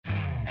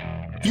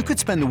You could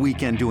spend the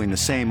weekend doing the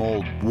same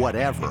old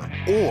whatever,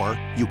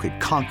 or you could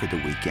conquer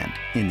the weekend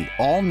in the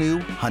all-new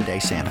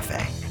Hyundai Santa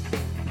Fe.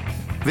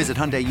 Visit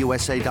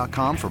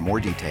HyundaiUSA.com for more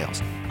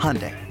details.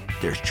 Hyundai,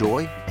 there's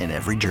joy in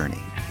every journey.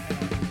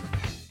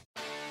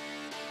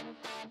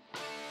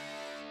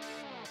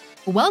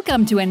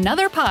 Welcome to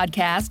another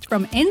podcast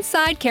from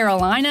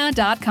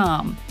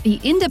InsideCarolina.com, the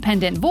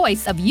independent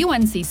voice of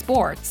UNC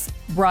sports.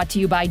 Brought to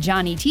you by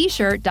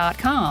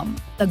JohnnyT-shirt.com,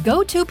 the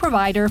go-to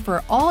provider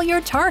for all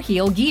your Tar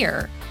Heel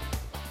gear.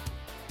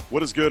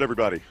 What is good,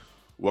 everybody?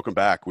 Welcome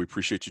back. We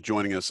appreciate you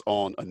joining us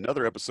on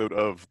another episode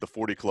of The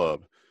 40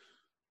 Club.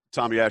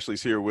 Tommy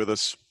Ashley's here with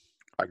us.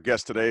 Our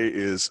guest today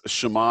is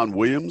Shammond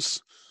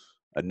Williams,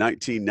 a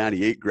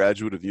 1998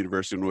 graduate of the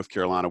University of North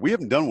Carolina. We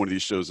haven't done one of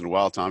these shows in a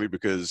while, Tommy,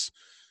 because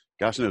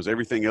gosh knows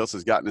everything else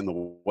has gotten in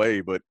the way,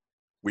 but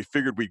we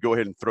figured we'd go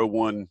ahead and throw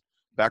one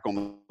back on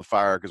the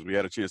fire because we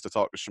had a chance to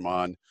talk to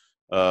Shammond.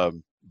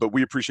 But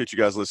we appreciate you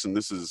guys listening.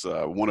 This is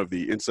one of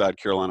the Inside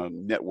Carolina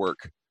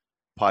Network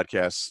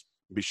podcasts.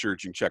 Be sure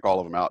that you can check all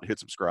of them out. Hit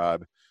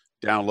subscribe,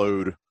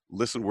 download,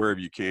 listen wherever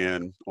you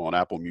can on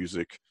Apple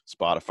Music,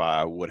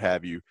 Spotify, what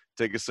have you.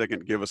 Take a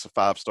second, give us a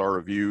 5-star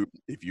review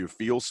if you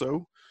feel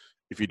so.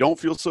 If you don't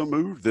feel so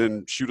moved,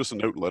 then shoot us a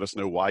note and let us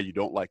know why you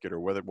don't like it or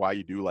why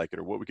you do like it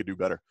or what we could do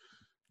better.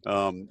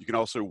 You can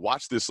also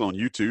watch this on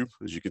YouTube.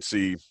 As you can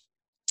see,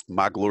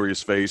 my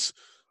glorious face,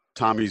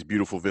 Tommy's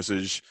beautiful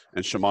visage,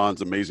 and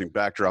Shammond's amazing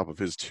backdrop of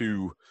his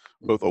two,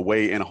 both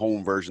away and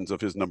home versions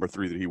of his number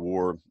 3 that he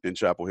wore in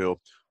Chapel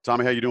Hill.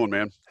 Tommy, how you doing,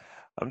 man?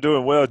 I'm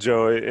doing well,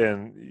 Joey.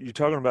 And you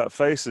talking about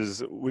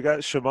faces, we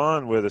got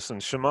Shammond with us.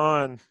 And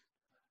Shammond,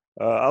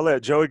 I'll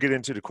let Joey get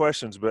into the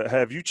questions, but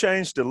have you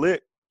changed the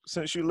lick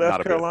since you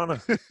left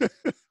Carolina?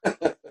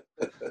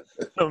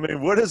 I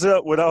mean, what is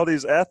up with all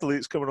these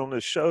athletes coming on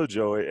this show,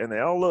 Joey? And they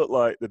all look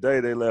like the day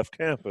they left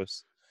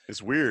campus. It's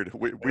weird.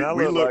 We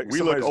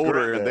look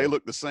older and they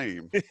look the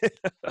same.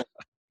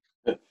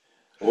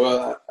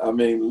 Well, I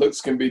mean, looks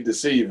can be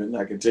deceiving.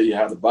 I can tell you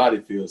how the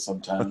body feels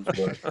sometimes,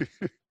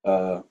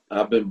 but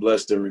I've been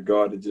blessed in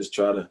regard to just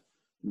try to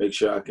make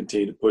sure I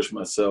continue to push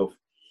myself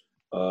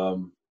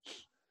to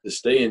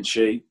stay in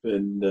shape.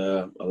 And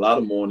a lot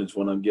of mornings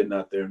when I'm getting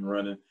out there and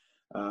running,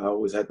 I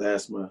always have to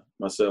ask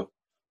myself,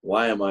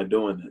 why am I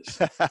doing this?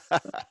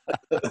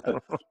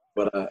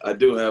 But I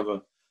do have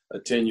a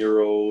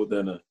 10-year-old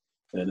and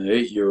an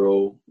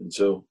 8-year-old, and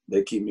so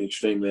they keep me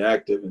extremely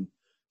active. And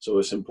so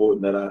it's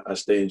important that I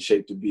stay in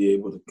shape to be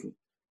able to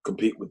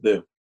compete with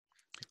them.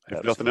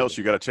 If nothing else,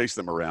 you got to chase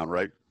them around,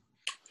 right?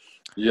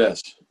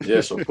 Yes,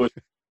 or push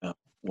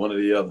one or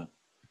the other.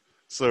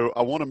 So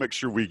I want to make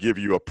sure we give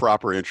you a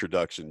proper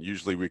introduction.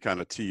 Usually we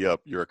kind of tee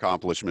up your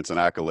accomplishments and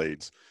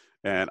accolades.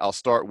 And I'll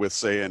start with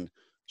saying,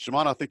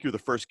 Shammond, I think you're the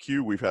first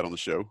Q we've had on the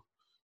show,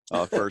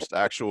 first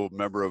actual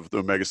member of the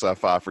Omega Psi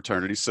Phi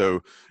fraternity.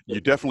 So you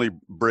definitely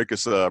break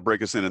us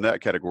in that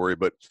category.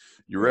 But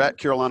you were at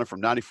Carolina from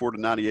 94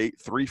 to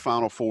 98, 3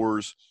 Final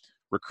Fours,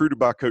 recruited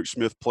by Coach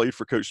Smith, played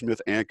for Coach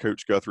Smith and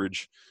Coach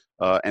Guthridge,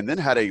 and then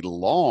had a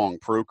long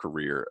pro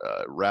career,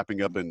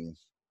 wrapping up in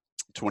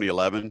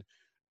 2011.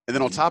 And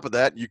then on top of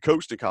that, you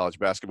coached in college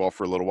basketball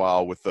for a little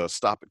while with a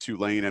stop at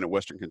Tulane and at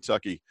Western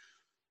Kentucky.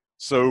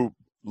 So,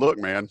 look,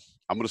 man,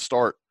 I'm going to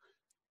start.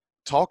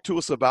 Talk to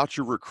us about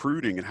your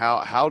recruiting and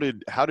how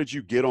did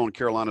you get on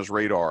Carolina's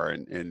radar,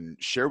 and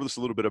share with us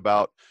a little bit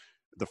about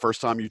the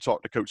first time you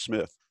talked to Coach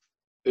Smith.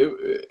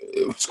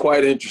 It was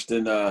quite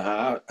interesting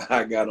how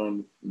I got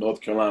on North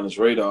Carolina's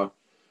radar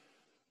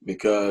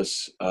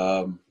because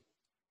I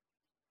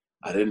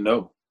didn't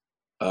know.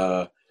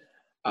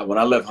 When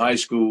I left high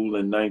school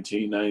in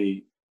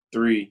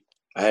 1993,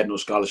 I had no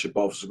scholarship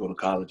offers to go to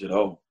college at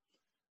all.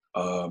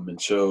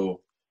 And so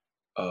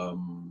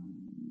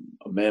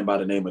a man by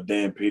the name of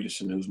Dan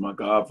Peterson, who's my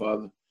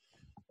godfather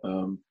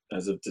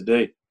as of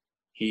today,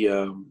 he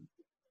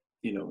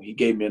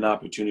gave me an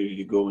opportunity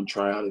to go and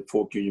try out at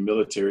Fort Union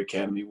Military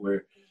Academy,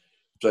 where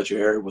Fletcher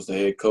Harris was the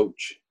head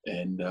coach,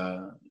 and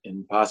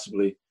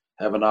possibly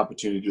have an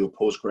opportunity to do a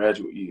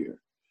postgraduate year.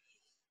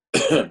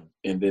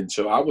 And then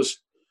so I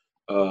was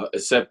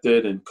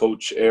accepted, and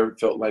Coach Eric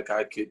felt like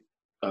I could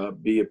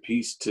be a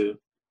piece to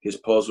his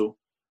puzzle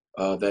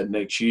that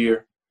next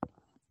year.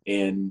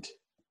 And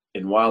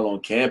while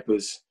on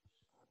campus,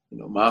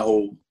 my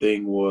whole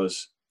thing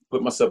was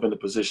put myself in a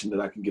position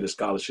that I can get a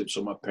scholarship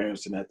so my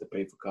parents didn't have to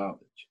pay for college.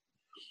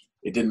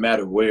 It didn't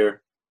matter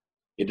where.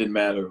 It didn't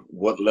matter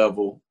what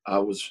level I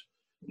was.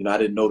 I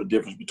didn't know the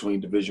difference between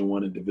Division I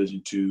and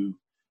Division II,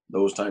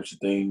 those types of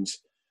things.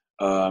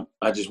 I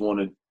just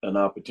wanted an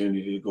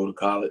opportunity to go to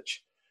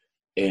college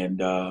and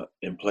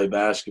play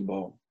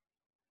basketball.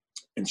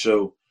 And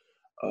so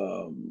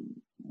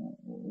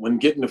when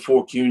getting to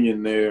Fort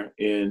Union there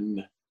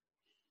in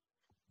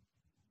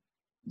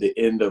the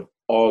end of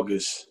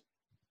August,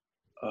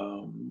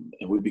 and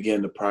we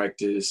began to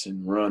practice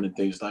and run and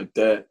things like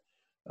that,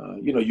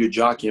 you're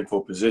jockeying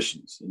for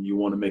positions and you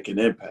want to make an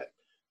impact.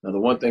 Now, the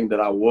one thing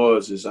that I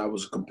was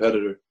a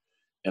competitor,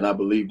 and I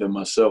believed in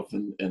myself,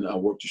 and I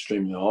worked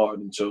extremely hard.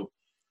 And so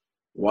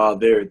while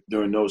there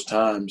during those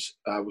times,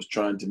 I was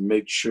trying to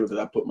make sure that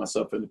I put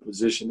myself in a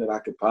position that I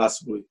could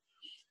possibly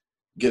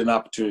get an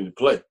opportunity to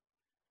play,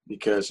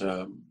 because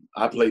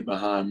I played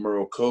behind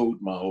Merle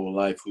Code my whole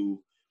life,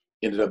 who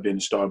ended up being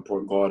the starting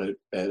point guard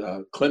at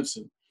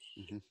Clemson,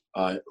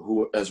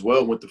 who as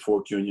well went to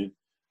Fork Union.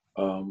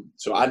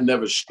 So I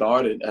never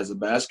started as a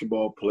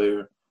basketball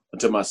player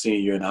until my senior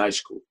year in high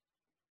school.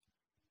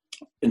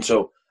 And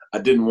so I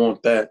didn't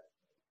want that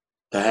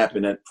to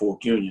happen at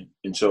Fork Union.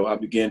 And so I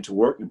began to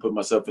work and put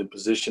myself in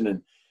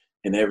position.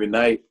 And every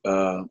night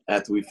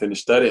after we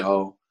finished study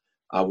hall,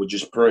 I would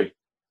just pray.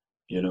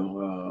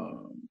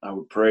 I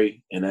would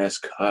pray and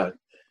ask God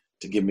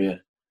to give me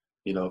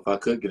if I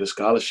could get a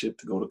scholarship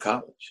to go to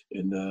college.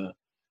 And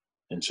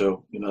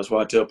so, that's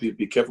why I tell people,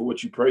 be careful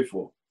what you pray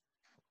for,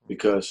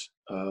 because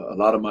a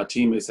lot of my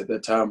teammates at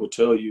that time will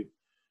tell you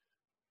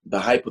the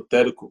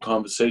hypothetical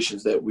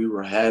conversations that we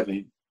were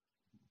having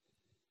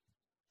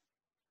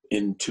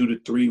in 2 to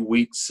 3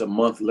 weeks, a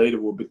month later,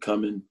 were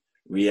becoming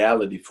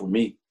reality for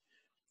me.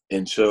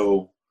 And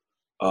so,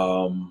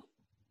 I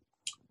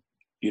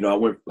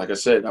went, like I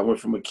said, I went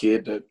from a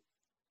kid that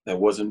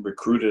wasn't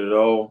recruited at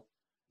all.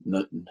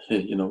 Nothing,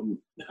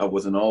 I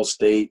wasn't all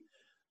state.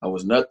 I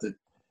was nothing.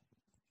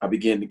 I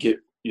began to get,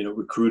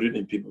 recruited,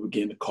 and people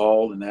began to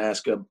call and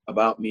ask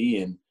about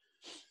me, and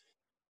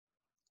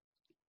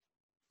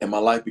my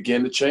life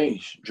began to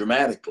change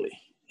dramatically.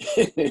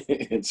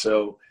 And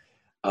so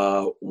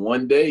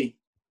one day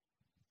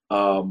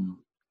I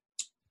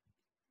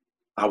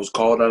was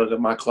called out of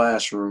my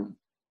classroom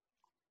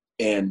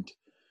and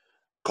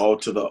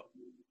called to the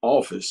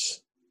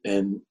office.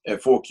 And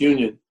at Fork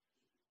Union,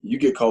 you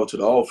get called to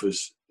the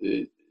office,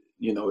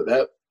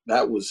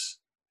 that was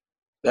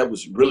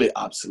really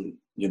obsolete.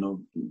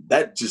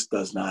 That just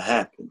does not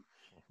happen.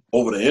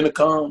 Over the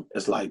intercom,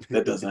 it's like,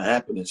 that doesn't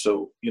happen. And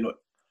so,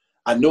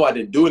 I know I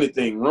didn't do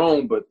anything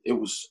wrong, but it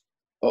was,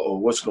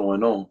 what's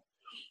going on?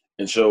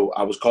 And so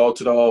I was called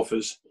to the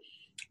office.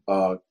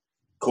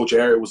 Coach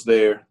Eric was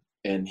there,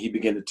 and he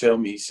began to tell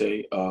me,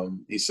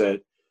 he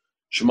said,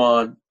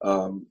 Shammond,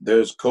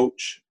 there's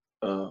Coach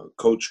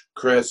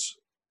Kress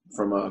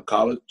from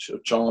College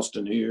of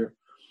Charleston here.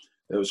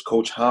 There was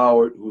Coach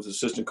Howard, who was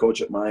assistant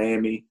coach at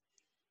Miami,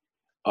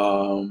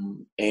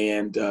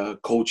 and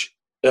Coach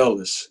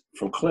Ellis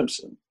from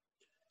Clemson.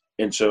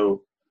 And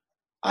so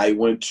I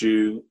went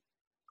to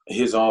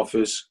his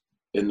office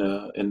in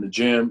the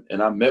gym,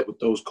 and I met with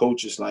those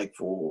coaches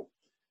for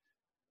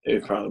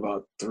probably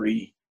about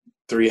 3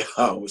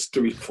 hours,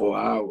 3 to 4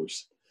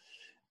 hours.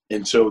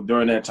 And so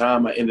during that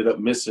time, I ended up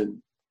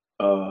missing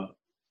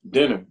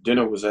dinner.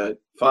 Dinner was at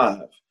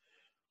 5,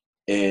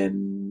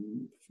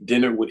 and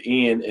dinner would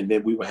end, and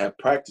then we would have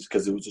practice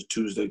because it was a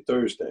Tuesday,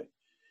 Thursday.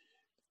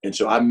 And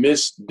so I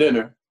missed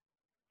dinner.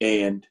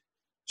 And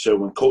so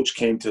when Coach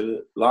came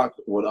to the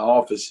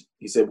office,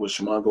 he said, well,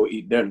 Shammond, go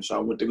eat dinner. So I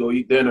went to go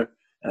eat dinner,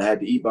 and I had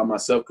to eat by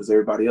myself because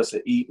everybody else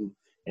had eaten,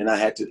 and I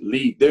had to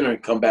leave dinner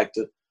and come back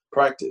to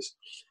practice.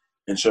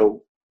 And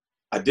so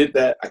I did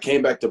that. I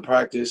came back to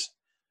practice.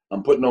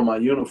 I'm putting on my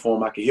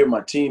uniform. I could hear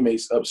my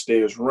teammates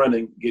upstairs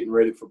running, getting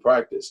ready for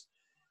practice.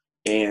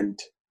 And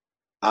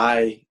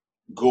I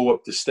go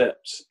up the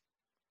steps.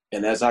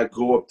 And as I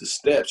go up the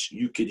steps,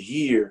 you could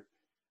hear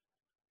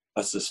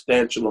a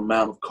substantial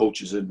amount of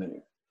coaches in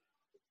there.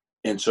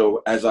 And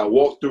so as I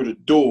walked through the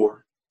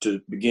door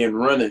to begin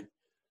running,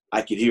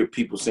 I could hear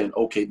people saying,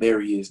 okay,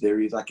 there he is, there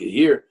he is. I could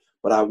hear,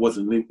 but I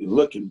wasn't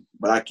looking,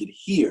 but I could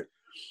hear.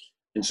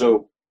 And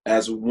so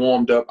as I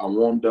warmed up,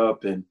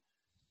 and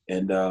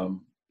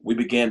we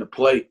began to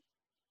play.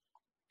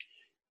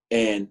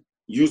 And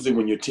usually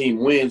when your team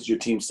wins, your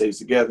team stays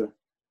together,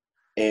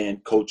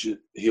 and coach,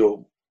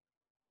 he'll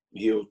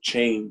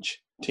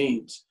change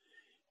teams.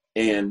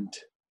 And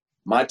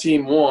my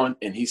team won,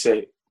 and he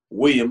said,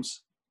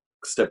 Williams,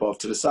 step off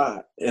to the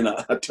side. And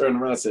I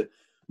turned around and said,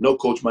 no,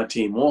 coach, my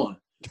team won.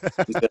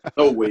 He said,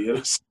 no,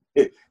 Williams.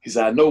 He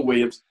said, I know,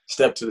 Williams,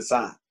 step to the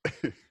side.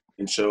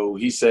 And so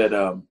he said,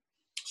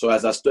 so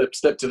as I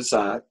stepped to the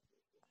side,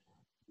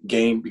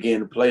 game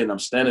began to play, and I'm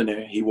standing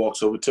there. He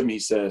walks over to me. He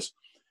says,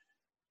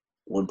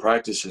 when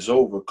practice is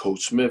over,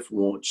 Coach Smith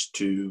wants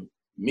to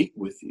meet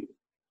with you.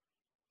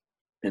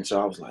 And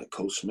so I was like,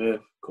 Coach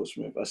Smith.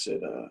 I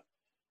said,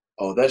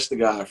 oh, that's the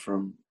guy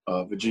from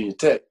Virginia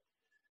Tech.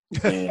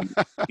 And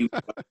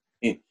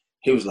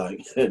he was like,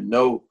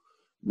 no,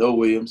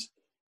 Williams.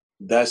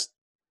 That's,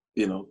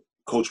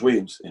 Coach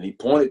Williams. And he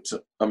pointed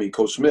to,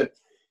 Coach Smith.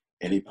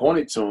 And he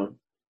pointed to him.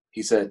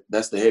 He said,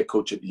 that's the head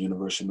coach at the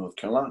University of North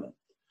Carolina.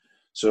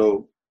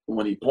 So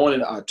when he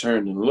pointed, I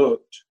turned and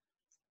looked,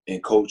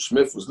 and Coach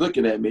Smith was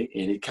looking at me,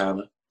 and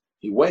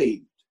he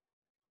waved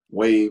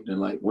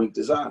and winked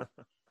his eye.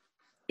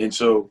 And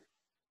so,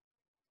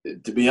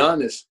 to be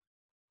honest,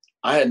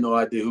 I had no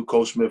idea who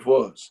Coach Smith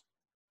was.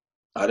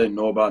 I didn't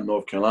know about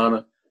North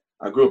Carolina.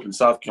 I grew up in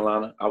South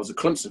Carolina. I was a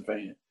Clemson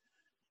fan,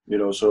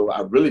 so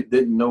I really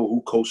didn't know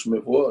who Coach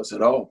Smith was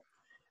at all.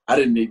 I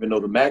didn't even know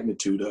the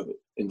magnitude of it.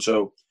 And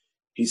so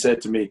he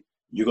said to me,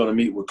 you're going to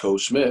meet with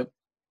Coach Smith.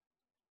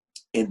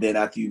 And then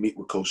after you meet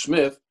with Coach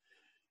Smith,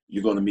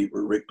 you're going to meet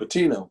with Rick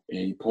Pitino. And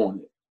he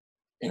pointed.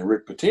 And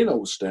Rick Pitino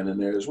was standing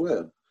there as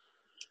well.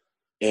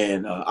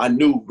 And I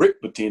knew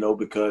Rick Pitino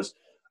because,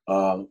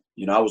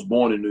 you know, I was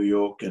born in New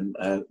York, and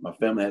my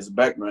family has a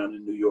background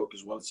in New York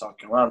as well as South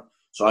Carolina.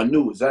 So I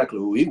knew exactly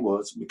who he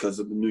was because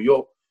of the New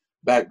York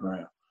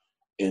background.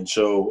 And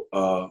so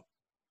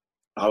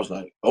I was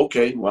like,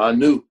 okay, well, I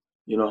knew,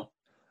 you know,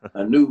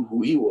 I knew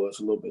who he was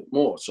a little bit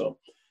more. So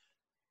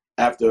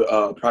after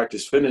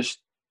practice finished,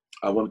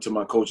 I went to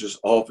my coach's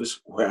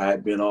office where I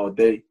had been all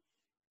day,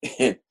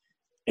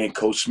 and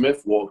Coach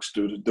Smith walks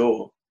through the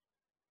door,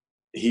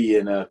 he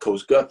and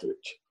Coach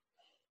Guthridge.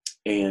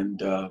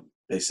 And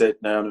they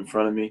sat down in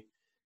front of me,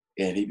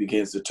 and he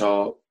begins to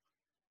talk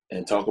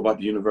about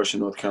the University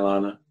of North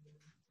Carolina.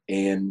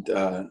 And,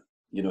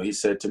 you know, he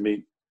said to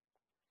me,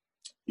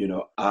 you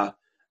know, I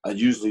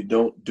usually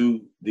don't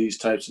do these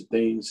types of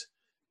things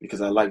because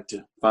I like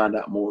to find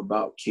out more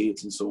about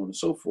kids and so on and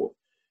so forth.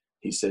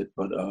 He said,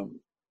 but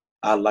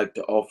I'd like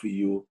to offer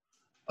you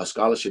a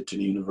scholarship to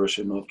the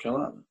University of North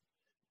Carolina.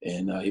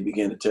 And he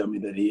began to tell me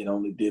that he had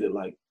only did it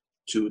like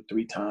 2 or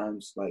 3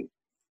 times, like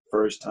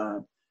first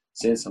time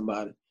seeing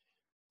somebody.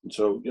 And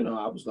so, you know,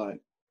 I was like,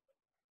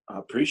 I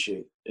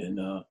appreciate it.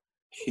 And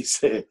he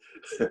said,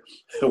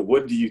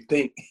 what do you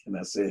think? And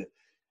I said,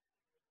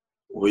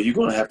 well, you're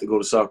going to have to go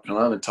to South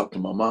Carolina and talk to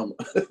my mama,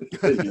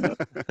 you know,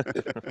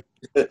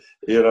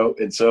 you know?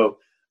 And so,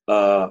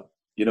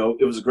 you know,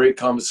 it was a great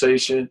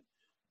conversation.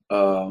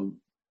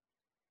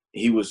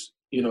 He was,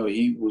 you know,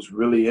 he was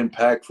really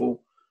impactful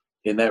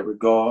in that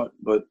regard,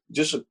 but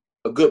just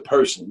a good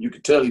person. You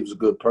could tell he was a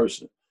good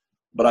person,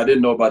 but I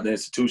didn't know about the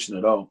institution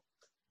at all.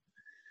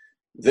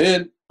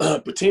 Then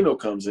Pitino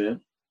comes in,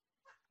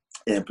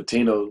 and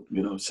Pitino,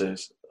 you know,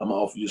 says, I'm going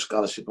to offer you a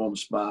scholarship on the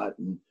spot,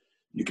 and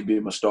you can be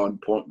my starting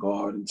point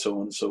guard, and so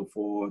on and so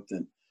forth.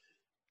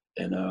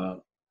 And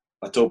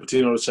I told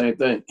Pitino the same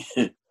thing.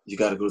 You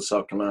got to go to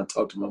South Carolina and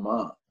talk to my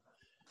mom.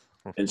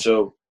 And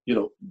so, you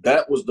know,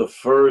 that was the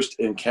first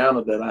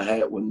encounter that I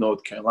had with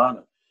North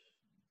Carolina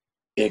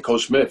and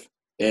Coach Smith.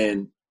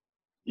 And,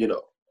 you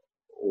know,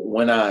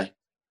 when I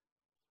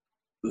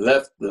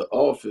left the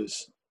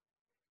office,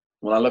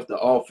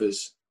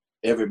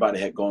 everybody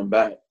had gone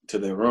back to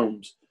their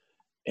rooms.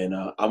 And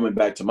I went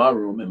back to my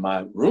room, and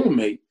my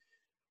roommate,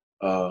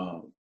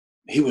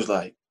 he was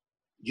like,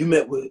 you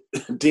met with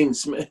Dean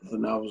Smith?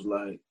 And I was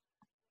like,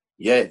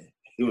 yeah.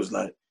 He was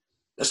like,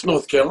 that's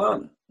North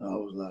Carolina. And I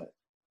was like,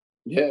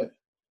 yeah.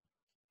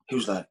 He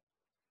was like,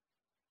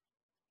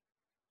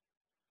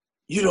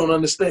 you don't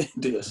understand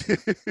this.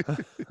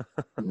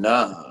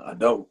 Nah, I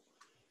don't.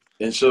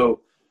 And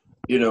so,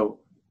 you know,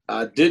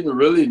 I didn't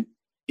really,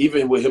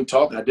 even with him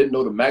talking, I didn't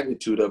know the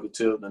magnitude of it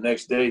till the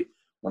next day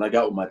when I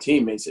got with my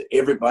teammates. And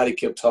everybody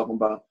kept talking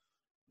about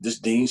this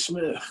Dean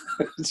Smith,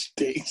 this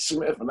Dean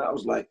Smith. And I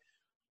was like,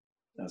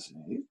 I said,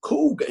 he's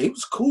cool. He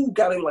was cool.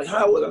 Got him like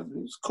Howard. He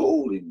was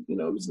cool. He, you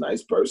know, he was a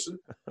nice person.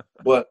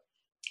 But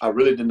I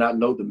really did not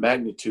know the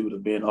magnitude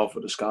of being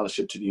offered a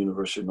scholarship to the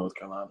University of North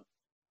Carolina.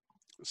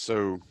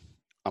 So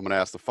I'm going to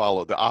ask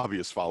the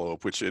obvious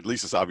follow-up, which at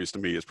least is obvious to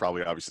me, is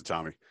probably obvious to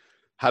Tommy.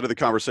 How did the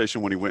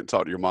conversation when he went and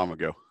talked to your mama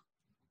go?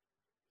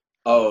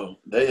 Oh,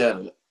 they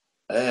had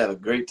a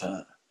great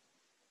time.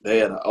 They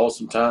had an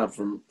awesome time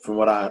from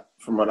what I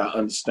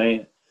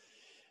understand.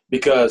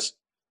 Because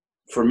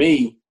for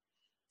me,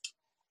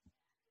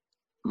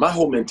 my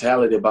whole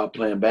mentality about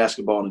playing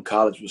basketball in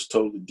college was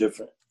totally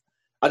different.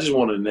 I just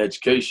wanted an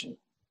education,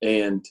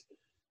 and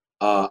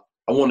I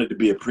wanted to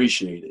be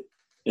appreciated.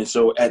 And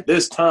so at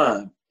this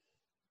time,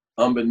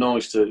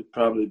 unbeknownst to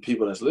probably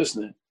people that's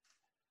listening,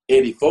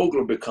 Eddie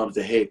Fogler becomes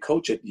the head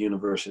coach at the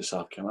University of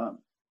South Carolina.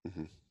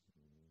 Mm-hmm.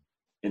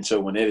 And so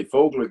when Eddie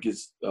Fogler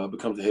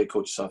becomes the head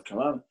coach of South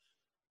Carolina,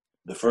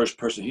 the first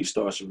person he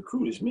starts to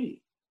recruit is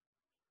me.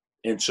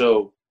 And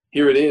so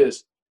here it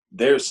is.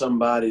 There's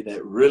somebody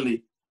that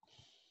really,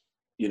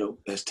 you know,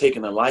 has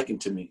taken a liking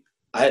to me.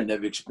 I had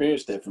never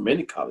experienced that from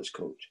any college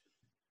coach,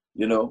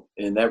 you know,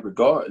 in that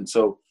regard. And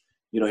so,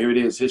 you know, here it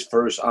is, his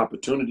first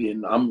opportunity,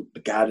 and I'm the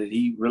guy that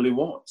he really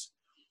wants.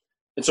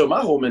 And so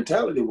my whole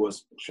mentality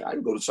was, I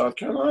can go to South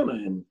Carolina,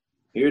 and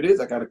here it is.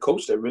 I got a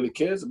coach that really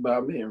cares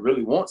about me and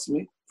really wants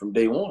me from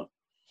day one.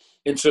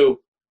 And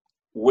so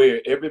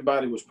where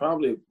everybody was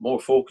probably more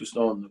focused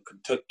on the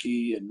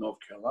Kentucky and North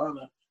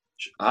Carolina,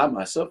 I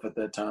myself at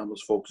that time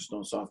was focused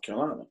on South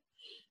Carolina.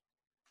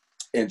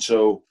 And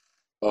so,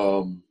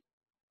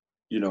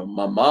 you know,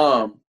 my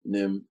mom and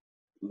them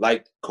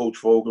liked Coach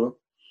Fogler.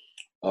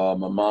 My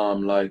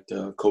mom liked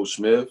Coach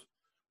Smith,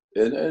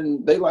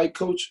 and they liked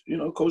Coach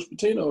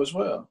Pitino as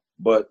well.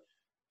 But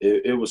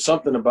it was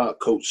something about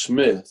Coach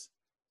Smith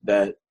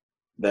that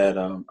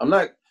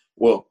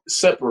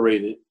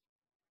separated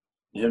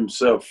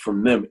himself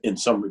from them in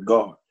some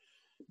regard,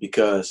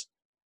 because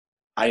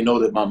I know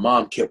that my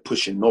mom kept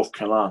pushing North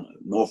Carolina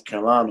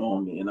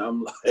on me, and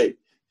I'm like,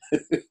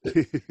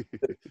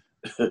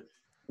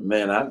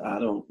 man, I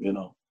don't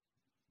know.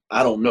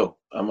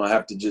 I'm gonna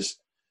have to just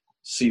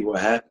see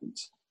what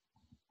happens.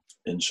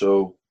 And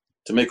so,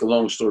 to make a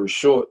long story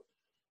short,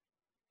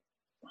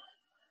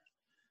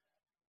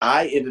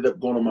 I ended up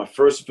going on my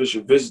first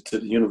official visit to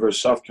the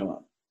University of South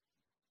Carolina,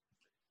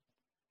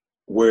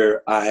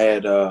 where I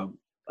had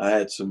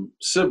some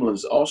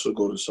siblings also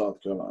go to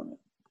South Carolina.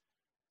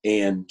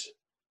 And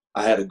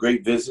I had a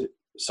great visit,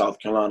 South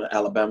Carolina,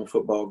 Alabama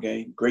football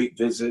game, great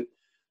visit.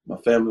 My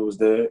family was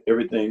there.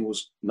 Everything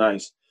was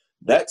nice.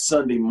 That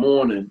Sunday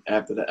morning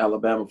after the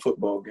Alabama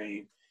football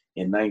game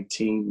in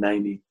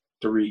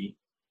 1993,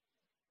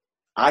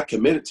 I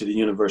committed to the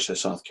University of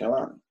South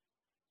Carolina.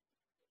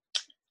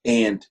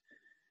 And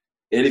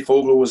Eddie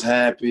Fogler was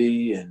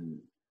happy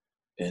and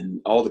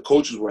all the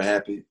coaches were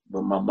happy,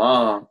 but my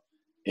mom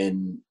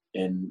and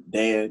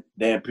Dan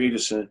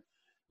Peterson,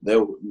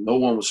 no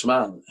one was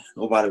smiling.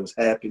 Nobody was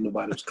happy.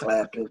 Nobody was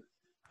clapping.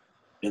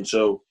 And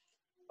so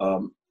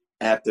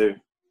after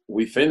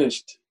we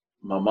finished,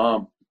 my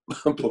mom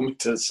put me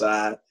to the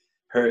side.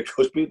 Her and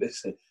Coach Peter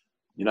said,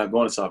 "You're not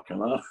going to South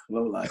Carolina?" And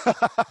I'm like,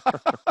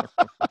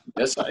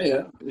 "Yes, I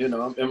am. Yes,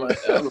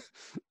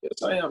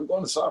 I am. I'm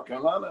going to South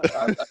Carolina."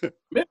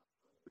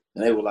 And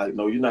they were like,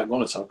 "No, you're not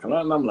going to South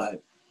Carolina." And I'm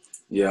like,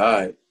 "Yeah, all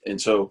right."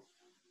 And so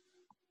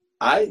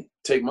I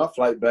take my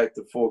flight back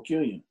to Fort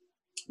Union.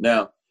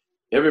 Now,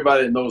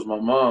 everybody that knows my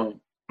mom,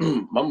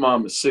 my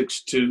mom is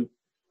 6'2",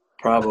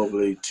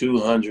 probably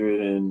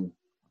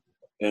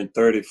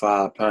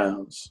 235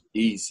 pounds,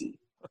 easy,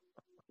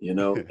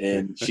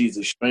 and she's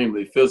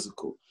extremely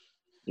physical.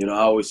 I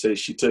always say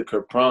she took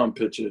her prom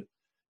picture.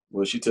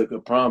 Well, she took her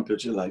prom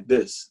picture like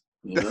this,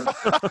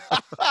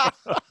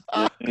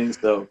 And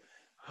so,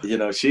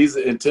 she's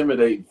an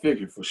intimidating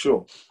figure for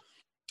sure.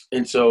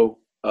 And so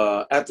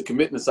after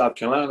committing to South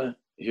Carolina,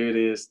 here it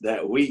is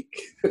that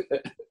week.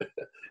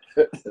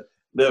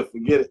 Never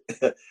forget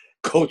it.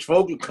 Coach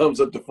Fogler comes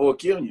up to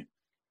Fort Union.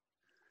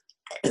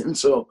 And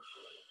so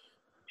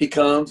he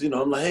comes,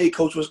 I'm like, "Hey,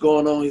 Coach, what's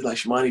going on?" He's like,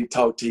 "Shammond, I need to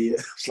talk to you."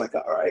 It's like,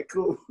 "All right,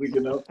 cool,"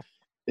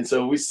 And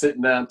so we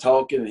sitting down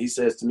talking, and he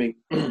says to me,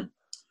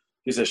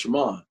 he said,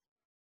 "Shammond,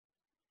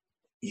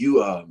 he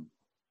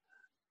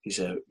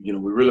said, we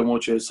really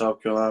want you in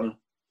South Carolina."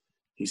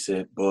 He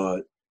said,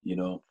 "But,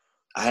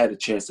 I had a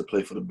chance to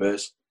play for the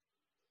best.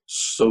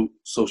 So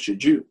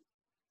should you."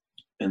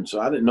 And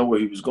so I didn't know where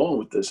he was going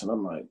with this. And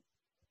I'm like,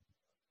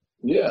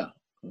 "Yeah,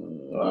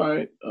 all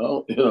right.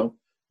 Oh,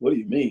 what do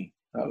you mean?"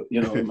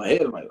 In my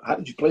head, I'm like, "How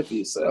did you play for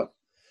yourself?"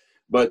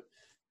 But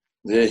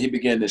then he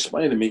began to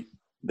explain to me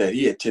that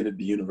he attended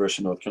the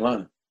University of North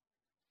Carolina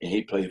and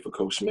he played for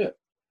Coach Smith.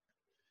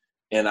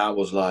 And I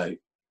was like,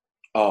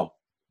 "Oh,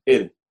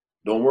 Eddie,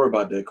 don't worry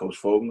about that,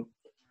 Coach Fogler.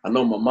 I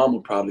know my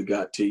mama probably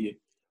got to you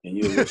and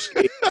you're a little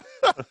scared.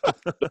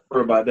 Don't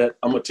worry about that.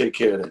 I'm going to take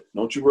care of that.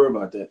 Don't you worry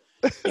about that."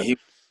 And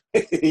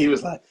he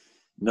was like,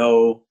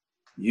 "No,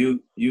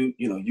 you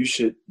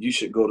should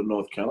go to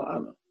North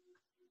Carolina."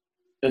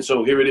 And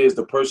so here it is,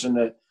 the person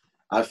that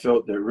I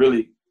felt that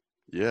really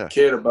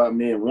cared about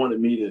me and wanted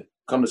me to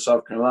come to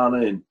South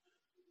Carolina and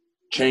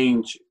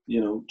change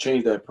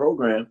that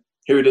program.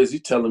 Here it is,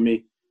 he's telling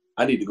me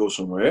I need to go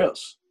somewhere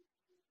else.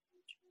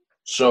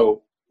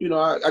 So,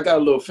 I got a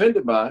little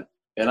offended by it.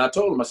 And I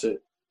told him, I said,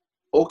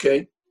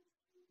 "Okay,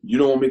 you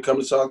don't want me to come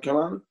to South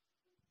Carolina?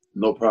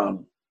 No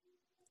problem.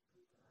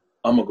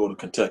 I'm going to go to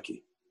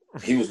Kentucky."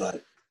 He was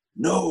like,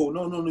 No,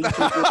 you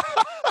can't go.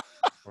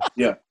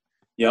 Yeah,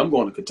 I'm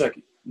going to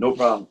Kentucky. No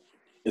problem.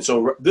 And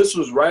so this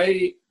was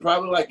probably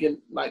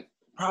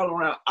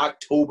around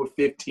October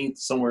 15th,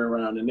 somewhere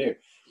around in there.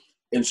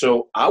 And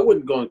so I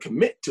wasn't going to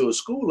commit to a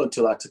school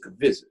until I took a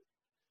visit.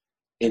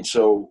 And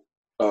so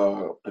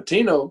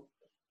Patino,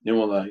 they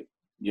were like,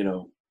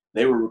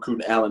 they were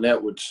recruiting Alan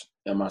Edwards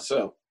and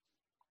myself.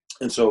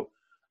 And so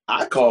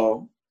I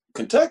called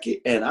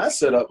Kentucky and I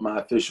set up my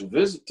official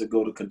visit to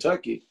go to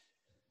Kentucky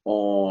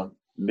for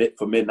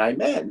Midnight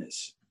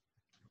Madness.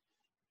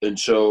 And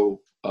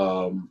so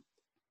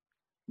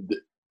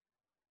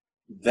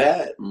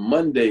that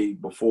Monday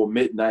before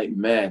Midnight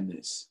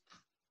Madness,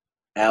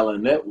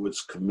 Alan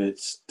Edwards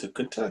commits to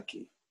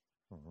Kentucky.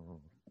 Mm-hmm.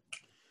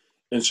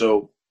 And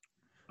so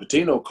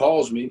Patino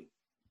calls me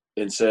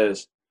and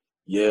says,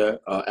 "Yeah,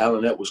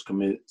 Alan Edwards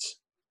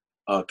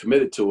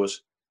committed to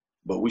us,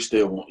 but we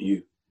still want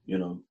you.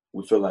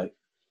 We feel like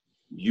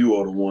you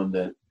are the one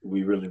that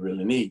we really,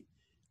 really need."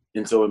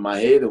 And so in my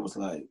head, it was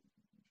like,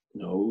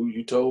 "No,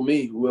 you told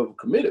me whoever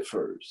committed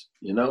first,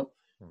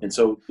 And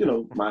so,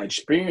 my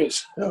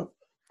experience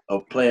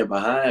of playing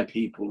behind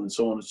people and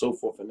so on and so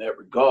forth in that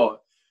regard,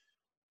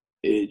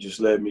 it just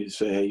led me to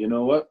say, "Hey, you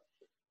know what?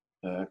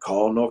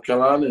 Call North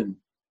Carolina and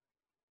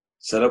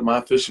set up my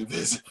official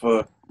visit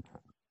for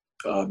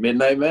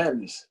Midnight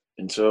Madness."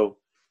 And so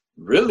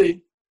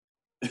really,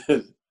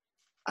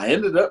 I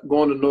ended up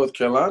going to North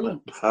Carolina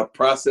by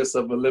process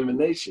of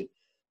elimination,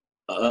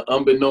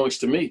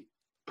 unbeknownst to me.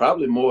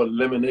 Probably more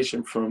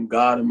elimination from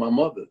God and my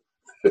mother.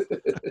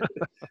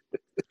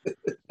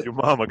 Your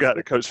mama got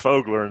to Coach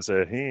Fogler and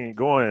said, "He ain't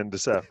going to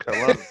South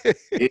Carolina."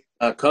 He's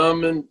not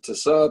coming to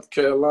South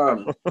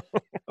Carolina,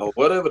 or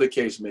whatever the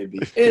case may be.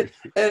 And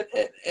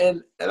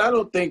I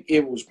don't think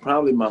it was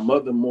probably my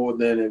mother more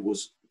than it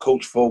was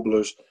Coach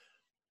Fogler's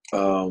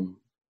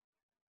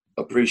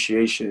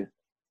appreciation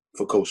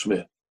for Coach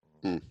Smith.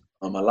 Mm.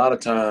 A lot of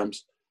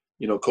times,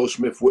 Coach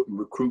Smith wouldn't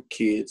recruit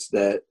kids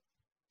that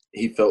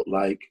he felt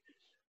like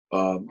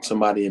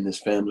somebody in his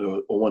family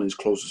or one of his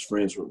closest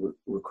friends were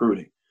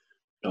recruiting.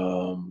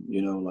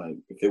 Like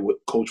if they were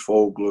Coach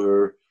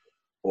Fogler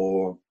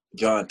or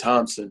John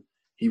Thompson,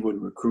 he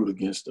wouldn't recruit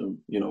against them.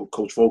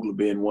 Coach Fogler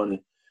being one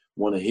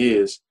of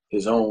his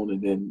own,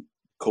 and then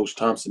Coach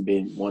Thompson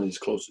being one of his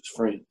closest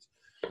friends.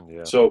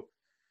 Yeah. So,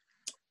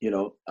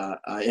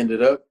 I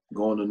ended up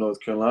going to North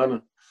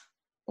Carolina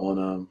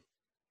on,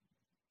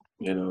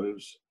 it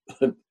was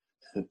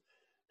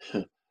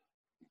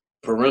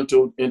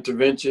parental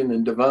intervention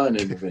and divine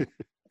intervention.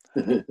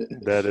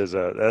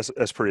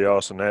 That's pretty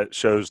awesome. That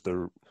shows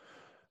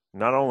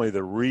not only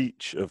the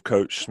reach of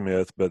Coach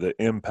Smith, but the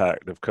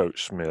impact of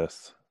Coach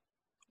Smith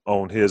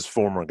on his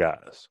former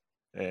guys.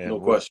 And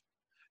no question.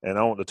 And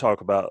I want to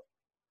talk about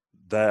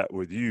that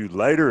with you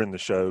later in the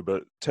show,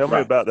 but tell me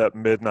about that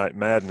Midnight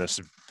Madness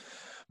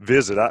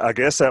visit. I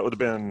guess that would have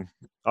been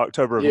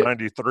October of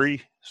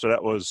 '93. So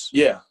that was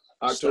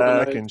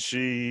October Stack and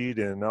Sheed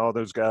and all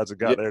those guys that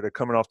got there. They're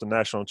coming off the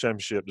national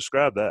championship.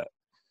 Describe that.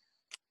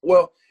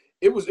 Well,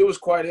 it was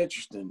quite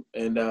interesting,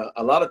 and a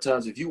lot of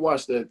times if you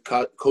watch the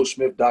Coach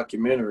Smith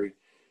documentary,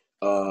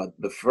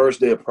 the first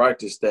day of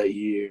practice that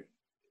year,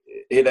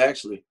 it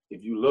actually,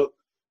 if you look,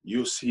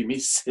 you'll see me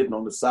sitting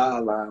on the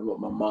sideline with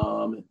my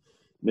mom and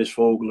Miss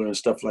Fogler and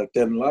stuff like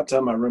that. And a lot of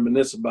time I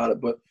reminisce about it,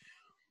 but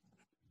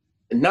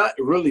not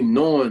really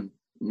knowing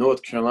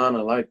North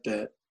Carolina like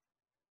that.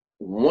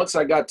 Once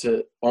I got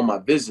on my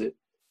visit,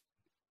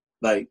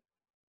 like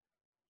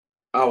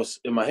I was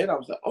in my head, I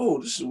was like,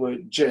 oh, this is where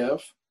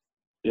Jeff,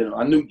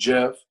 I knew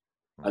Jeff,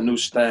 I knew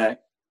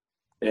Stack,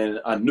 and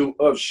I knew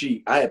of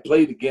Sheed. I had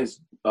played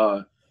against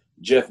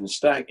Jeff and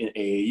Stack in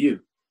AAU,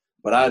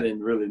 but I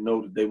didn't really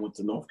know that they went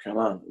to North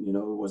Carolina. It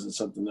wasn't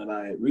something that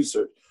I had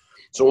researched.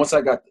 So once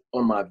I got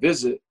on my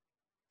visit,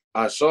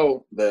 I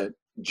saw that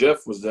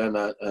Jeff was there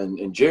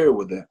and Jerry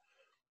were there.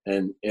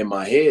 And in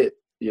my head,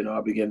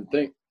 I began to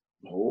think,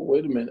 oh,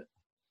 wait a minute.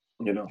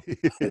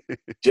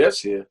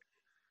 Jeff's here.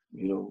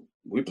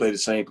 We play the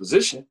same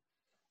position.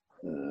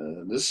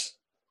 You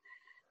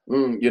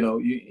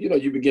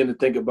begin to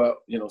think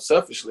about,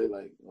 selfishly,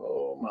 like,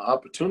 oh, my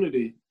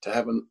opportunity to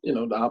have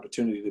the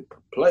opportunity to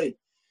play,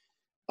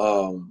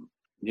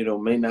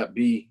 may not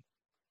be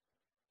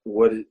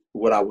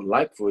what I would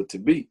like for it to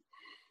be.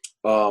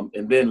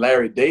 And then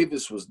Larry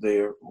Davis was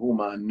there,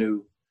 whom I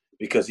knew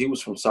because he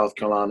was from South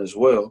Carolina as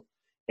well,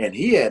 and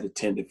he had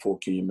attended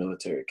Fort Union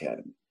Military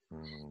Academy.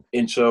 Mm-hmm.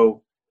 And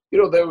so,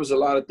 there was a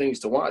lot of things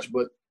to watch,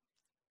 but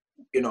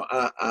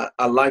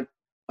I like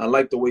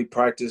the way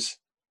practice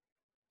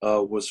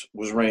was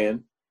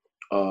ran.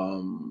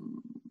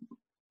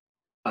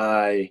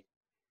 I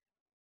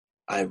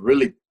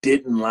really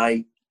didn't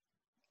like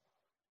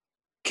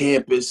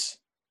campus,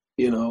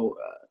 and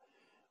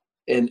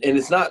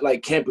it's not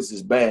like campus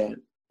is bad,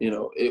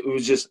 it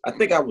was just, I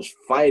think I was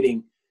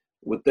fighting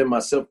within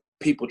myself,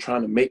 people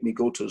trying to make me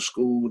go to a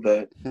school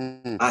that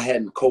I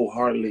hadn't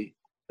cold-heartedly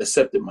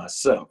accepted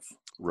myself.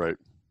 Right.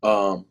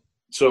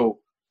 So,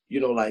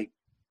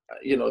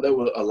 there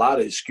were a lot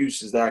of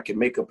excuses that I could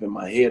make up in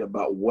my head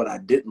about what I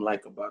didn't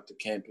like about the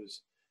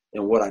campus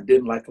and what I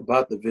didn't like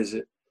about the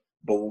visit.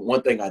 But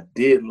one thing I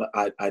did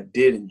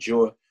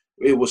enjoy,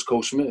 it was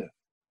Coach Smith.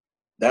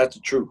 That's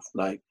the truth.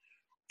 Like,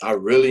 I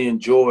really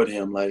enjoyed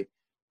him, like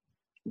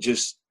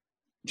just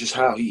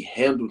how he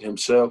handled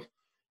himself,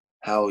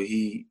 how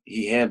he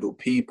handled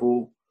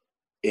people,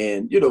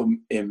 and the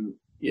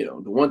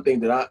one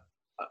thing that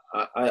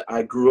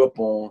I grew up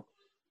on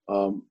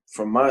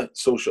from my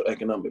social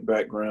economic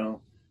background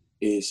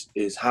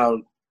is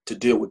how to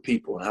deal with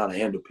people and how to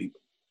handle people.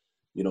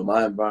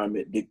 My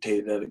environment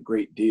dictated that a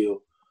great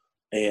deal,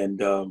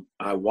 and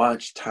I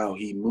watched how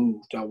he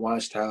moved. I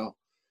watched how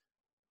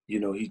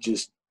he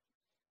just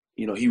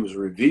he was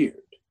revered.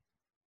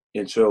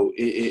 And so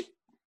it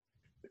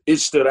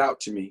stood out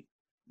to me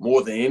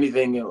more than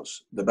anything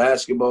else. The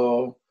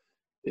basketball,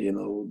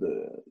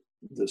 the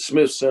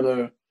Smith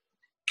Center,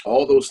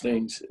 all those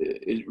things,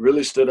 it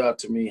really stood out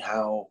to me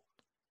how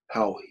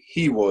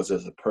he was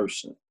as a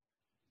person.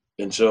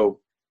 And so,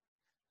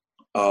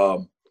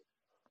 and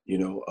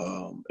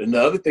the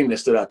other thing that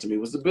stood out to me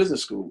was the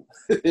business school.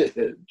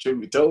 Truth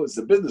be told, it's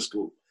the business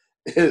school.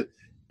 and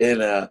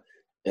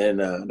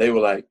they were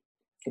like,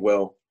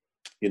 well,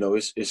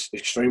 it's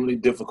extremely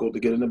difficult to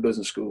get into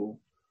business school.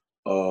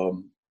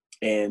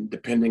 And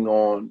depending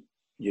on,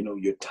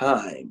 your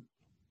time,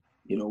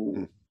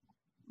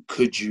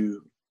 could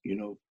you,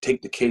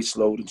 take the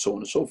caseload and so on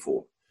and so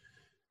forth.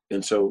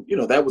 And so,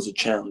 that was a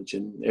challenge.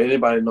 And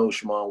anybody knows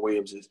Shammond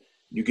Williams is,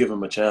 you give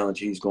him a challenge,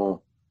 he's going,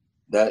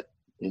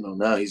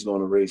 now he's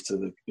going to rise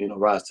to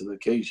the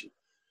occasion.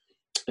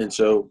 And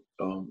so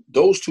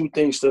those two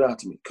things stood out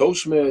to me,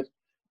 Coach Smith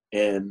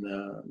and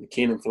the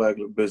Keenan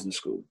Flagler Business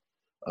School.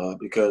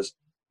 Because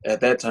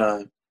at that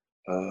time,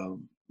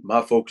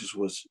 my focus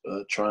was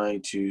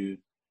trying to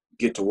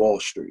get to Wall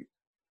Street.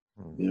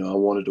 I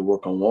wanted to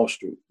work on Wall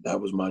Street.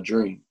 That was my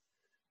dream.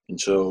 And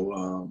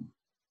so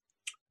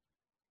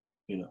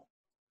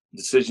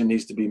decision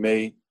needs to be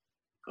made.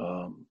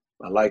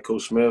 I like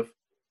Coach Smith.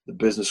 The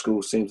business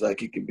school seems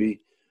like it could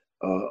be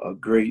a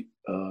great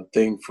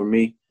thing for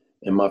me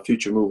and my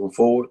future moving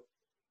forward.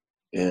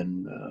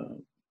 And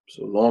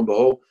so lo and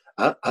behold,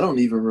 I don't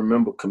even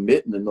remember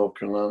committing to North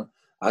Carolina.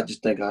 I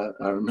just think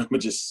I remember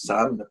just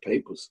signing the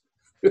papers.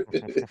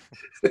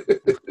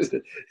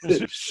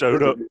 Just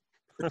showed up.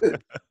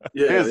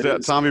 Yeah, hands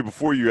down, Tommy,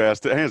 before you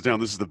asked, hands down,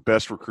 this is the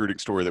best recruiting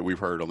story that we've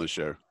heard on this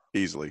show,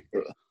 easily.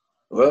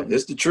 Well,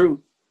 it's the truth.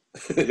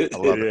 I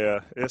love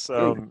it.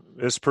 Yeah,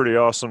 it's pretty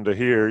awesome to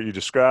hear you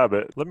describe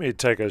it. Let me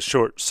take a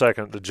short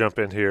second to jump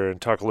in here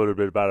and talk a little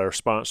bit about our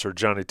sponsor,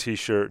 Johnny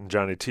T-Shirt and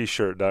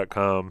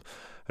JohnnyT-Shirt.com.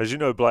 As you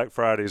know, Black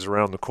Friday is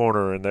around the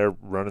corner, and they're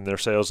running their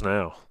sales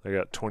now. They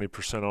got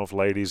 20% off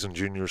ladies and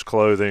juniors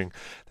clothing.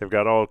 They've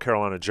got all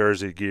Carolina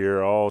Jersey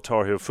gear, all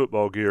Tar Heel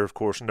football gear. Of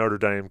course, Notre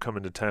Dame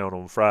coming to town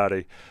on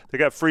Friday. They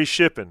got free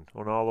shipping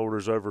on all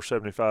orders over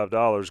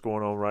 $75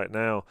 going on right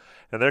now,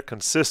 and they're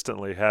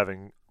consistently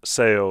having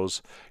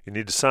sales. You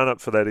need to sign up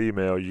for that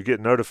email. You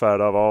get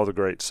notified of all the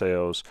great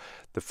sales.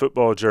 The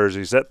football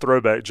jerseys, that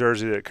throwback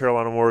jersey that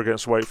Carolina wore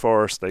against Wake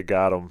Forest, they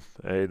got them.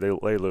 Hey, they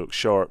look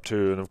sharp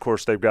too. And, of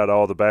course, they've got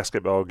all the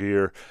basketball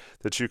gear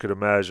that you could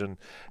imagine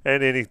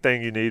and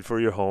anything you need for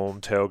your home,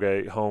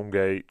 tailgate, home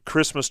gate,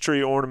 Christmas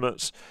tree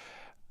ornaments.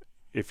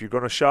 If you're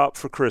going to shop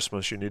for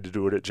Christmas, you need to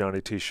do it at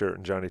Johnny T-Shirt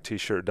and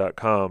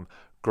JohnnyT-Shirt.com.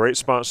 Great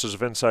sponsors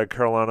of Inside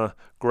Carolina,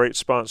 great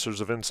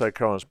sponsors of Inside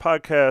Carolina's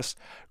podcast,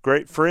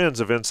 great friends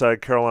of Inside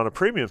Carolina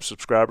Premium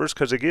subscribers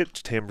because they get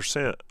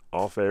 10%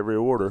 off every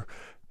order.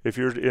 If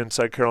you're an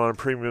Inside Carolina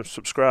Premium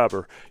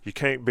subscriber, you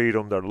can't beat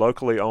them. They're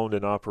locally owned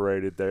and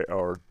operated. They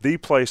are the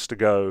place to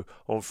go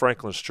on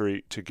Franklin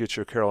Street to get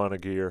your Carolina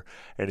gear.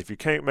 And if you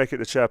can't make it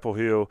to Chapel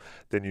Hill,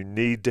 then you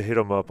need to hit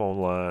them up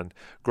online.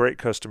 Great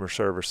customer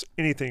service,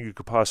 anything you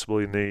could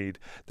possibly need.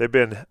 They've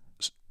been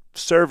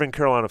serving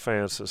Carolina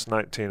fans since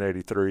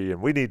 1983, and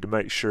we need to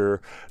make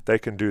sure they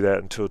can do that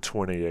until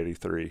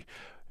 2083,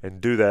 and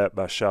do that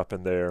by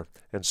shopping there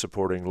and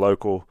supporting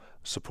local.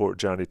 Support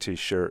Johnny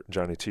T-Shirt,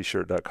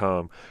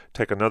 JohnnyT-Shirt.com.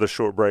 Take another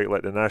short break,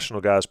 let the national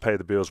guys pay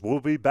the bills.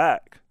 We'll be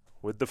back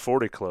with the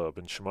 40 Club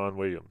and Shammond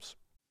Williams.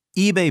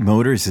 eBay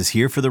Motors is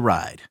here for the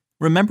ride.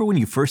 Remember when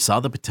you first saw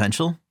the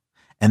potential?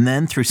 And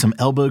then through some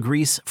elbow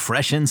grease,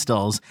 fresh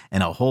installs,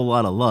 and a whole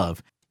lot of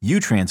love,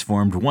 you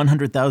transformed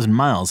 100,000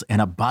 miles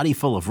and a body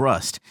full of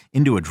rust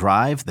into a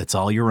drive that's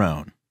all your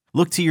own.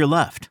 Look to your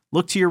left.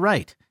 Look to your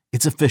right.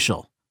 It's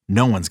official.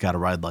 No one's got a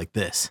ride like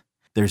this.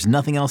 There's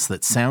nothing else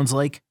that sounds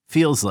like,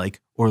 feels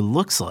like, or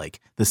looks like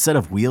the set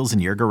of wheels in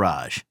your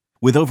garage.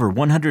 With over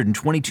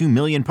 122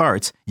 million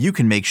parts, you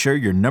can make sure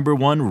your number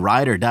one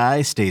ride or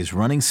die stays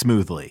running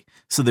smoothly,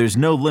 so there's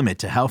no limit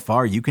to how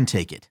far you can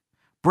take it.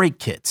 Brake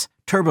kits,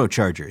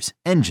 turbochargers,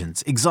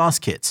 engines,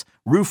 exhaust kits,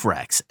 roof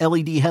racks,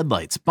 LED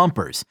headlights,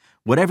 bumpers,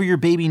 whatever your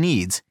baby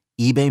needs,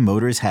 eBay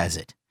Motors has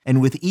it.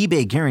 And with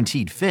eBay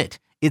Guaranteed Fit,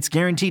 it's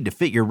guaranteed to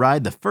fit your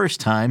ride the first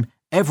time,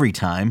 every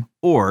time,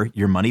 or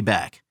your money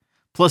back.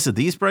 Plus, at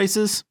these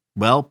prices,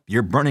 well,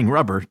 you're burning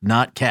rubber,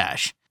 not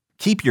cash.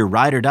 Keep your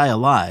ride or die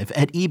alive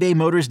at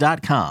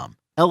ebaymotors.com.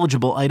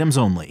 Eligible items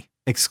only.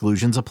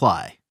 Exclusions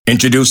apply.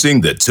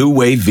 Introducing the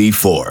two-way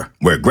V4,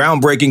 where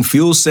groundbreaking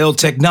fuel cell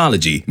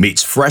technology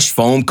meets fresh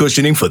foam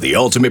cushioning for the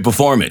ultimate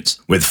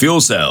performance. With fuel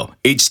cell,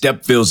 each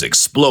step feels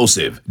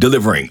explosive,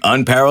 delivering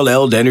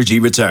unparalleled energy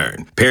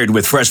return. Paired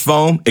with fresh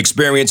foam,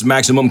 experience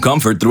maximum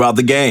comfort throughout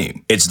the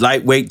game. Its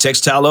lightweight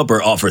textile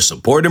upper offers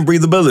support and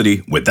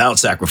breathability without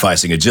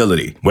sacrificing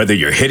agility. Whether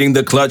you're hitting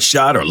the clutch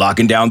shot or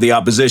locking down the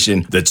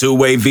opposition, the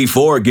two-way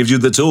V4 gives you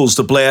the tools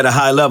to play at a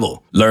high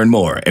level. Learn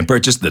more and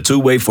purchase the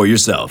two-way for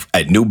yourself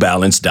at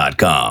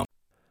newbalance.com.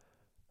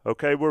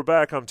 Okay, we're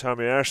back. I'm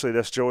Tommy Ashley.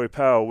 That's Joey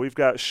Powell. We've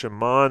got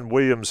Shammond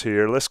Williams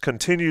here. Let's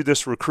continue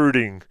this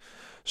recruiting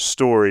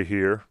story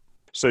here.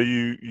 So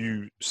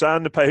you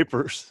sign the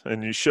papers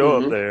and you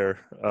show up there,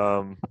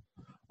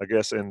 I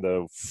guess in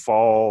the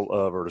fall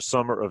of or the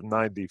summer of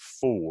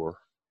 '94.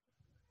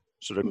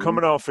 So they're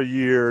coming off a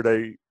year.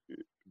 They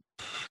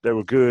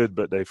were good,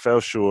 but they fell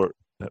short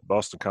at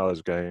Boston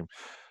College game.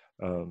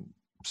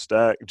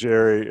 Stack,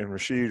 Jerry, and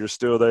Rashid are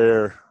still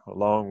there,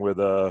 along with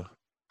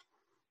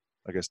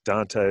I guess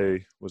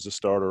Dante was a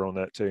starter on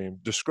that team.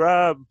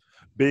 Describe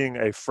being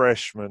a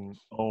freshman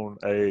on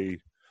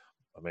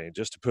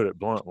just to put it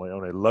bluntly,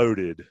 on a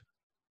loaded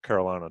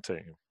Carolina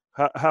team.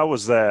 How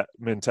was that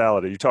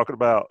mentality? You talking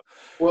about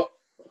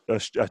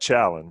a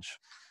challenge?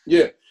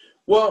 Yeah.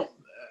 Well,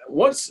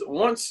 once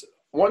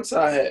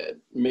I had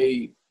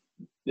made,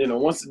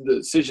 once the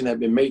decision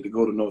had been made to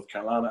go to North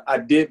Carolina, I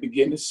did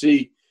begin to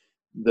see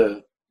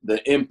the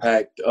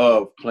impact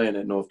of playing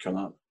at North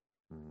Carolina.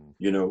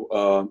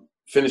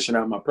 Finishing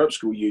out my prep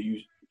school year,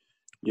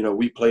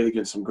 we played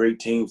against some great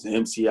teams, the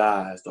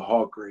MCIs, the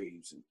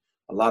Hargraves, and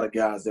a lot of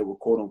guys that were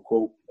quote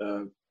unquote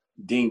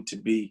deemed to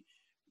be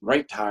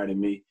ranked higher than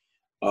me.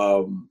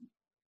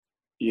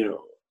 You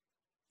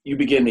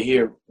begin to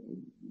hear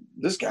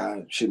this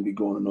guy shouldn't be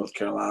going to North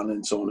Carolina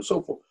and so on and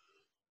so forth.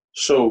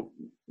 So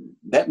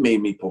that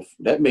made me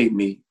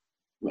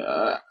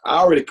I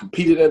already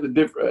competed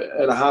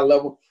at a high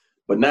level,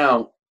 but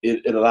now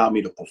it allowed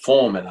me to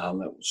perform at a high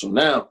level. So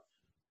now,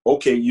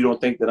 okay, you don't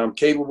think that I'm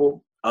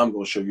capable? I'm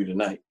going to show you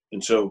tonight.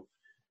 And so,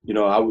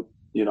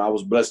 I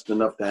was blessed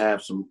enough to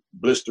have some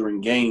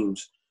blistering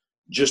games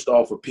just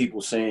off of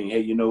people saying, hey,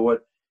 you know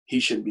what? He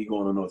shouldn't be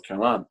going to North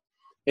Carolina.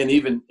 And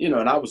even,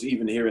 and I was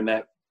even hearing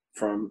that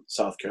from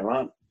South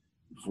Carolina,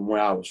 from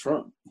where I was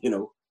from.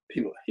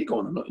 People, he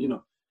going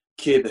to,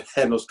 kid that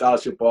had no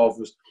scholarship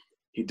offers,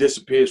 he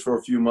disappears for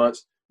a few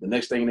months. The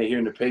next thing they hear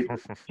in the paper,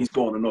 he's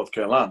going to North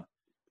Carolina.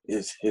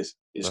 It's That's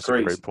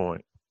crazy. A great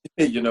point.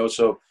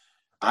 So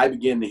I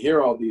began to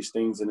hear all these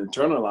things and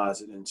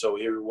internalize it. And so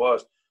here it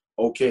was.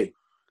 Okay,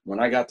 when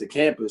I got to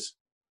campus,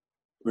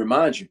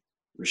 remind you,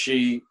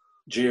 Rasheed,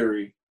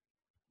 Jerry,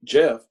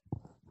 Jeff,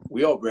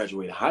 we all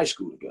graduated high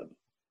school together.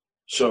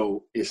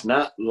 So it's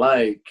not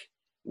like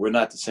we're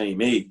not the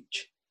same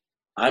age.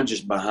 I'm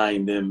just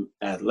behind them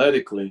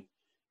athletically,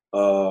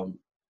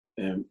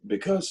 and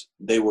because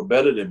they were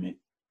better than me.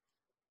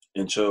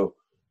 And so,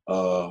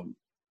 when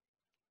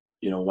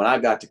I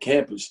got to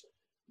campus,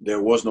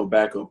 there was no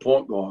backup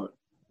point guard.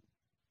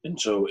 And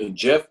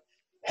Jeff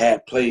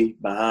had played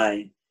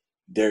behind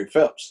Derek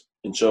Phelps.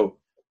 And so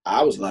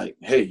I was like,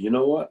 hey, you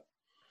know what?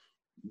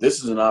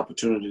 This is an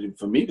opportunity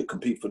for me to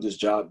compete for this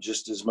job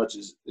just as much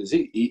as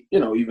he,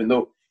 even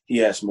though he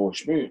has more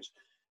experience.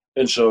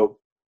 And so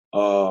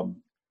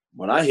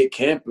when I hit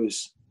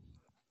campus,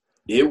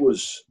 it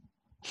was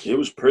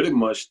pretty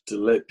much to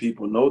let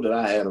people know that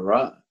I had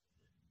arrived.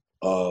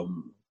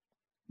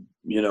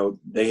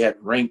 They had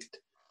ranked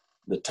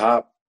the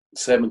top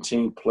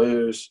 17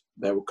 players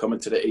that were coming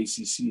to the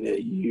ACC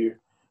that year,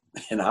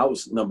 and I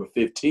was number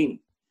 15.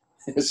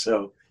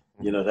 So,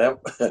 that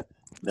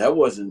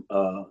wasn't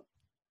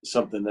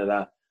something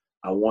that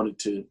I wanted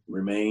to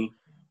remain.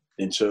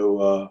 And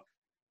so,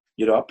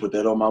 I put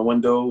that on my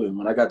window. And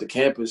when I got to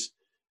campus,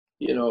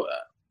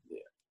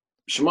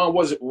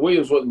 Shammond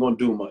Williams wasn't going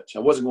to do much. I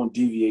wasn't going to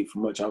deviate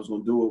from much. I was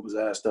going to do what was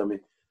asked of me.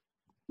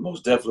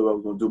 Most definitely, I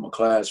was going to do my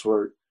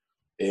classwork,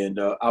 and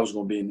I was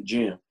going to be in the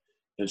gym.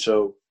 And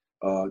so,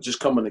 just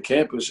coming to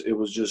campus, it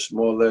was just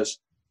more or less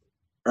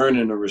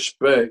earning the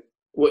respect.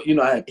 Well,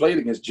 I had played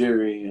against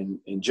Jerry and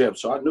Jeff,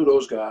 so I knew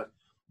those guys.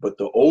 But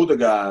the older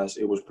guys,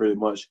 it was pretty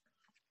much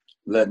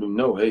letting them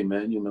know, hey,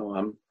 man,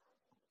 I'm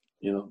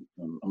gonna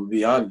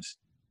be honest.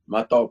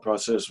 My thought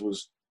process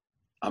was,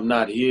 I'm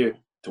not here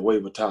to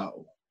wave a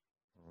towel.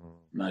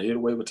 I'm not here to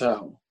wave a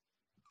towel.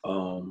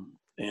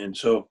 And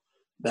so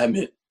that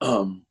meant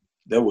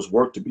there was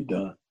work to be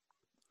done.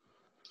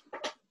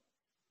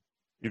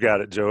 You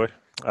got it, Joey.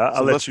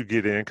 I'll let you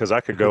get in because I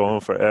could go on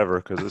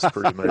forever because it's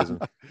pretty amazing.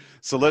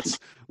 So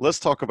let's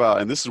talk about,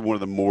 and this is one of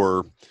the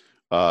more,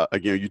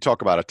 again, you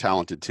talk about a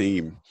talented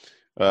team.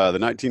 The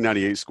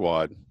 1998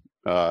 squad,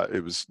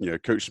 it was,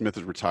 Coach Smith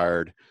is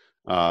retired.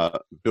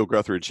 Bill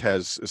Guthridge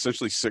has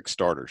essentially 6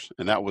 starters,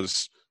 and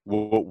that's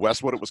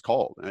what it was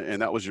called.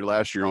 And that was your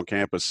last year on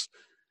campus.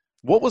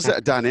 What was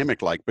that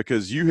dynamic like?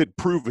 Because you had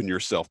proven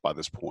yourself by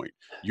this point.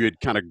 You had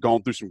kind of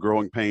gone through some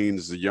growing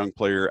pains as a young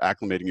player,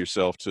 acclimating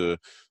yourself to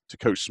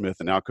Coach Smith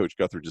and now Coach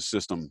Guthridge's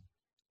system.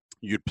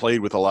 You'd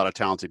played with a lot of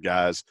talented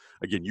guys.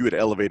 Again, you had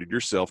elevated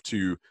yourself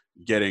to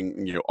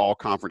getting, all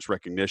conference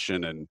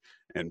recognition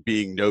and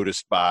being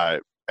noticed by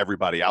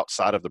everybody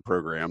outside of the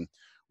program.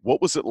 What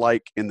was it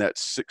like in that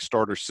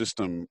 6-starter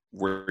system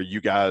where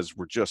you guys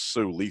were just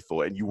so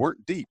lethal and you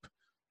weren't deep?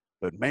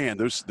 But man,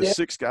 the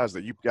 6 guys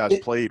that you guys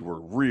played were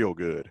real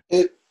good.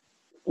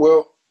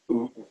 Oh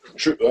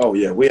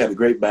yeah, we had a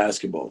great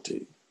basketball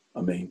team.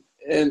 I mean,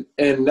 and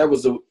that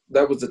was the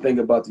thing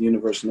about the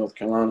University of North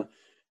Carolina.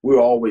 We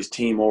were always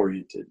team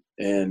oriented,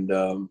 and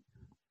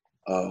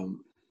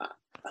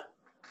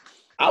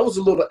I was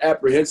a little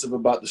apprehensive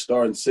about the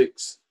starting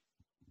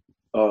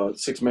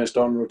 6-man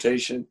starting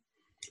rotation,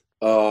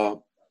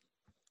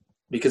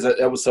 because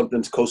that was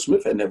something Coach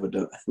Smith had never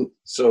done.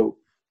 So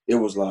it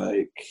was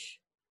like,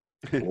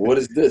 what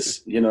is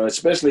this?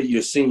 Especially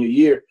your senior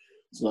year.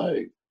 It's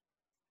like,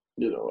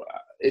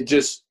 it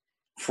just,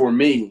 for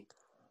me,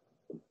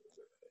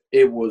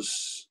 it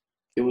was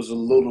a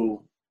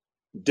little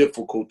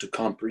difficult to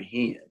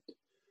comprehend.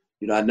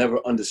 I never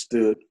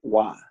understood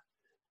why.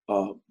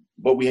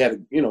 But we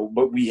had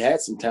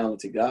some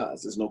talented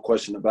guys. There's no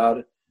question about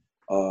it.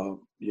 I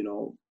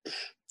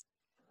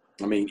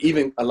mean,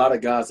 even a lot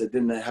of guys that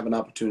didn't have an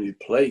opportunity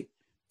to play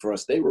for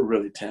us, they were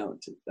really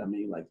talented. I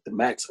mean, like the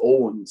Max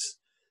Owens,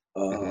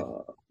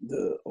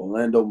 the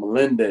Orlando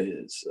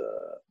Melendez,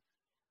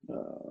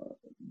 the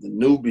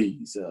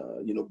newbies,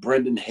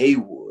 Brendan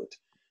Haywood.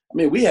 I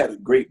mean, we had a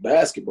great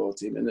basketball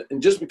team.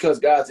 And just because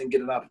guys didn't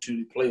get an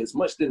opportunity to play as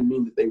much didn't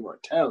mean that they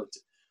weren't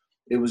talented.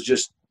 It was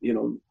just,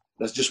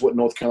 that's just what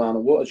North Carolina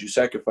was. You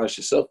sacrifice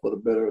yourself for the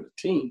better of the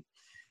team.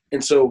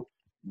 And so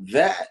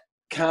that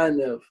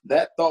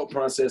thought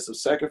process of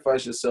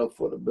sacrifice yourself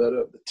for the better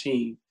of the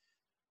team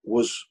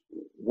was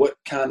what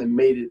kind of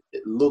made it a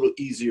little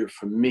easier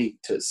for me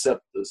to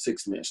accept the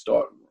 6-man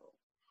starting role.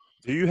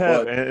 Do you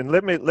have? And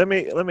let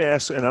me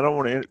ask. And I don't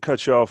want to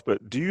cut you off,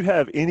 but do you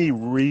have any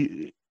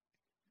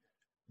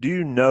do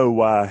you know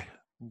why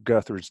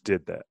Guthridge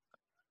did that?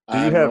 Do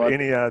you have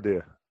any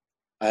idea?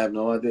 I have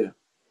no idea,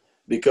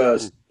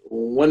 because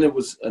when it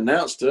was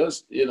announced to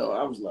us,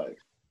 I was like,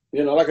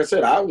 like I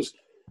said, I was,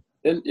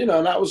 and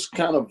I was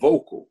kind of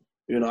vocal.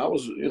 I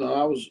was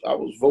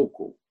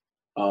vocal.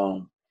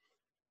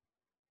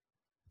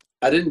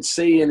 I didn't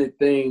say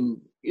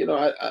anything.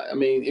 I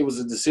mean, it was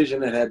a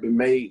decision that had been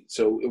made,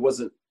 so it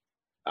wasn't.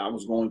 I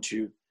was going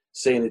to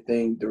say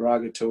anything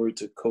derogatory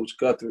to Coach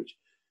Guthridge,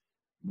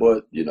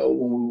 but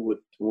when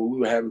we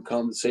were having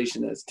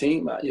conversation as a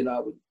team, I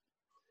would.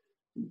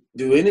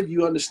 Do any of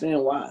you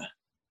understand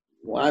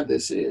why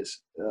this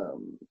is?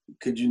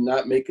 Could you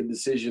not make a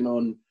decision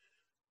on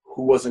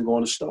who wasn't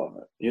going to start?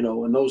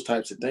 And those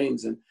types of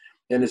things. And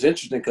it's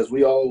interesting because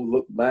we all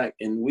look back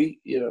and we,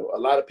 a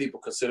lot of people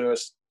consider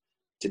us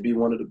to be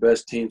one of the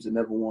best teams that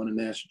never won a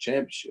national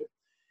championship.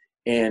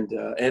 And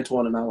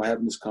Antoine and I were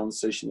having this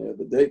conversation the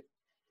other day.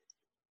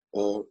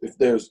 If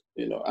there's,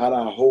 out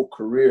of our whole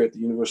career at the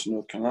University of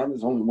North Carolina,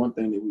 there's only one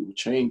thing that we would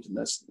change, and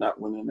that's not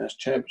winning a national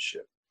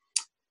championship.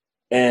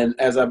 And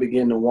as I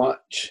began to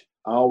watch,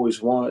 I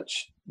always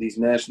watch these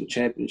national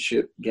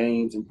championship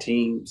games and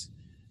teams.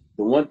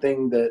 The one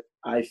thing that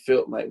I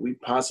felt like we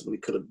possibly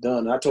could have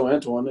done, I told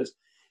Antoine this,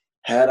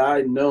 had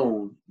I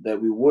known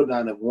that we would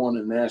not have won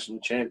a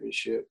national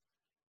championship,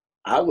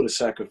 I would have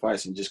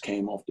sacrificed and just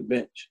came off the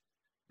bench.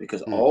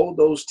 Because all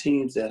those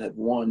teams that have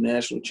won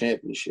national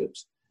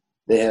championships,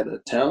 they had a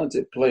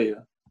talented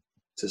player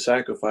to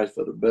sacrifice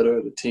for the better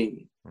of the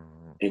team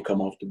and come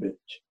off the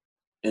bench.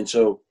 And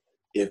so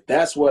if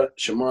that's what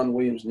Shammond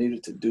Williams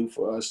needed to do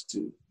for us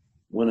to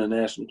win a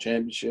national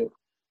championship,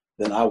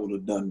 then I would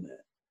have done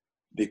that.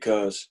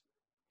 Because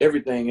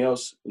everything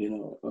else,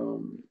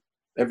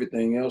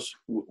 everything else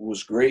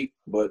was great,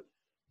 but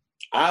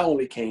I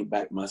only came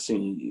back my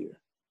senior year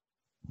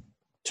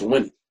to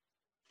win it.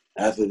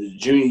 After the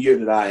junior year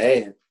that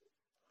I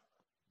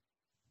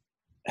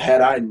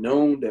had I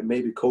known that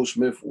maybe Coach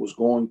Smith was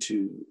going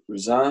to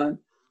resign,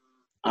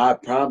 I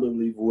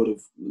probably would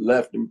have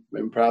left and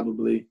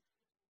probably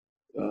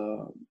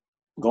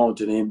gone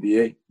to the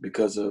NBA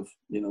because of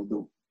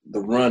the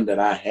run that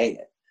I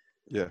had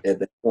at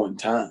that point in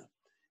time.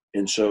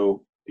 And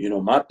so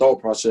my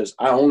thought process,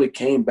 I only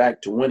came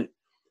back to win it.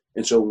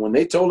 And so when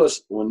they told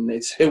us, when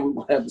they said we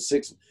would have the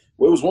six,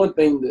 well, it was one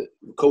thing that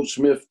Coach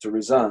Smith to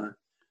resign,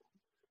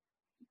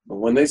 but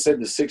when they said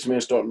the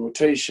 6-man starting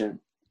rotation,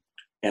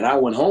 and I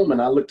went home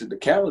and I looked at the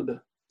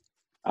calendar,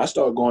 I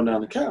started going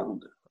down the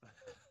calendar,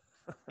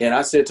 and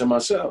I said to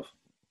myself,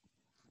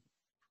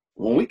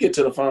 when we get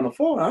to the Final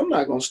Four, I'm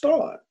not going to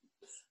start.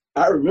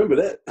 I remember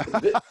that.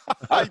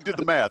 I did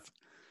the math.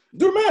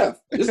 Do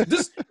math.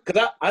 This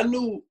because I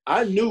knew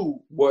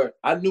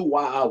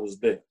why I was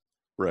there.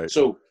 Right.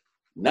 So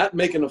not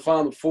making the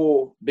Final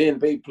Four, being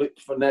paid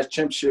for national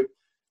championship,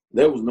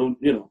 there was no,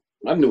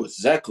 I knew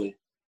exactly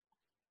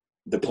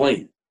the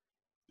plan.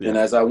 Yeah. And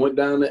as I went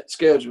down that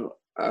schedule,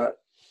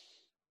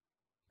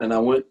 and I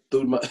went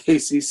through my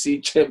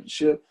ACC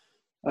championship,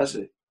 I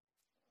said,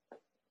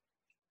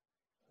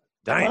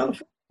 "Damn, I'm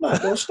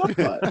not gonna start."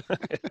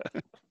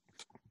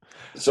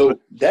 So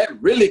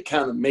that really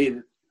kind of made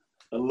it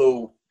a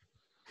little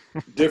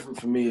different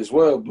for me as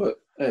well.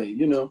 But hey,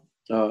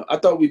 I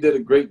thought we did a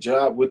great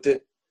job with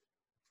it.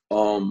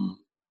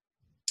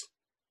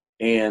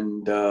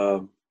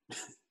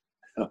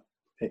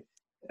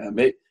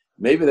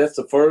 Maybe that's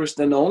the first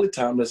and the only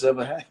time that's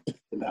ever happened.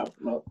 I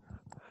don't know.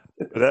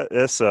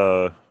 That's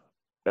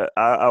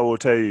I will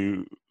tell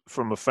you,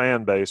 from a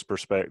fan base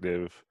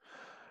perspective,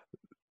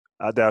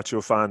 I doubt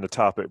you'll find the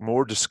topic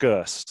more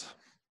discussed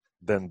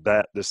than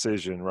that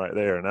decision right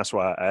there. And that's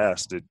why I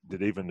asked,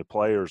 did even the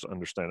players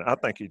understand it? I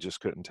think he just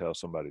couldn't tell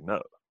somebody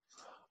no.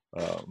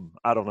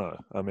 I don't know.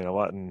 I mean, I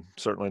wasn't,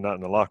 certainly not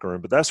in the locker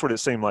room, but that's what it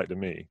seemed like to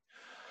me.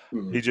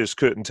 Mm-hmm. He just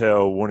couldn't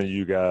tell one of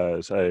you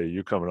guys, hey,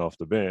 you're coming off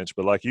the bench.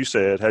 But like you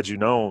said, had you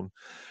known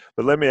 –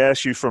 but let me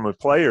ask you from a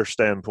player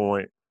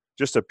standpoint,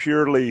 just a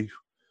purely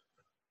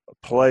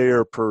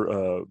player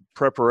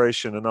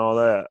preparation and all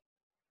that,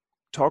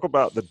 talk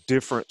about the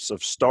difference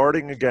of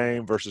starting a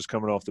game versus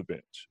coming off the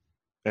bench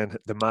and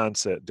the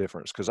mindset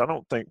difference, because I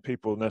don't think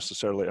people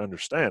necessarily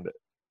understand it.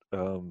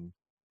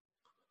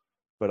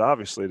 But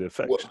obviously it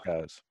affects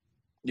guys.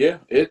 Yeah,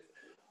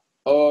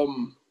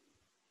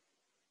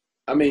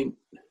 I mean,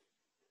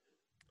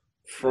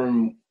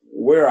 from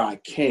where I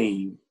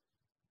came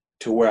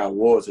to where I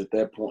was at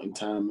that point in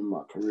time in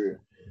my career,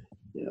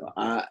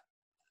 I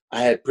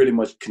had pretty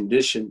much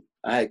conditioned.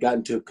 I had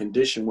gotten to a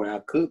condition where I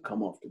could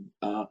come off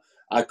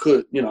I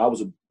could,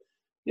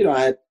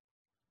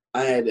 I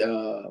had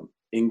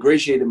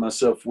ingratiated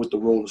myself with the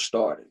role of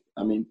starting.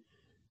 I mean,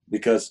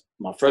 because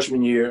my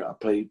freshman year, I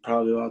played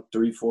probably about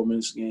 3-4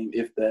 minutes a game,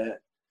 if that.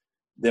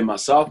 Then my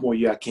sophomore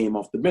year, I came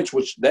off the bench,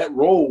 which that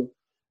role,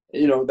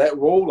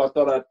 I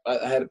thought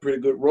I had a pretty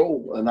good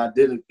role, and I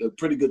did a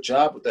pretty good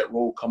job with that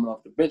role coming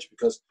off the bench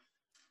because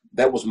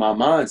that was my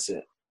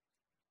mindset.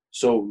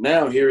 So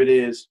now here it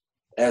is,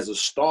 as a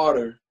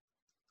starter,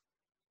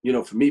 you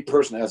know, for me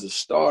personally, as a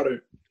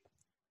starter,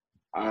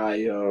 I,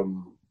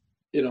 you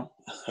know,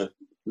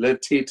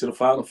 led T to the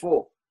Final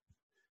Four.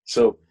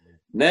 So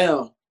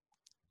now,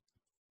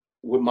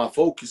 with my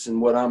focus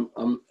and what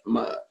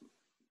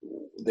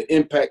the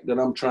impact that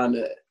I'm trying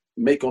to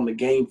make on the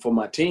game for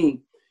my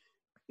team,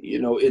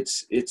 you know,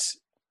 it's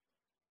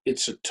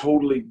a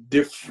totally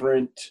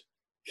different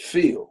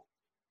feel.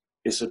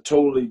 It's a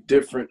totally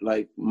different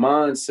like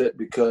mindset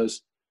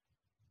because,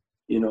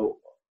 you know,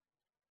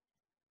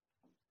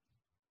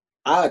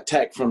 I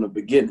attack from the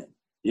beginning,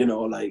 you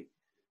know, like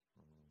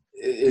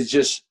it's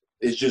just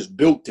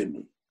built in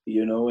me,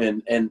 you know,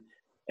 and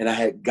I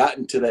had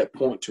gotten to that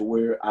point to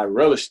where I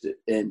relished it.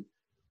 And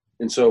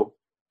so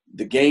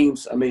the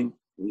games, I mean,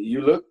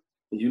 you look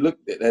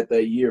at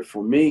that year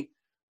for me,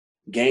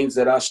 games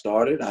that I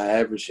started, I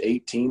averaged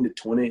 18 to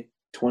 20,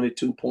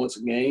 22 points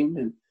a game,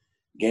 and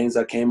games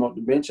I came off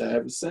the bench, I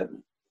averaged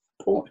 7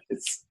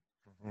 points.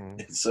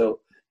 Mm-hmm.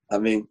 So, I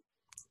mean,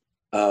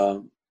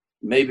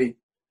 maybe,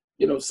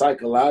 you know,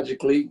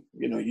 psychologically,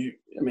 you know,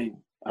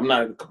 I'm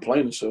not a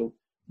complainer, so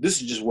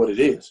this is just what it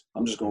is.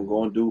 I'm just going to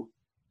go and do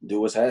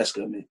what's asked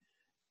of me.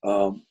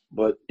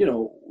 But, you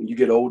know, when you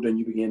get older and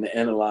you begin to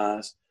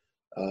analyze,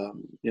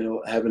 you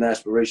know, having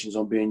aspirations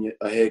on being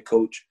a head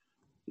coach,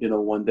 you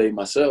know, one day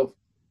myself,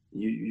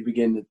 you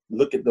begin to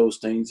look at those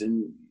things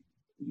and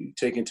you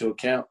take into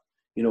account,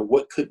 you know,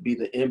 what could be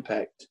the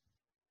impact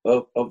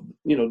of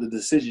you know, the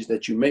decisions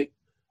that you make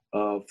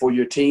for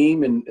your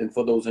team and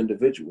for those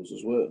individuals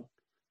as well.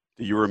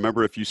 Do you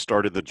remember if you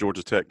started the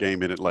Georgia Tech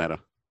game in Atlanta?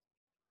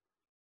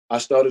 I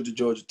started the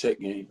Georgia Tech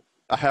game.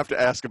 I have to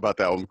ask about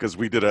that one because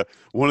we did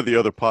one of the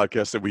other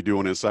podcasts that we do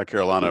on Inside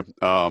Carolina.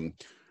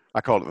 I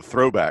call it the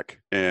throwback,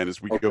 and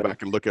as we go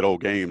back and look at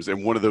old games,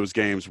 and one of those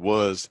games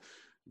was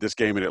this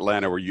game in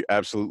Atlanta where you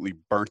absolutely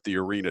burnt the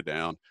arena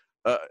down.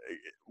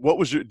 What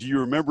was do you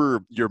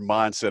remember your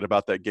mindset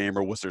about that game,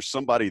 or was there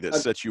somebody that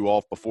set you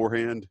off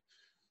beforehand?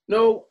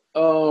 No,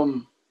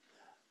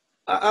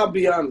 I'll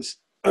be honest.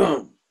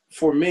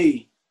 For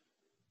me,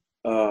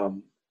 I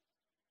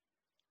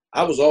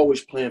was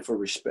always playing for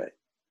respect.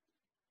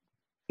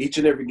 Each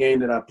and every game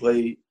that I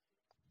played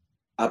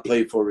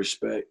for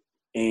respect,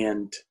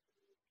 and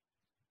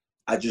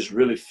I just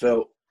really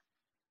felt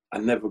I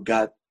never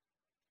got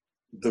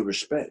the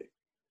respect.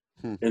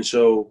 And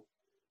so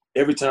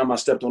every time I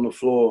stepped on the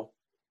floor,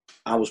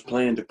 I was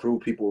playing to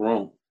prove people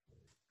wrong.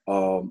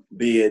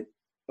 Be it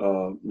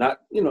not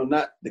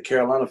the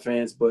Carolina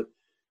fans, but,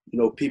 you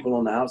know, people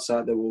on the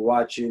outside that were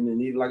watching,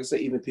 and even, like I said,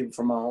 even people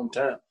from my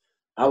hometown.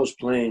 I was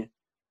playing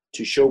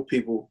to show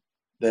people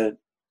that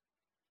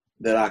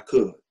I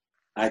could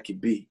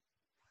be.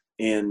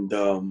 And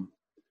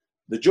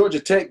the Georgia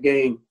Tech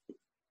game,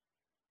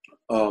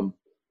 you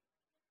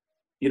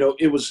know,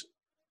 it was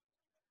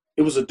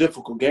a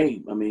difficult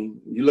game. I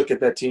mean, you look at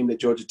that team that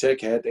Georgia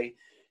Tech had,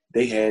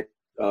 they had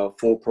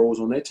 4 pros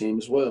on their team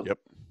as well. Yep.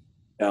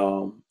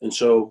 And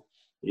so,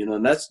 you know,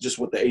 and that's just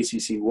what the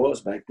ACC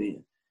was back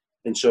then.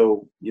 And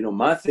so, you know,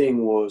 my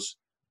thing was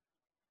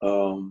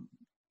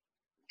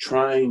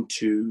trying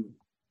to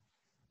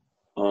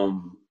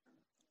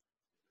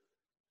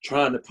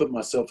put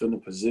myself in a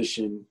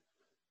position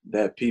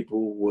that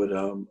people would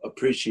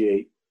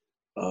appreciate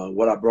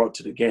what I brought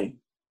to the game.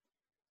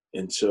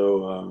 And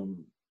so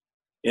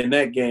in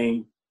that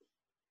game,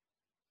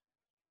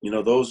 you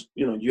know,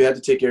 you had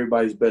to take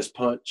everybody's best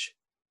punch.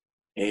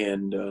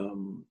 And,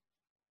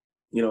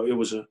 you know, it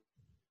was a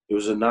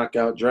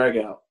knockout, drag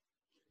out.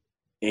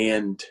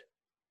 And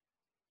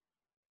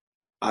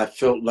I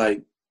felt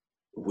like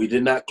we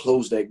did not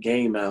close that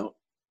game out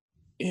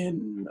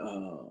in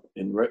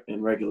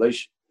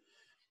regulation.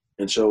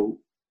 And so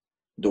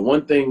the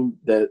one thing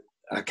that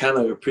I kind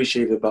of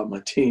appreciated about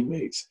my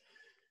teammates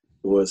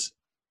was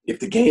if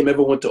the game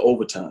ever went to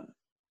overtime,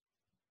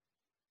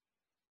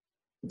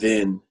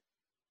 then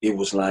it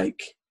was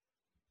like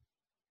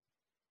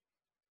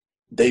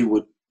they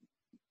would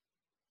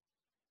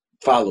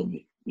follow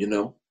me, you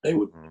know. They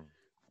would,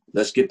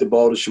 let's get the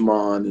ball to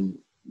Shammond and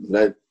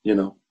let, you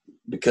know,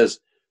 because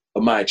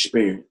of my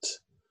experience.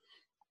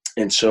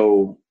 And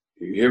so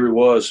here it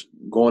was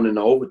going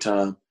into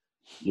overtime,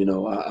 you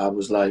know, I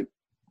was like,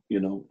 you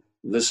know,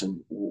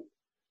 listen,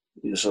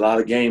 there's a lot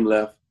of game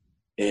left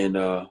and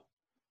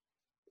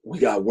we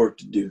got work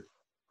to do.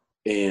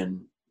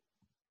 And,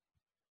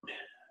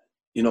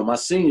 you know, my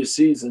senior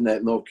season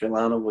at North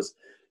Carolina was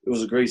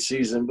a great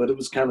season, but it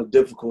was kind of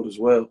difficult as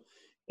well.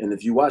 And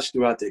if you watch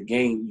throughout that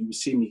game, you would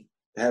see me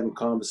having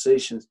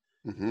conversations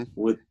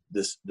with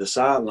the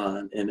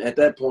sideline. And at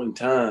that point in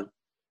time,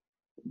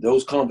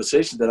 those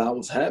conversations that I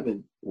was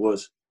having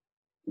was,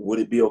 would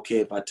it be okay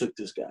if I took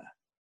this guy?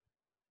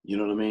 You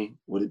know what I mean?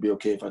 Would it be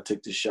okay if I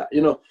took this shot?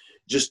 You know,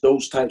 just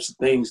those types of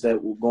things that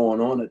were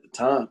going on at the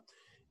time.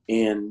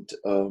 And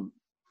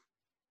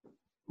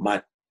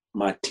my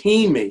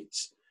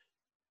teammates,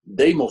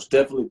 they most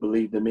definitely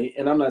believed in me.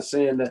 And I'm not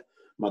saying that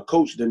my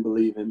coach didn't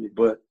believe in me,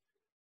 but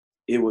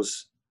it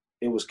was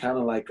kind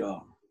of like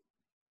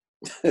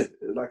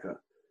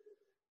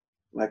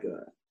like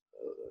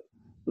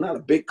not a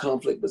big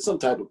conflict, but some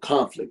type of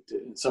conflict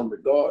in some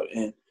regard.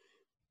 And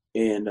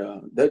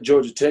that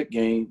Georgia Tech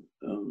game,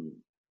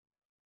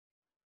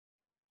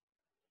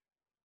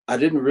 I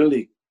didn't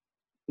really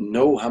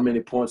know how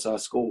many points I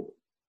scored.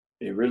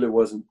 It really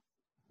wasn't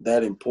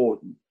that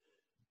important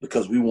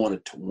because we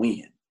wanted to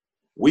win.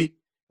 We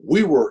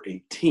were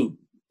a team,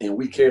 and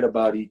we cared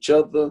about each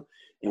other,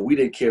 and we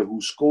didn't care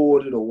who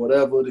scored it or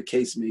whatever the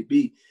case may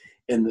be.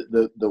 And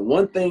the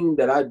one thing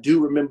that I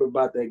do remember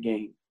about that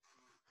game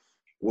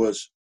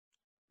was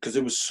because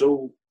it was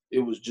so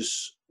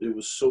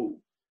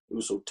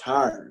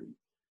tiring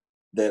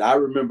that I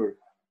remember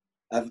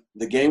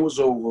the game was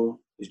over,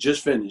 it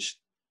just finished,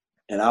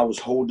 and I was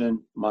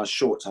holding my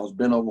shorts. I was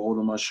bent over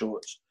holding my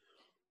shorts.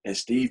 And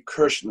Steve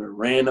Kirshner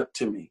ran up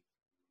to me,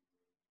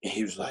 and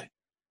he was like,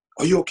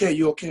 "Are you okay?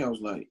 You okay?" I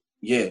was like,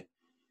 "Yeah."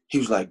 He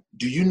was like,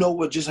 "Do you know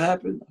what just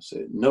happened?" I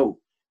said, "No."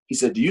 He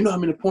said, "Do you know how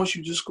many points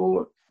you just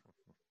scored?"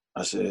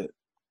 I said,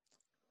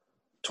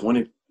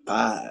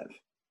 25.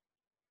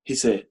 He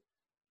said,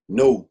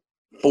 "No,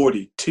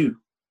 42."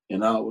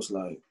 And I was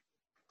like,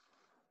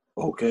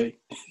 okay.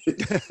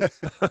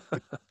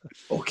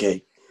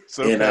 Okay.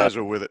 So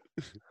casual with it.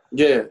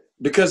 Yeah,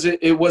 because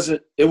it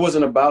wasn't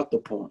about the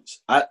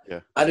points. I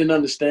didn't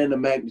understand the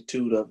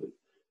magnitude of it.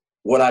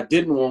 What I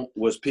didn't want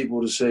was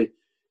people to say,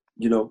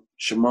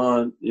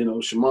 Shammond's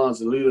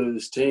the leader of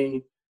this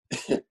team,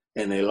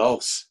 and they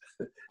lost.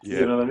 Yeah.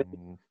 You know what I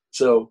mean?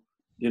 So,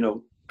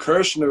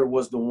 Kirshner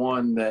was the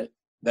one that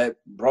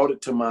brought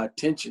it to my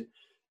attention.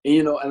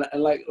 And,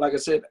 and like I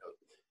said,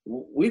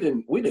 we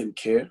didn't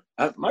care.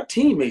 My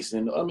teammates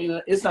didn't. I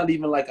mean, it's not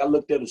even like I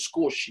looked at a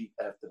score sheet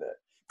after that,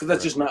 because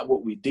that's just not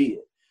what we did.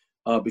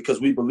 Because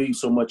we believed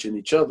so much in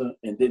each other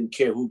and didn't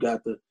care who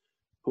got the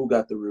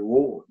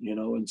reward,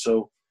 And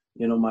so,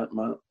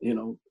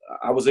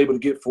 I was able to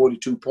get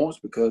 42 points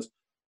because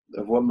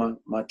of what my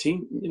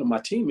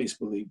teammates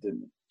believed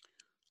in me.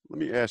 Let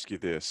me ask you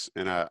this,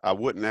 and I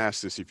wouldn't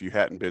ask this if you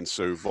hadn't been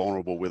so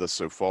vulnerable with us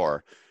so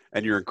far.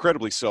 And you're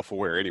incredibly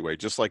self-aware anyway.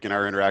 Just like in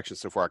our interaction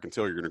so far, I can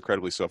tell you're an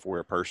incredibly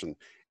self-aware person.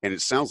 And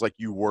it sounds like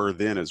you were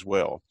then as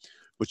well.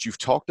 But you've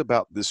talked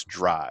about this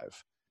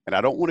drive. And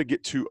I don't want to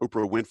get too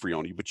Oprah Winfrey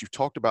on you, but you've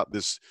talked about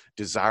this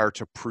desire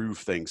to prove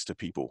things to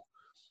people.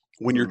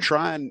 When you're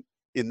trying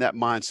in that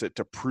mindset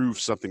to prove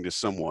something to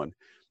someone,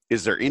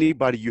 is there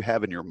anybody you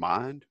have in your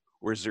mind?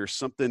 Or is there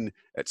something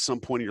at some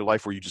point in your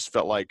life where you just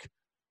felt like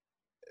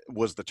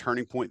was the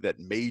turning point that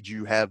made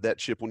you have that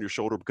chip on your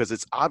shoulder? Because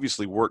it's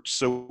obviously worked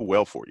so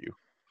well for you.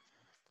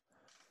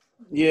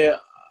 Yeah.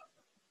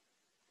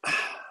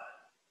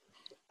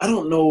 I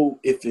don't know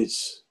if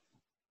it's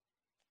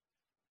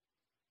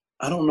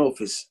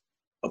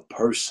a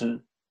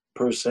person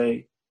per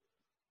se.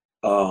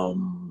 I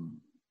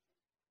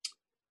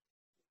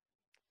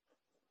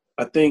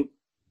think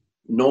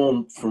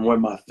knowing from where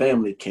my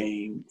family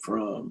came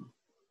from,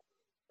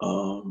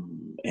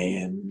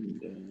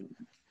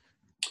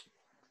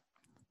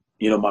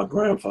 my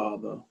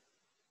grandfather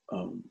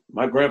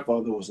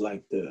was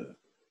like the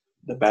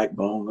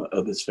backbone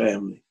of his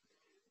family.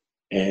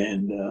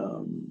 And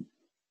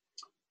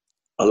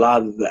a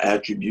lot of the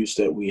attributes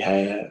that we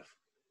have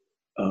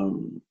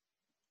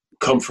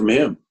come from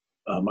him.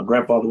 My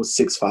grandfather was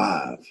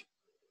 6'5",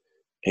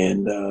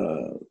 and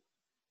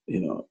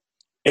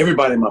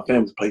everybody in my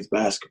family plays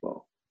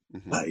basketball.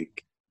 Mm-hmm.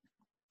 Like,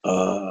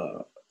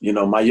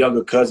 my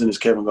younger cousin is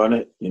Kevin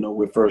Garnett.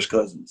 We're first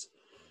cousins.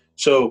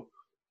 So,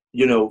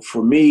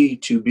 for me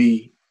to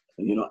be,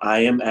 I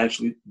am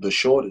actually the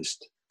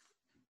shortest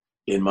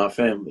in my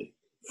family,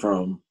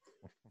 from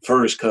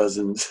first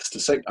cousins to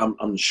second.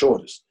 I'm the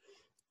shortest.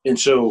 And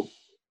so,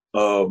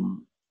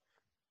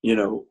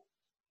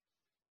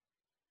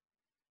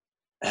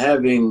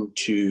 having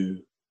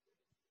to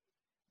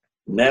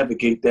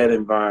navigate that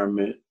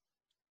environment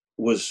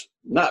was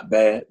not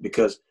bad,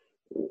 because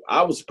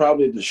I was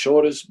probably the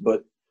shortest,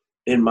 but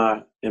in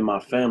my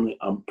family,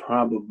 I'm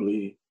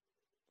probably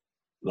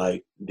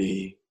like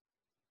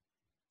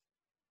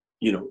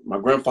my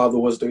grandfather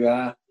was the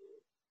guy,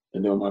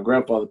 and then when my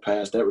grandfather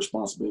passed, that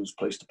responsibility was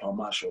placed upon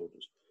my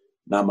shoulders.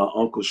 Not my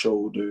uncle's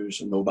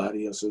shoulders and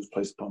nobody else. It was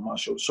placed upon my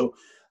shoulders. So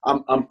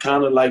I'm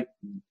kind of like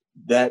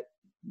that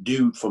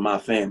dude for my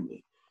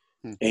family.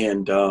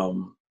 And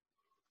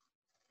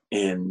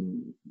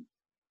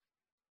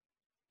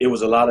it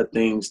was a lot of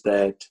things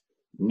that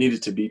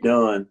needed to be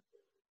done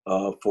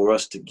for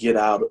us to get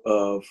out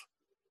of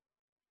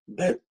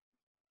that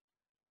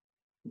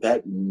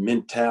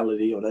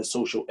mentality or that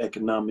social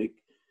economic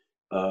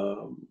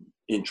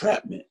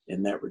entrapment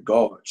in that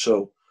regard.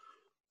 So,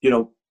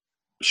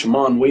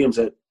 Shammond Williams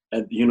at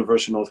the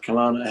University of North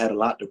Carolina had a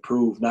lot to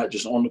prove, not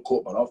just on the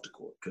court, but off the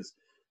court, because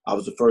I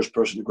was the first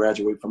person to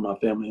graduate from my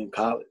family in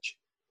college,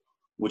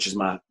 which is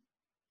my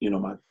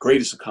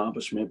greatest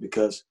accomplishment,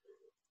 because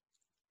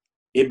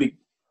it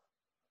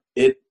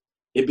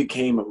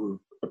became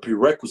a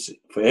prerequisite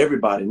for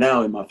everybody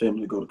now in my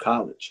family to go to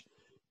college.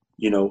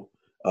 Here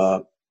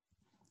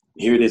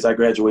it is. I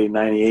graduated in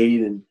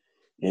 '98, and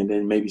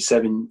then maybe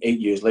 7-8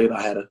 years later,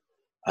 I had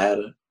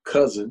a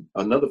cousin,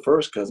 another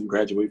first cousin,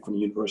 graduated from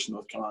the University of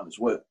North Carolina as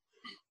well.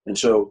 And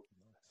so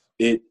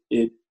it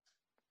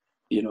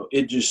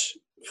just,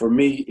 for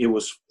me, it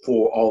was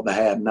for all the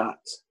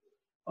have-nots.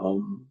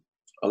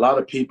 A lot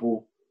of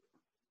people,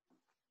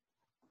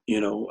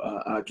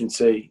 I can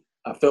say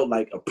I felt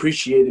like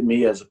appreciated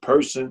me as a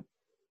person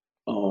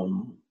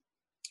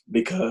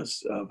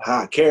because of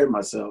how I carried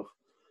myself.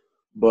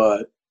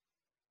 But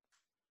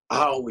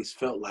I always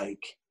felt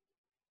like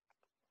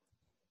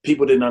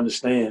people didn't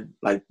understand,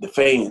 like the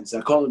fans.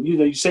 I call them,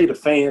 you say the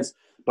fans,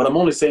 but I'm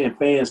only saying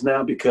fans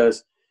now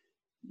because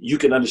you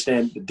can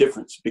understand the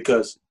difference,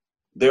 because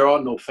there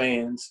are no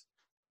fans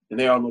and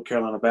there are no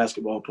Carolina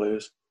basketball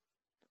players.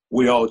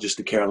 We're all just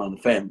the Carolina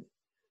family.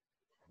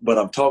 But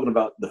I'm talking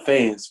about the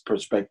fans'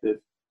 perspective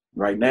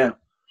right now.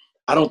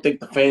 I don't think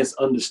the fans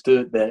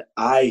understood that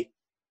I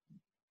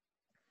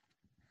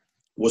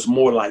was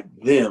more like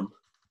them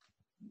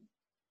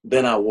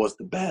than I was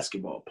the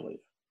basketball player.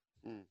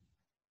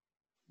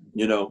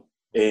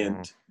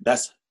 And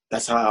that's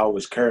how I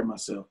always carried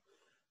myself.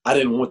 I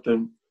didn't want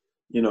them,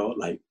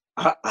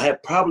 I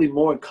had probably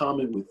more in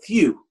common with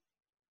you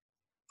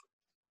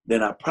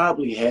than I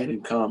probably had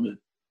in common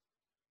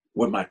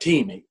with my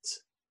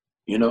teammates.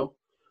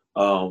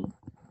 I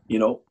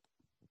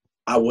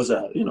was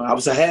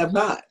a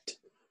have-not.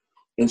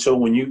 And so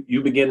when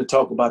you begin to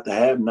talk about the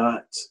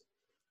have-nots,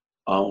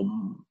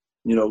 when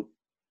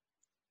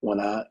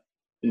I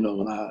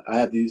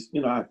have these,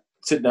 I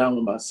sit down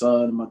with my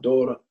son and my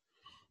daughter,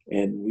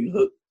 and we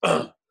look.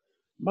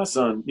 My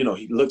son,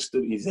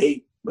 he's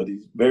 8, but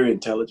he's very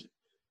intelligent.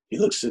 He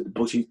looks at the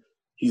books.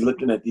 He's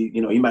looking at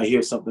he might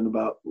hear something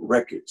about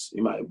records.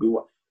 He might be,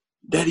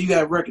 Daddy, you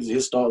got records. He'll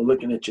start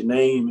looking at your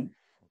name, and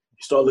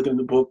you start looking in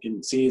the book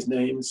and see his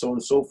name and so on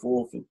and so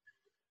forth. And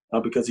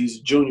because he's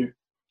a junior,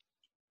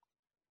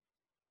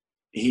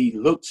 he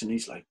looks and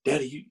he's like,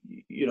 Daddy,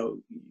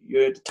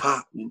 you're at the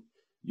top, and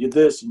you're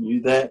this and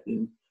you're that.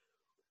 And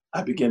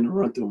I began to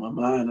run through my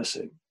mind. I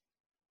said,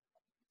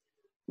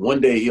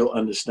 one day he'll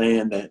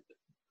understand that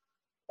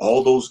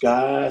all those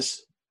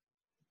guys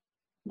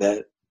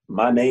that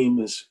my name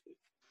is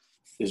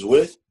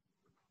with,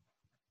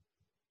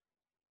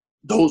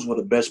 those were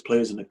the best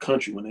players in the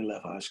country when they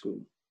left high school.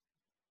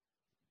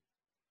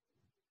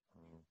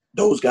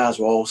 Those guys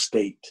were all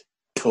state.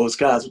 Those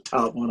guys were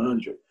top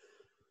 100.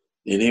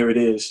 And here it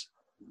is,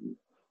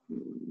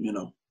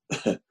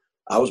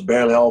 I was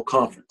barely all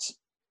conference.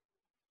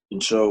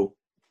 And so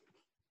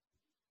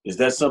is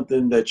that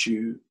something that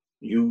you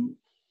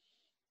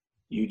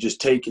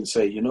just take and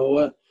say, you know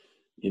what?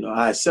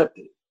 I accept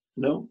it.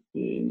 No,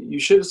 you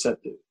should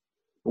accept it.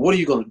 But what are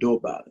you going to do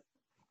about it?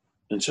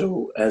 And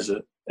so as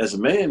a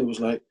man, it was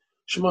like,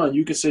 Shammond,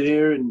 you can sit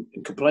here and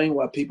complain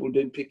why people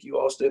didn't pick you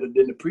All-State or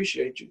didn't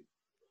appreciate you.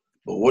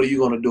 But what are you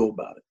going to do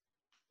about it?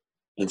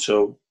 And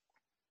so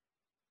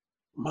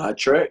my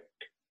track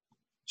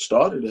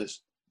started as,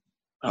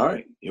 all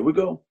right, here we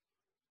go.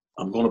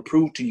 I'm going to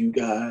prove to you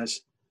guys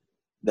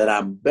that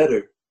I'm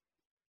better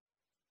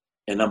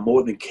and I'm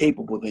more than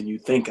capable than you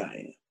think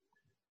I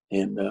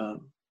am.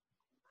 And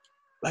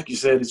like you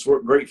said, it's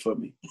worked great for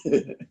me.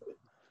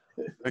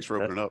 Thanks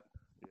for opening up.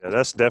 Yeah,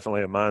 that's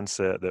definitely a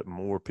mindset that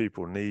more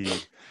people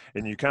need.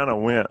 And you kind of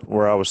went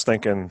where I was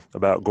thinking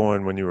about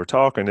going when you were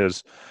talking,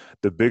 is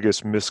the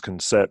biggest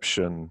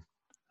misconception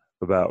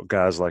about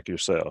guys like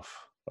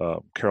yourself,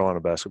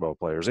 Carolina basketball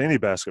players, any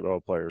basketball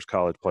players,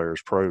 college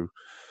players, pro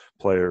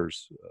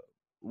players.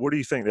 What do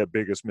you think that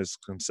biggest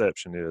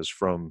misconception is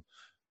from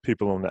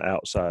people on the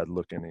outside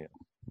looking in?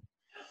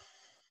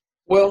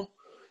 Well,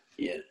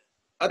 yeah.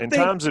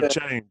 Times have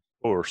changed,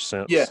 of course,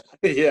 since. Yeah,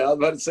 I was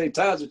about to say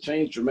times have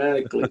changed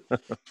dramatically.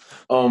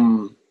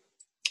 A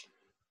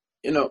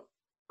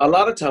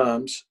lot of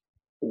times,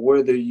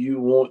 whether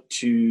you want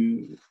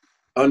to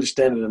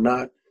understand it or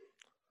not,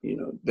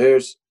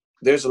 there's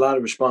a lot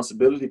of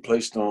responsibility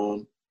placed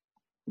on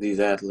these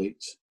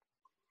athletes.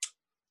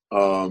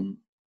 And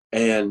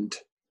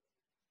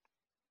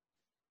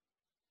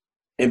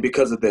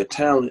because of their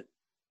talent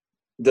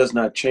does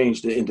not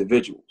change the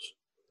individuals.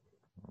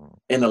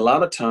 And a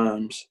lot of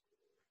times,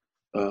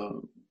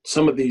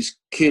 some of these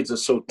kids are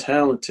so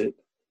talented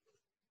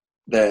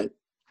that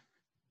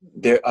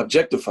they're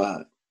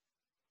objectified.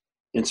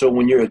 And so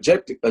when you're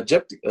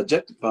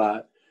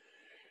objectified,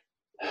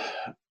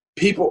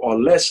 people are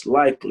less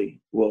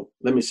likely,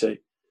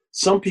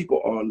 some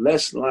people are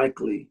less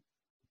likely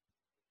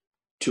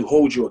to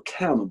hold you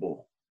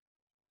accountable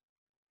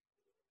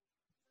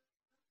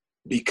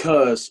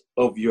because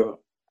of your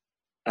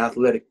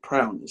athletic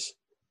prowess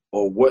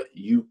or what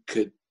you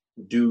could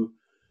do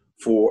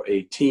for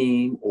a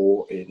team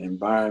or an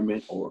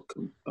environment or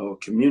a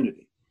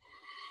community.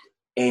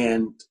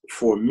 And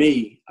for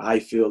me, I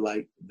feel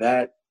like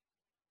that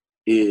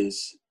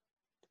is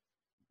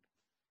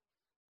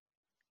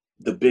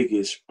the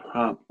biggest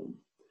problem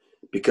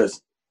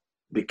because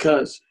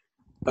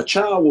a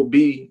child will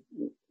be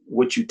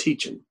what you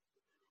teach him.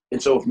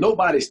 And so if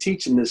nobody's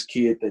teaching this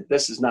kid that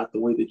this is not the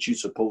way that you're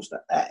supposed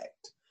to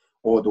act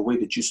or the way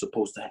that you're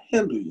supposed to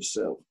handle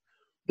yourself,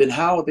 then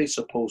how are they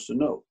supposed to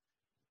know?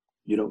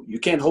 You know, you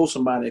can't hold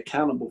somebody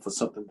accountable for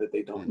something that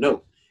they don't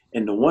know.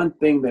 And the one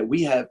thing that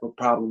we have a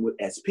problem with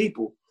as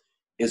people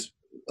is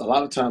a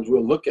lot of times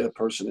we'll look at a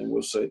person and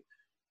we'll say,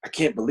 I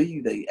can't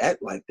believe they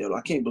act like that. Or,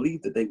 I can't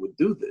believe that they would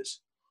do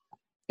this.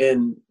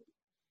 And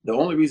the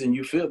only reason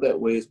you feel that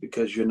way is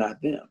because you're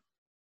not them.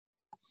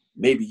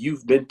 Maybe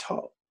you've been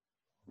taught.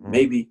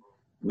 Maybe,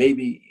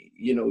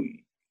 you know,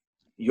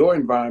 your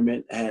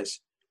environment has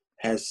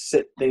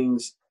set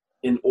things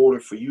in order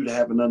for you to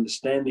have an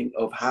understanding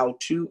of how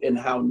to and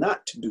how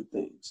not to do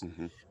things.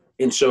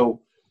 And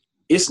so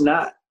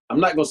I'm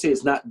not going to say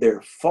it's not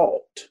their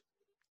fault,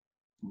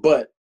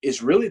 but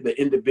it's really the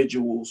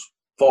individual's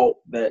fault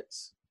that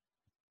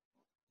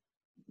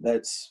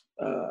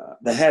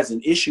has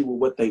an issue with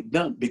what they've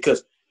done,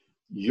 because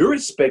you're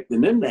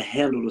expecting them to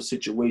handle the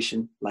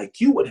situation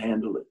like you would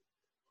handle it.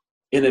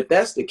 And if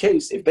that's the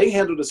case, if they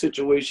handle the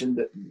situation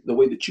the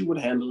way that you would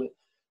handle it,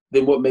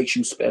 then what makes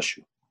you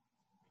special?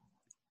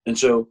 And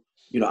so,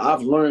 you know,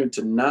 I've learned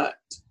to not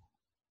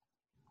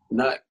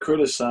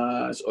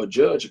criticize or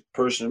judge a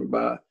person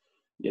by,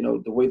 you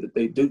know, the way that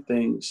they do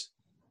things,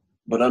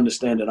 but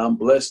understand that I'm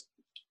blessed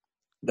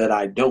that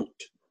I don't.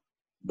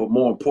 But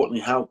more importantly,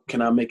 how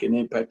can I make an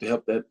impact to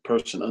help that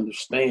person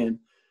understand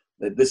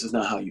that this is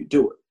not how you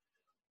do it?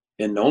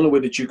 And the only way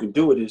that you can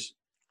do it is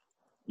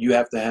you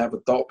have to have a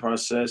thought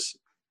process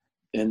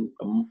and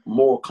a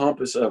moral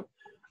compass of,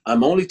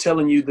 I'm only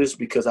telling you this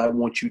because I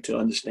want you to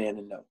understand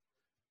and know.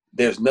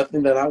 There's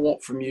nothing that I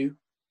want from you.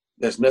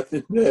 There's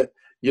nothing that,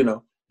 you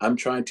know, I'm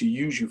trying to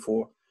use you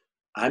for.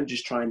 I'm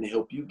just trying to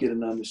help you get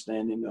an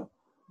understanding of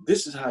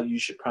this is how you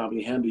should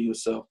probably handle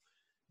yourself,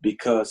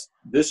 because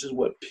this is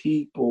what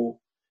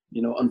people,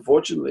 you know,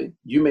 unfortunately,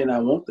 you may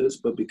not want this,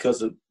 but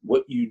because of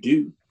what you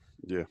do,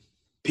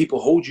 people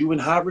hold you in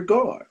high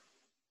regard.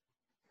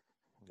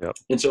 Yep.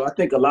 And so I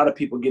think a lot of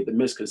people get the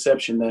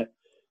misconception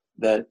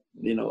that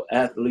you know,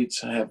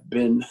 athletes have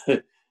been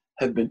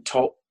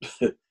taught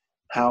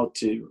how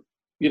to,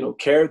 you know,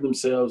 carry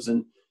themselves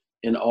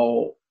in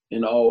all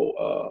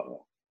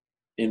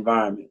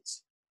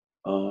environments.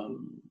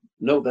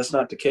 No, that's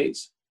not the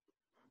case.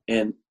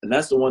 And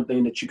that's the one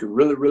thing that you can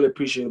really, really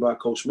appreciate about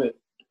Coach Smith.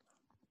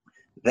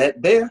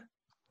 That there,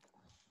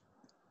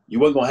 you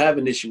wasn't gonna have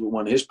an issue with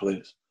one of his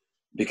players,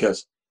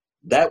 because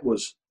that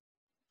was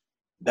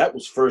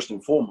first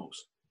and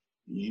foremost.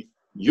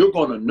 You're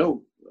gonna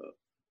know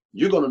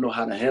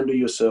how to handle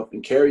yourself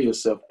and carry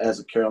yourself as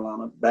a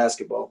Carolina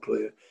basketball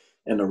player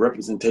and a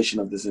representation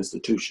of this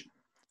institution.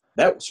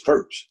 That was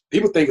first.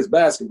 People think it's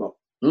basketball.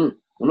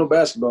 No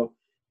basketball.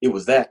 It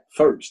was that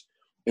first.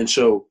 And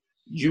so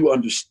you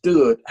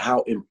understood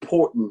how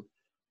important,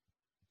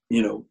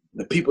 you know,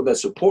 the people that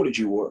supported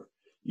you were.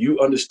 You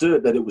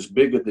understood that it was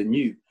bigger than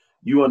you.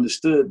 You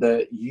understood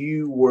that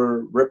you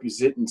were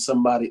representing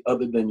somebody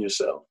other than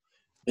yourself.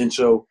 And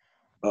so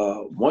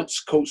once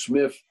Coach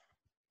Smith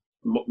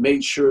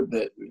made sure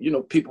that, you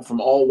know, people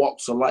from all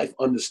walks of life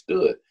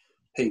understood,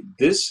 hey,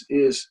 this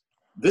is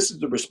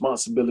the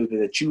responsibility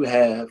that you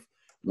have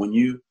when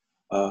you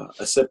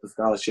accept the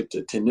scholarship to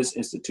attend this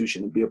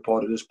institution and be a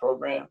part of this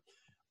program.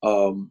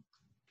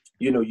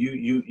 You know,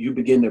 you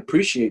begin to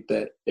appreciate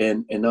that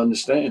and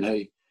understand,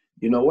 hey,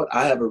 you know what?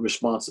 I have a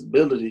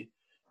responsibility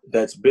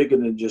that's bigger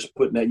than just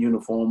putting that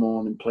uniform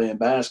on and playing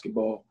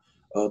basketball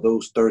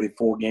those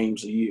 34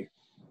 games a year.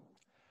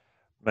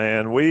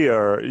 Man,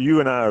 you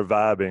and I are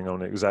vibing on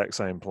the exact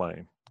same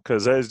plane.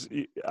 Because as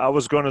I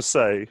was going to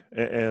say,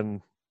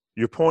 and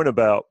your point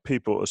about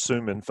people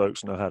assuming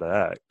folks know how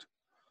to act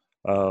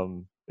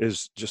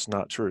is just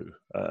not true.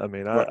 I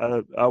mean,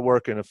 right. I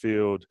work in a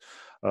field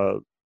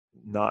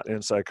not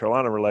inside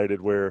Carolina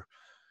related where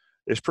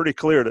it's pretty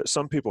clear that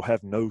some people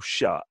have no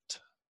shot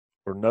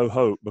or no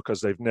hope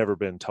because they've never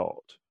been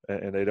taught,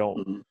 and they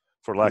don't,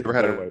 for lack of a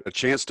better way, a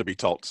chance to be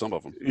taught, some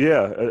of them.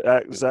 Yeah,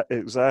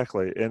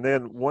 exactly. And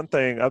then one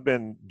thing I've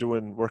been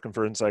working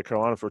for Inside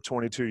Carolina for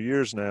 22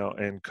 years now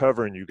and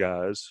covering you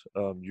guys,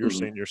 your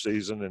senior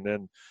season and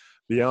then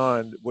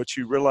beyond, what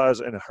you realize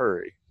in a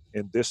hurry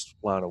in this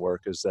line of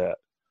work is that,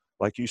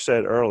 like you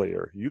said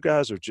earlier, you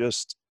guys are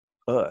just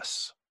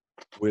us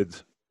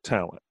with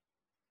talent.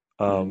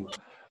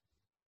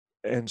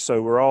 And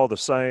so we're all the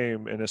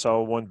same, and it's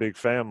all one big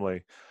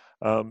family.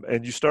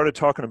 And you started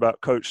talking about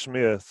Coach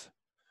Smith.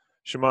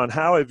 Shammond,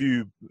 how have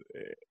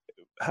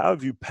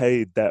you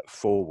paid that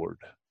forward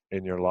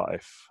in your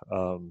life?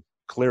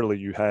 Clearly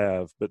you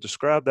have, but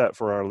describe that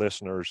for our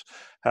listeners,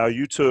 how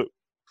you took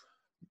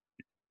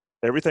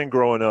everything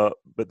growing up,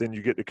 but then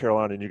you get to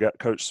Carolina and you got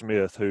Coach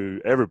Smith,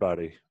 who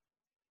everybody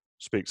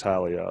speaks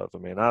highly of. I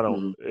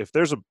mean, if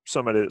there's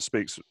somebody that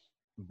speaks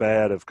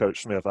bad of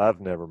Coach Smith,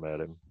 I've never met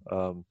him.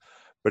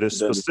 But it's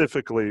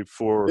specifically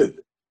for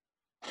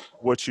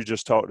what you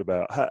just talked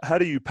about. How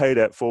do you pay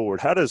that forward?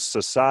 How does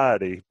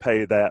society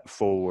pay that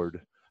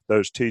forward,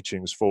 those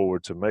teachings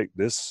forward, to make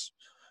this,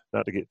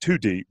 not to get too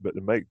deep, but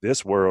to make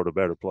this world a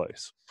better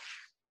place?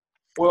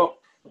 Well,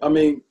 I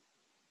mean,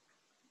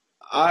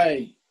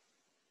 where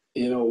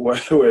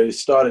it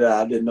started,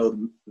 I didn't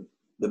know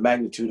the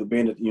magnitude of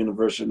being at the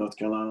University of North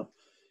Carolina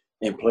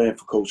and playing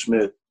for Coach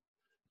Smith,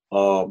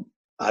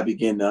 I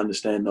began to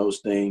understand those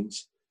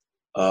things,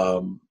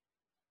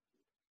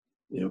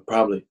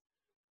 probably,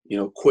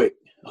 quick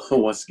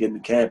once getting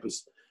to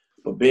campus.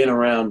 But being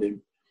around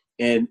him,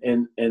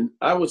 and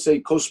I would say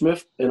Coach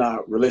Smith and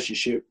our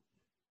relationship,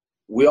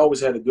 we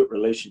always had a good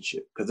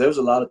relationship because there was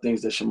a lot of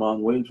things that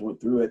Shammond Williams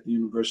went through at the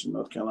University of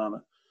North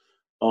Carolina.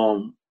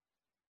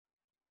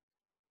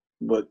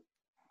 But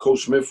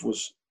Coach Smith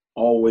was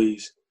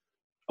always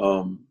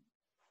the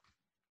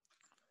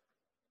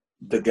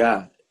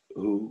guy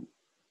who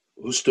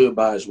stood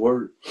by his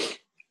word.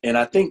 And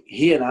I think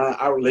he and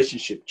our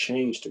relationship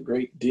changed a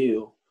great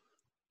deal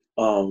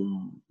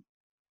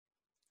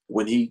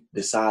when he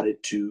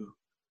decided to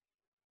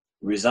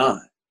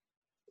resign.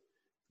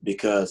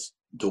 Because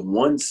the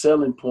one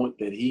selling point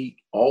that he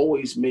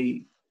always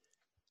made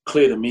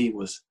clear to me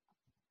was,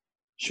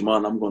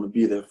 Shammond, I'm going to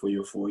be there for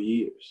your 4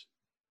 years.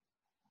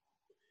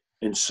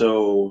 And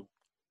so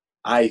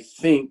I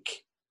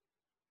think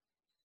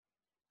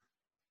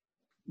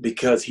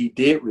because he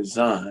did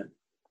resign,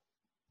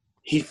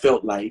 he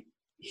felt like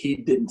he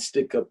didn't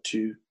stick up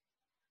to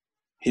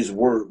his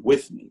word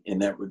with me in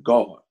that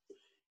regard.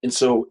 And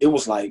so it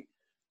was like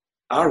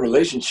our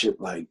relationship,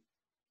 like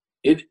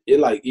it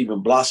like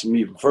even blossomed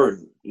even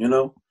further,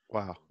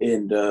 Wow.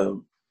 And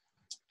the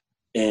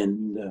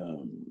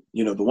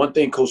one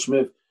thing Coach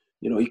Smith,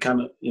 he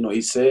kind of,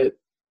 he said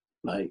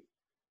like,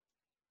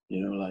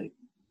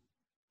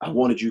 I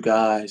wanted you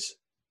guys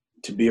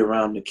to be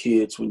around the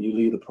kids when you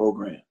leave the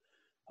program.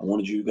 I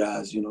wanted you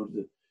guys,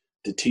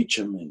 to teach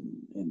them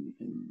and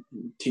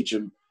teach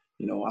them,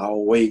 our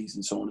ways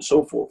and so on and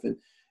so forth. And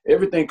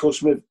everything Coach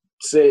Smith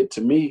said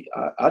to me,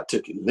 I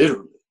took it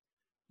literally.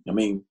 I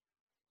mean,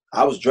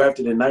 I was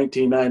drafted in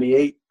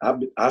 1998.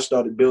 I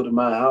started building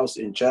my house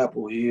in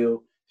Chapel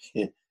Hill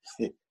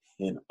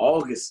in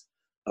August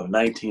of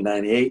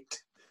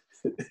 1998.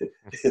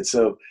 And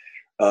so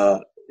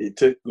it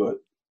took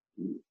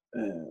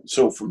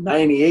so from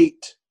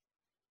 98,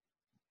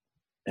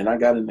 and I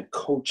got into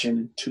coaching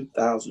in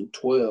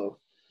 2012,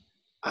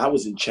 I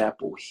was in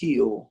Chapel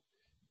Hill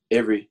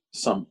every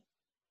summer.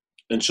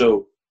 And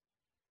so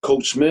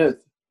Coach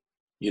Smith,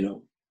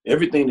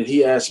 everything that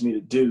he asked me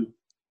to do,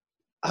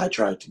 I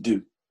tried to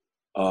do.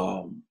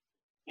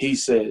 He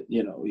said,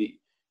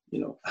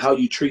 how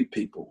you treat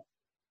people,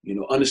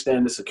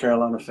 understand it's a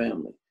Carolina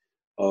family.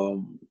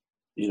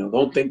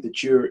 Don't think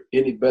that you're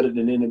any better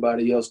than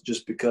anybody else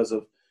just because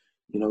of,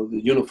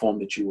 the uniform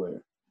that you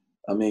wear.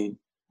 I mean,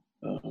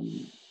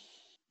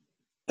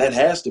 that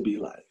has to be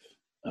life.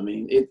 I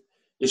mean,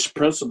 it's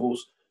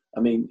principles. I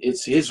mean,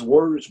 it's his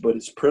words, but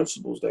it's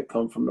principles that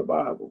come from the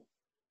Bible,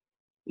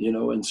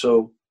 and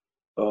so,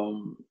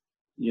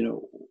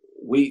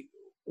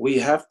 we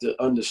have to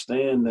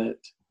understand that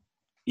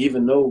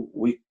even though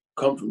we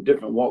come from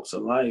different walks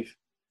of life,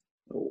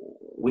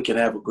 we can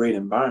have a great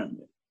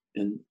environment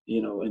and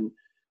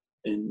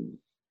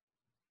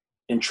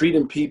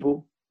treating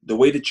people the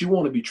way that you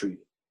want to be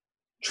treated,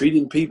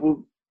 treating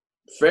people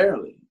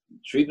fairly,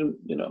 treat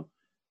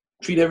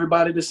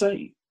everybody the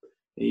same,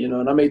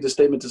 and I made this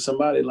statement to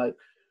somebody like,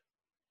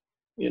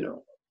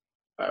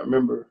 I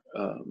remember,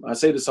 I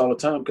say this all the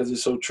time because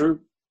it's so true.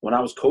 When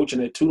I was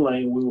coaching at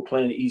Tulane, we were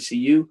playing at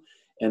ECU,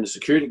 and the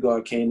security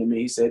guard came to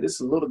me. He said, "This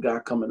is a little guy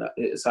coming out.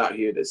 It's out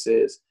here that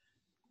says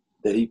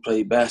that he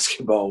played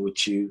basketball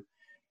with you,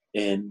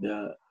 and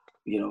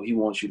he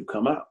wants you to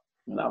come out."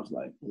 And I was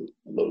like, "A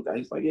little guy?"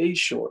 He's like, "Yeah, he's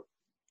short."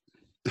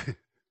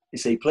 He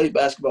said, "He played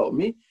basketball with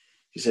me?"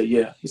 He said,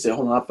 "Yeah." He said,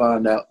 "Hold on, I'll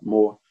find out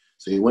more."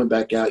 So he went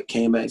back out,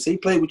 came back. He said, "He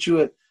played with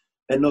you at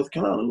North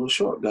Carolina, a little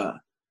short guy."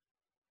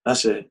 I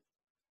said,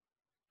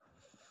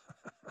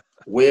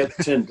 "Webb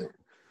Tyndall."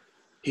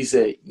 He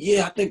said,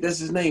 "Yeah, I think that's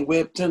his name,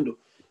 Webb Tyndall."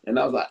 And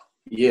I was like,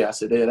 "Yeah." I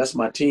said, "Yeah, that's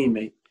my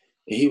teammate."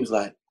 And he was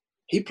like,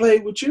 "He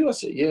played with you?" I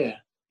said, "Yeah,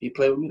 he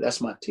played with me.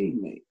 That's my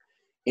teammate."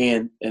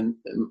 And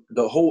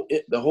the whole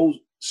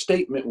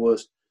statement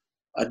was,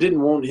 I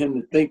didn't want him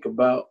to think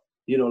about,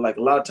 like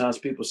a lot of times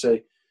people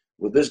say,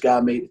 well, this guy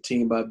made the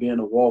team by being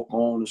a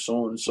walk-on and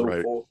so on and so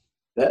forth.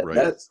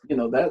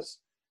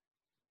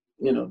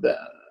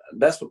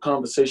 That's for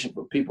conversation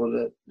for people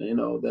that,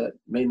 that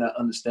may not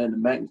understand the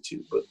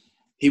magnitude. But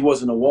he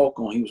wasn't a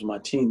walk-on. He was my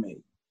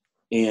teammate.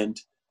 And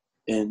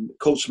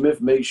Coach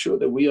Smith made sure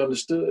that we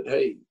understood,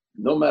 hey,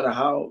 no matter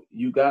how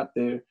you got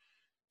there,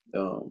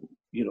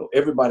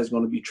 everybody's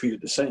going to be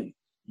treated the same.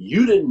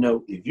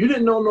 If you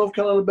didn't know North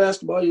Carolina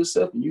basketball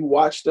yourself and you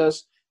watched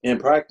us in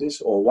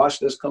practice or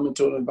watched us come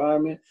into an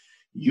environment,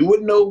 you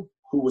would know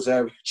who was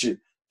averaging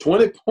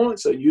 20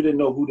 points or you didn't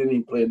know who didn't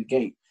even play in the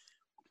game.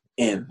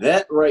 And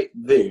that right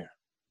there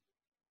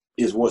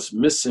is what's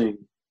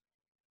missing,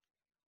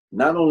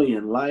 not only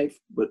in life,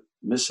 but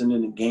missing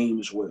in the game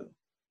as well.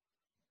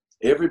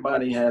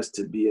 Everybody has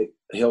to be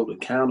held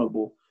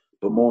accountable,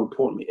 but more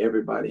importantly,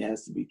 everybody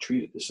has to be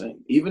treated the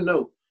same. Even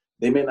though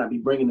they may not be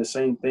bringing the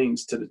same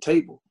things to the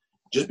table,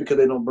 just because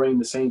they don't bring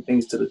the same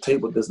things to the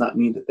table does not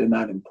mean that they're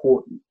not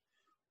important.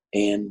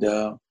 And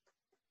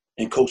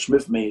And Coach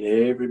Smith made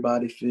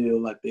everybody feel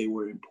like they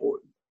were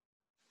important.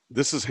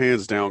 This is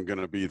hands down going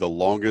to be the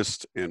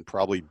longest and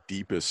probably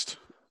deepest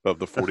of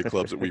the 40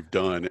 clubs that we've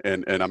done.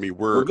 And I mean,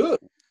 We're good.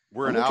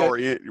 We're an hour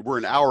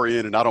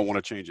in, and I don't want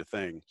to change a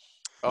thing.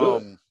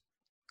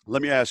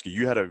 Let me ask you,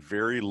 you had a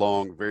very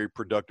long, very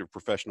productive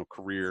professional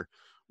career,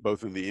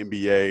 both in the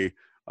NBA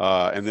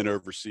and then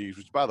overseas,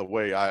 which, by the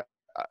way, I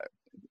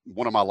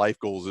one of my life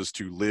goals is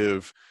to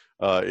live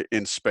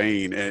in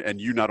Spain,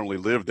 and you not only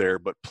live there,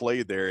 but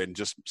play there in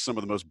just some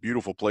of the most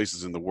beautiful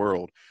places in the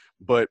world.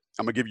 But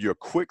I'm going to give you a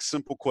quick,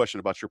 simple question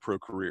about your pro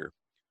career.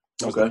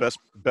 Who was the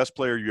best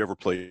player you ever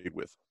played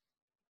with?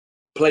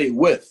 Played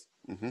with?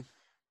 Mm-hmm.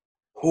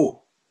 Who?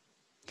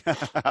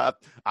 I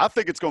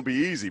think it's going to be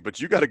easy, but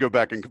you got to go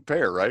back and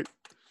compare, right?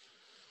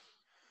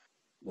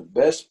 The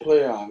best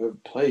player I've ever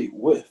played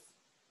with.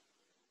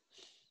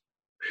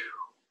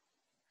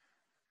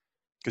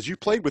 Because you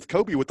played with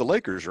Kobe with the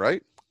Lakers,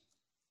 right?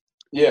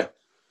 Yeah.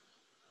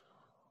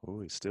 Oh,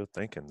 he's still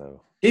thinking,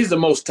 though. He's the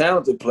most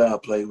talented player I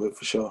played with,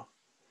 for sure.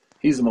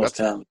 He's the most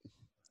talented.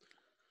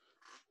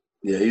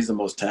 Yeah, he's the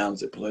most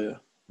talented player.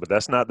 But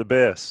that's not the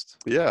best.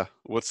 Yeah.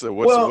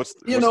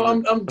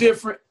 I'm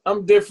different.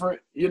 I'm different.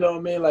 You know what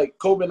I mean? Like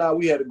Kobe and I,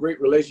 we had a great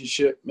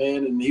relationship,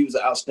 man, and he was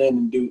an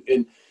outstanding dude.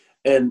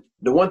 And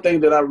the one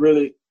thing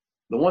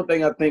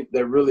I think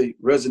that really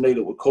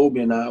resonated with Kobe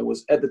and I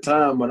was at the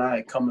time when I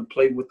had come and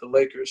played with the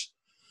Lakers,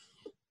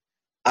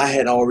 I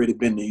had already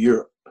been to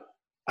Europe.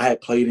 I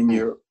had played in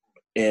Europe,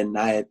 and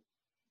I had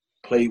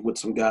played with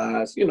some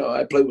guys. You know,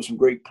 I played with some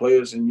great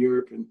players in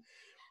Europe,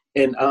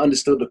 and I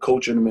understood the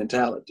culture and the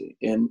mentality.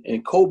 And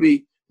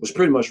Kobe was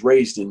pretty much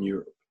raised in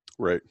Europe.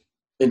 Right.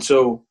 And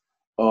so,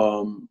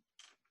 I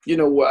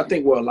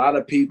think where a lot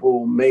of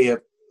people may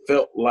have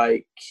felt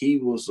like he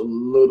was a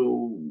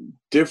little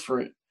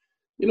different,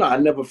 I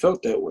never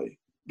felt that way,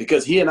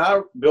 because he and I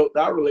built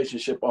our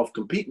relationship off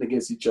competing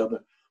against each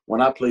other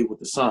when I played with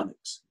the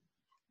Sonics.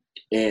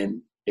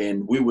 And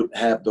we would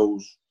have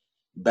those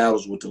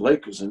battles with the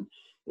Lakers, and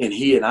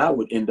he and I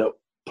would end up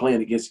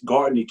playing against,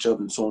 guarding each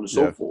other, and so on and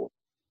so forth.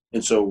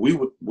 And so we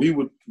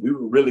would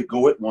really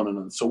go at one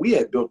another. So we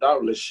had built our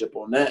relationship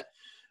on that.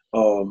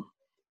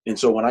 And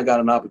so when I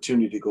got an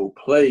opportunity to go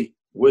play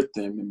with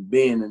them and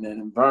being in that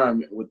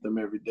environment with them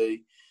every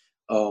day,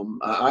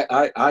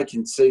 I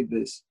can say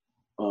this.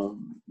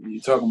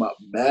 You're talking about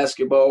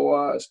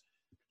basketball-wise,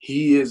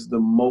 he is the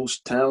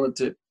most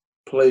talented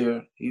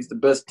player. He's the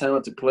best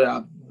talented player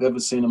I've ever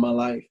seen in my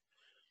life.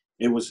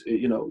 It was,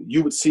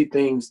 you would see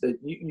things that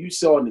you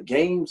saw in the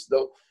games,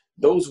 though.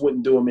 Those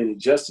wouldn't do him any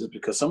justice,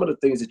 because some of the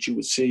things that you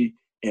would see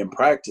in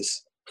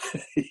practice,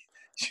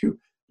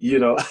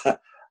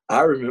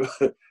 I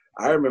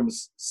remember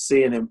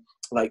seeing him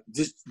like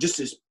just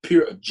his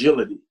pure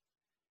agility,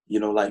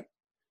 like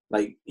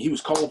he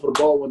was calling for the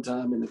ball one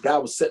time, and the guy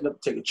was setting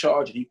up to take a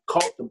charge, and he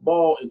caught the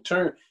ball and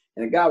turned,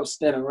 and the guy was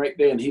standing right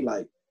there, and he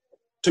like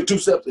took 2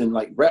 steps and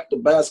like wrapped the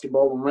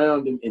basketball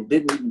around him and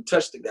didn't even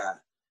touch the guy.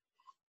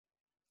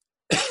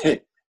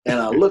 And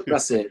I looked, I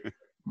said,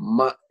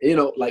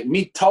 like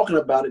me talking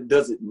about it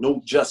does it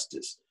no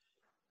justice.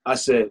 I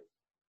said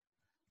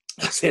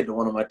to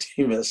one of my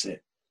teammates, I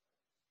said,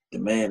 the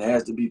man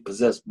has to be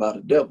possessed by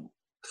the devil.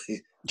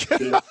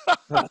 I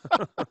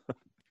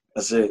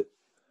said,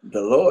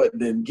 the Lord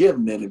didn't give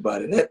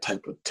anybody that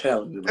type of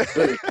talent and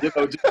ability,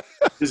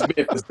 just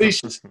being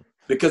facetious,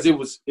 because it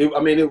was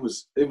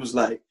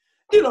like,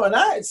 and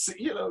I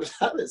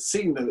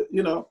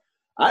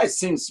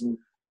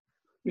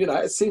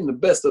had seen the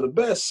best of the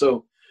best.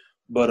 So,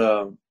 but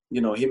he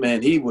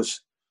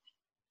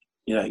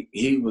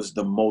was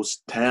the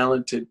most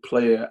talented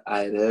player I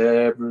had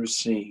ever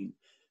seen.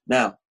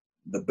 Now,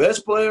 the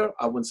best player,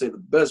 I wouldn't say the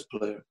best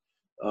player,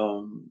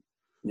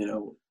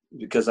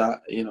 because I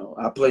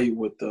played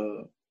with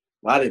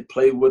I didn't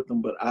play with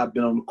them, but I've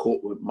been on the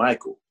court with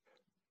Michael,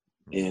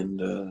 and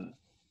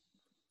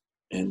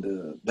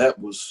that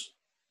was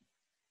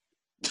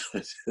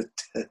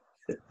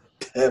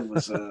that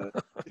was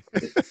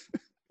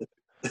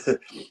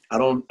I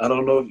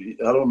don't know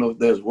if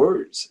there's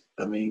words.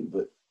 I mean,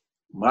 but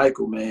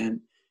Michael, man,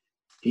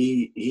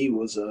 he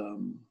was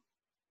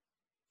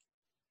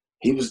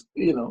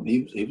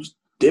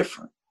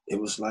different. It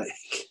was like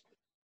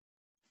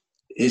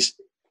his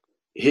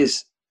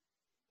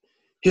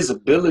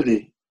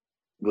ability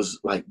was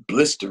like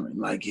blistering,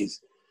 like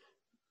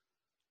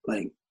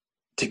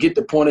to get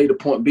to point A to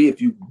point B,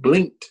 if you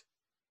blinked,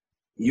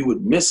 you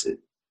would miss it.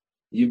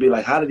 You'd be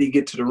like, how did he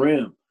get to the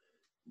rim?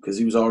 Because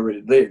he was already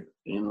there.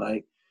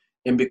 And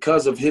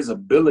because of his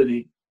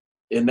ability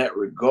in that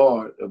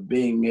regard of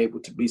being able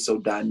to be so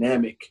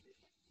dynamic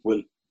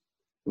with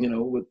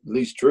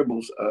least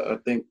dribbles, I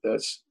think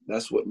that's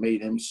what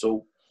made him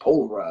so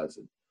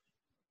polarizing.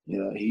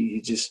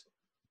 He just,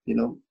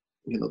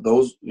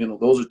 those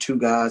are 2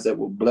 guys that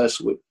were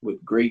blessed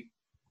with great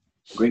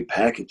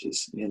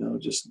packages,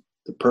 just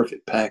the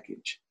perfect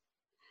package.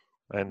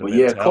 And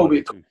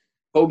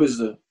Kobe's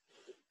the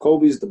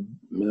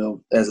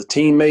as a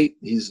teammate,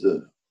 he's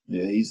the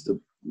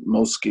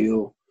most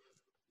skilled.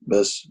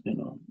 best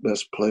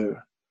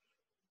player.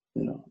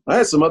 I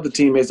had some other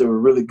teammates that were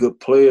really good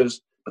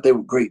players, but they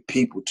were great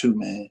people too,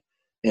 man.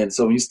 And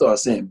so when you start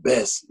saying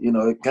best,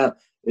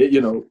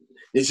 it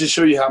just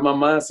show you how my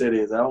mindset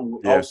is. I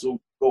don't also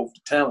go for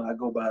talent. I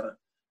go by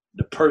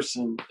the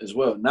person as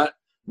well. Not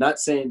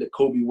saying that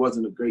Kobe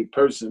wasn't a great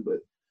person, but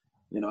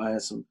I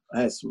had some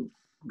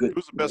good.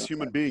 Who's the best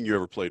human being you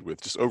ever played with?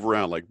 Just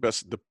overall, like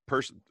the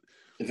person.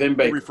 Vin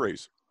Baker.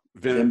 Rephrase.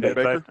 Vin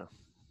Baker.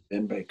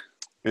 Vin Baker.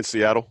 In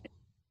Seattle.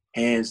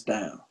 Hands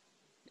down.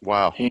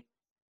 Wow.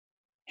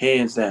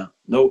 Hands down.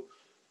 No,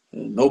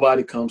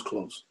 nobody comes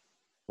close.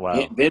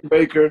 Wow. Vin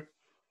Baker,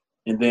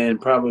 and then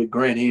probably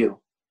Grant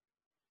Hill,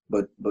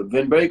 but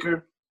Vin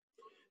Baker,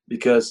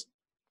 because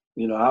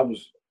I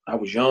was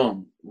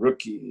young,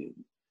 rookie,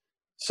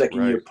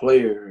 second year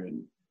player,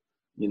 and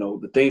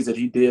the things that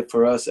he did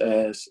for us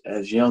as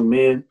young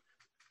men,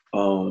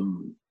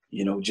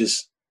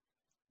 just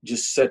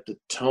set the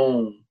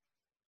tone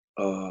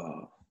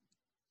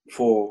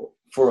for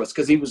us,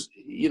 because he was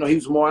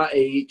more our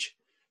age.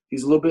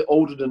 He's a little bit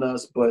older than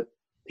us, but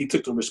he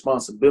took the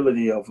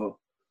responsibility of a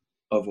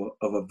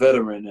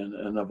veteran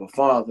and of a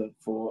father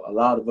for a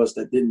lot of us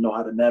that didn't know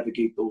how to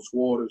navigate those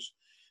waters,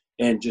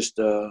 and he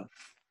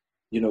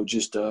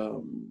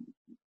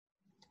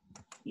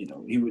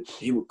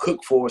would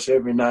cook for us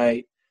every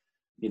night.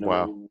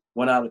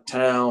 Went out of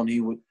town,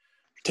 he would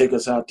take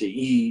us out to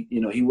eat.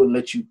 He wouldn't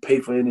let you pay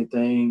for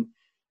anything.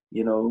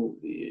 He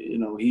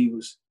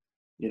was,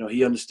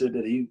 he understood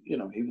that he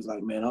was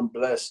like, man, I'm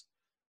blessed.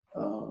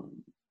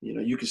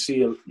 You could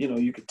see,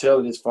 you could tell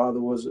that his father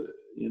was a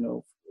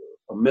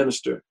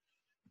minister,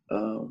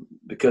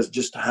 because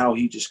just how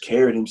he just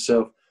carried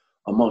himself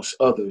amongst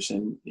others,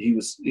 and he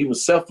was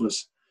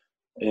selfless,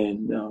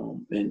 and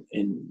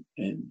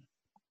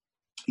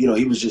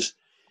he was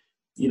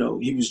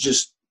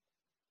just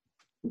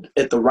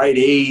at the right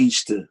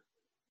age to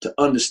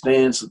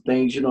understand some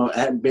things.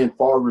 Hadn't been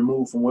far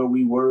removed from where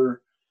we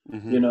were.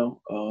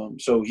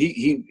 So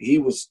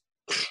he was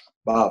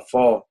by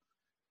far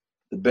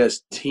the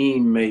best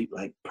teammate,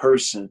 like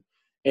person,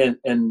 and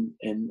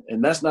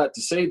that's not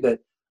to say that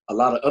a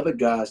lot of other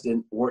guys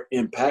weren't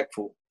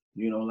impactful.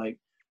 Like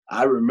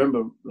I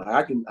remember,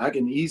 like I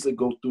can easily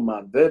go through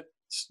my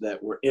vets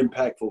that were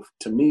impactful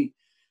to me,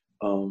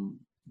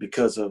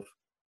 because of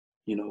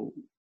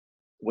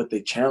what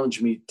they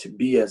challenged me to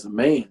be as a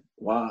man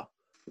while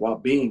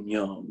being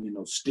young.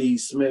 Steve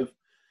Smith,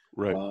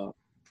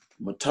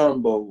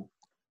 Mutombo,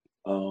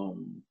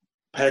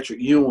 Patrick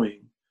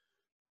Ewing,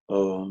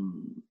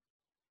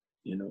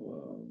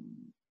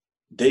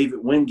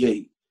 David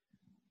Wingate,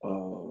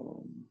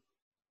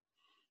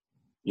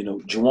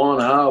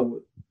 Juwan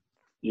Howard,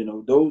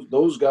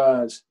 those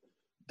guys,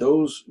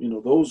 those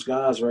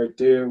guys right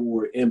there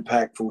were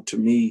impactful to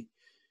me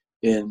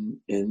in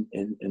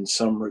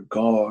some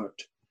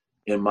regard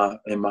in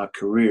my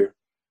career,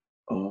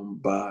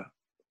 by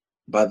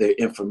their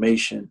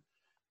information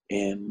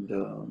and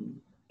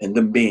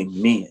them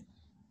being men.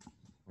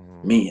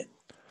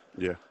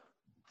 Yeah.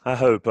 I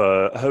hope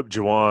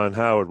Juwan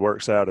Howard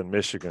works out in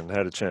Michigan.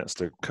 Had a chance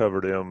to cover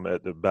them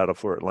at the Battle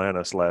for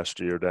Atlantis last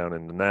year down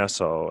in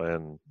Nassau,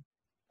 and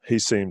he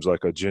seems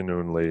like a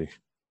genuinely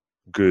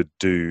good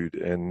dude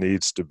and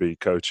needs to be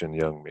coaching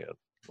young men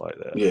like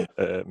that. Yeah,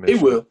 he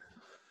will.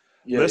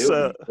 Yeah,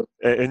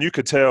 and you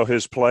could tell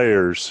his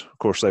players. Of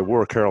course, they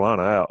wore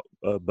Carolina out,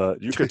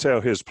 but you could tell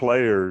his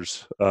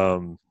players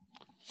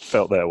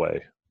felt that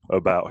way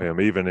about him,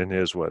 even in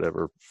his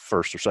whatever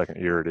first or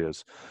second year it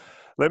is.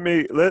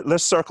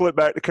 Let's circle it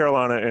back to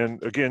Carolina.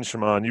 And again,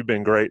 Shammond, you've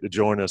been great to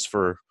join us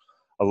for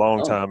a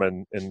long time.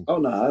 And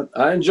no,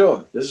 I enjoy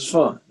it. This is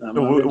fun.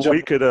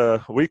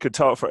 We could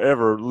talk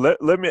forever.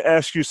 Let me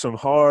ask you some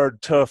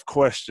hard, tough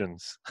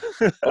questions.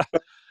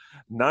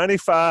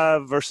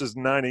 95 versus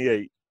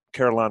 98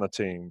 Carolina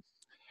team.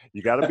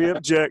 You got to be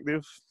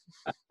objective.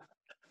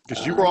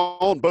 Because you were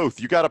on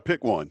both. You got to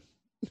pick one.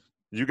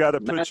 You got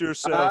to put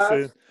yourself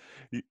in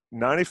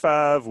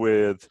 95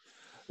 with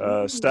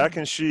Stack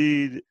and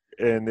Sheed,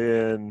 and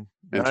then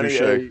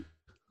 98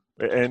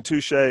 and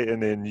Touche,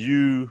 and then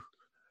you,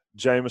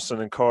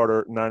 Jameson, and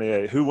Carter,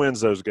 98. Who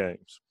wins those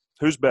games?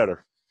 Who's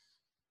better?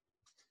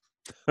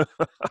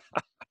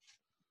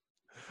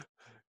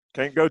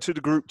 Can't go to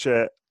the group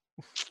chat.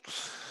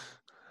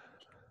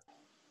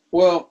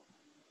 Well,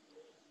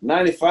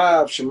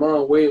 95,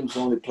 Shammond Williams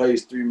only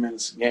plays 3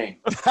 minutes a game.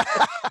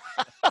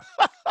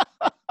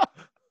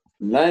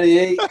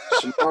 98,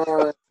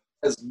 Shammond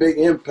has a big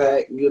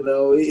impact.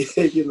 He's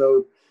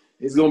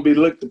going to be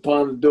looked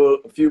upon to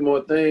do a few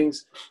more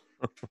things.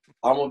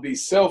 I'm going to be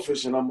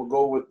selfish, and I'm going to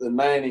go with the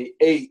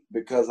 98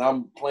 because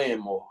I'm playing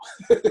more.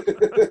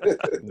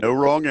 No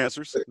wrong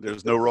answers.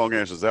 There's no wrong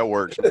answers. That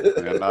works.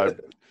 And I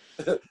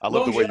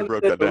love the way you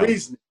broke that down.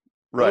 Reasoning.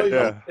 Right,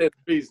 yeah.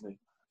 Reasoning.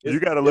 You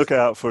got to look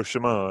out for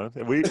Shammond.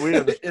 We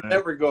understand. In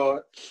that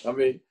regard. I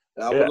mean,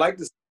 I would like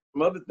to see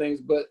some other things,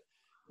 but,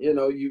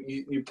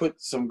 you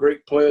put some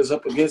great players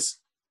up against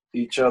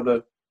each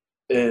other,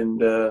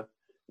 and,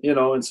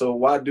 and so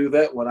why do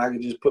that when I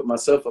can just put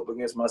myself up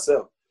against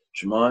myself?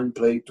 Shammond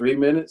played 3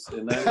 minutes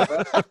in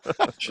 95.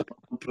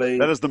 Shammond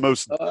played. That is the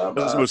most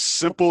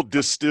simple,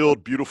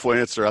 distilled, beautiful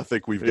answer I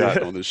think we've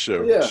gotten on this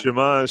show. Yeah.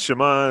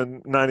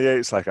 Shammond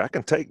 98's like, I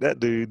can take that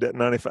dude, that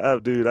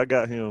 95 dude. I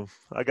got him.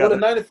 The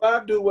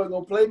 95 dude wasn't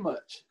going to play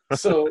much.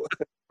 So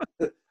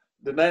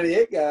the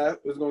 98 guy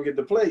was going to get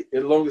to play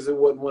as long as it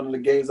wasn't one of the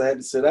games I had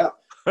to sit out.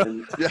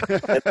 And, yeah,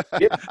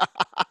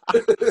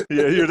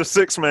 you're the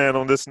sixth man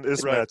on this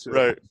match.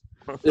 Right.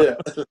 Yeah.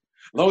 As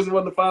long as it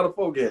wasn't the Final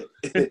Four game.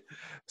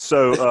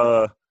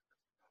 So,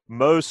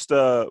 most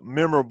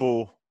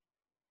memorable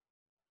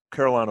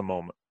Carolina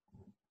moment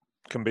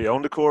can be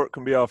on the court,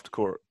 can be off the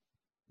court.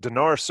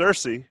 Denard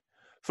Searcy,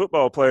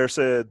 football player,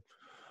 said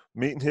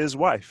meeting his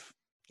wife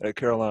at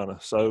Carolina.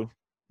 So,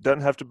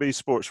 doesn't have to be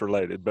sports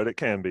related, but it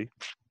can be.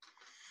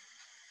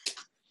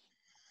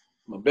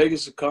 My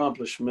biggest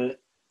accomplishment,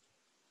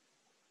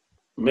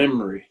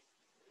 memory,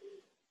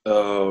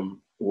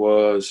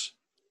 was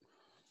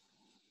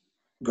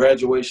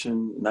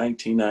graduation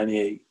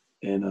 1998,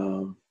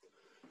 and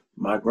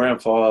my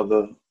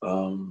grandfather,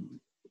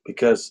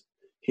 because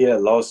he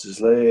had lost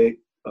his leg,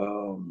 he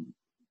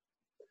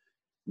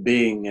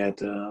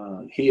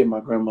and my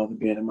grandmother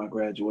being at my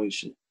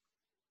graduation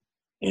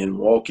and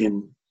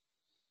walking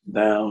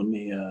down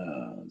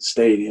the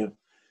stadium,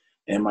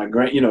 and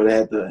they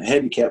had the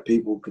handicapped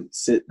people could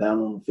sit down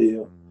on the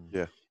field.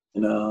 Yeah.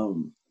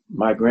 And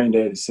my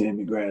granddaddy seeing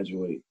me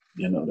graduate,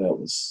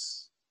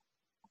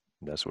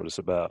 that's what it's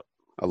about.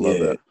 I love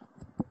that.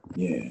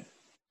 Yeah.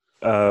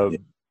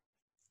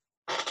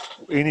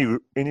 Any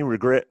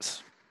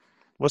regrets?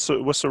 What's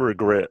a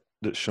regret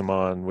that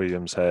Shammond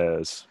Williams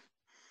has?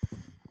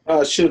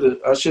 I should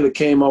have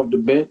came off the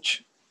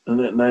bench in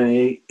that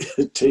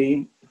 98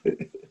 team.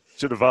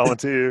 Should have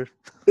volunteered.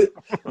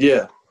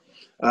 Yeah.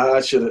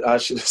 I should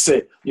have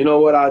said, you know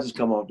what, I'll just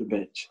come off the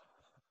bench.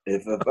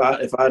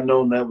 If I'd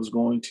known that was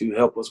going to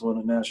help us win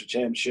a national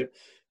championship,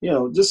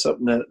 just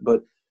something that,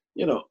 but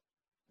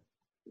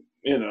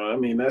I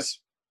mean, that's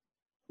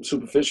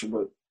superficial,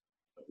 but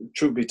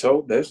truth be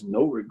told, there's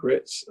no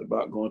regrets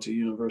about going to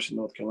University of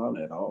North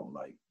Carolina at all.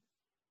 Like,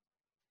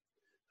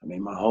 I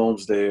mean, my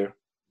home's there.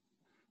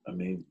 I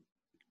mean,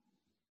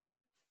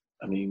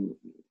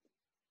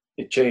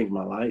 it changed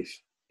my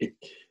life. It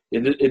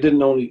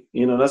didn't only,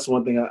 that's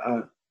one thing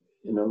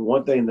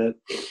one thing that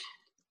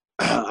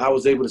I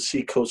was able to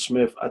see Coach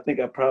Smith. I think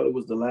I probably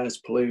was the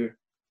last player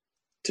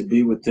to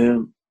be with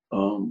him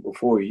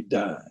before he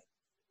died.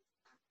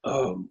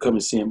 Come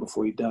and see him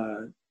before he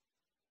died.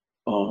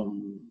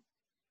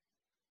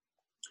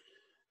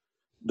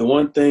 The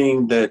one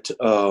thing that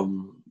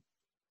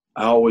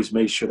I always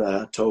made sure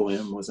that I told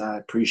him was I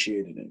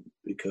appreciated him,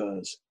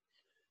 because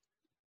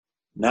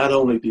not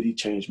only did he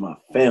change my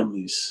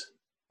family's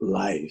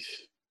life,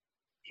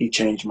 he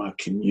changed my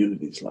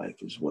community's life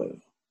as well.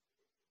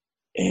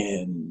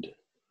 And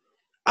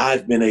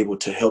I've been able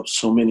to help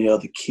so many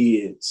other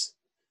kids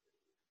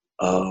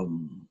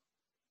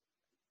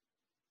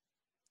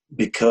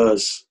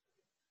because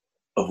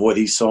of what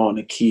he saw in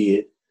a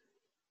kid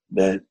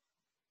that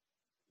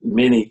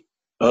many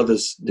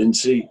others didn't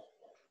see.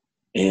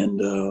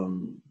 And,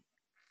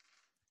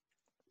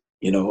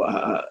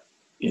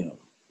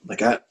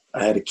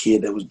 I had a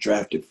kid that was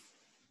drafted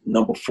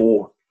number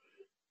 4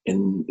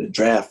 in the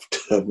draft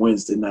of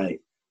Wednesday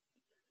night.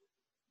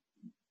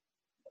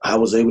 I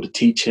was able to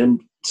teach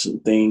him some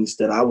things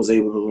that I was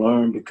able to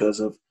learn because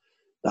of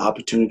the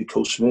opportunity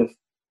Coach Smith,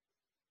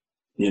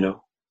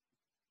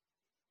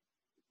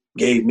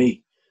 gave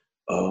me.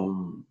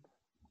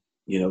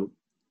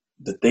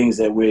 The things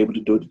that we're able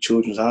to do at the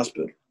Children's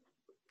Hospital.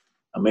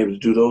 I'm able to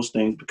do those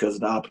things because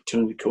of the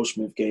opportunity Coach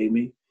Smith gave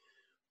me.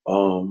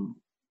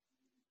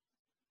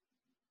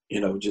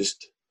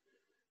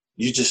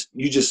 You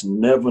just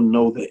never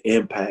know the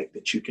impact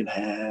that you can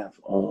have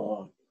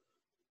on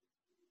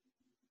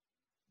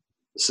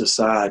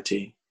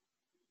society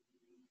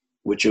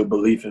with your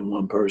belief in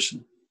one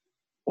person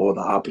or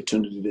the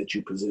opportunity that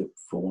you present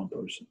for one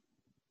person.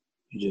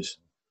 You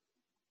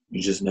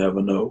just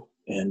never know.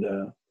 And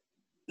to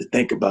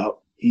think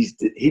about, he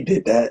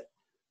did that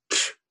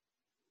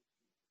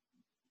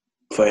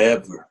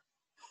forever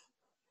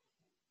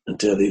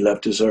until he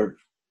left this earth.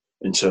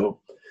 And so,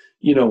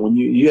 when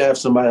you have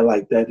somebody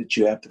like that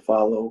you have to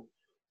follow,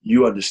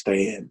 you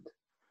understand.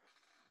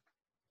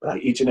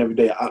 Like each and every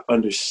day, I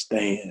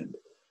understand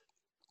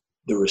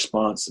the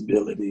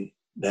responsibility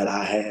that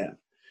I have.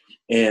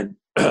 And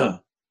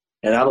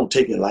and I don't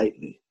take it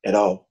lightly at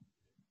all.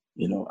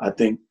 I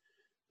think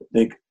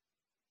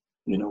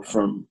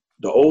from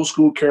the old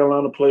school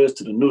Carolina players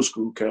to the new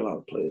school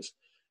Carolina players,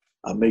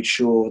 I make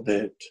sure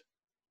that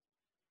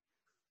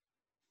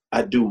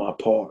I do my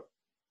part.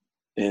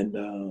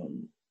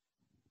 And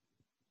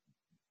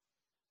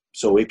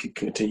so it can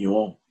continue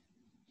on,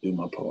 do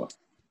my part.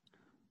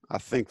 I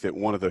think that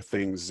one of the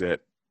things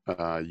that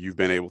you've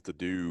been able to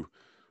do,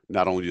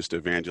 not only just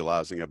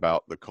evangelizing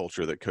about the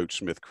culture that Coach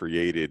Smith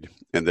created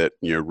and that,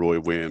 Roy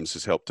Williams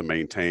has helped to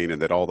maintain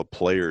and that all the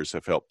players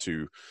have helped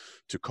to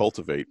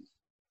cultivate,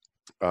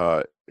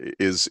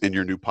 is in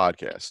your new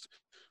podcast.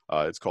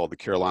 It's called The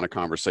Carolina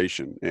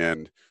Conversation.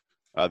 And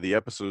the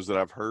episodes that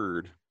I've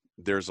heard,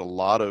 there's a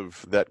lot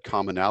of that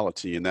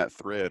commonality in that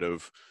thread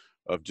of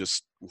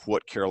just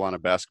what Carolina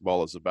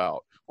basketball is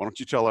about. Why don't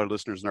you tell our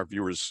listeners and our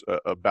viewers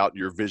about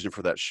your vision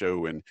for that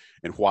show and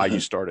why you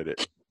started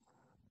it?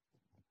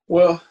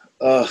 Well,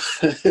 I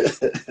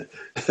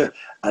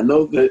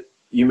know that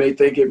you may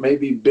think it may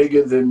be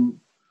bigger than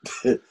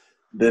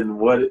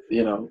what,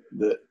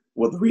 the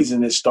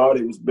reason it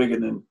started was bigger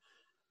than,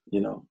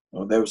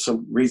 there was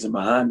some reason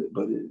behind it,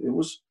 but it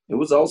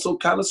was also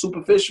kind of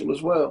superficial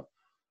as well.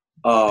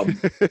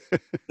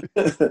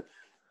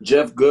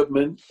 Jeff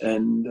Goodman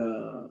and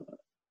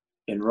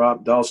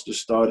Rob Dalster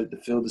started the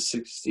Field of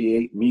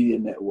 68 Media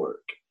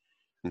Network.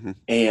 Mm-hmm.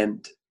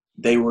 And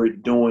they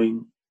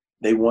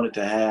wanted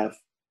to have,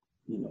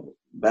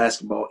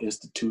 basketball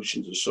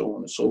institutions and so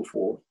on and so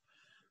forth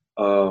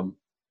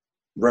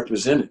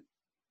represented.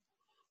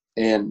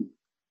 And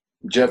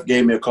Jeff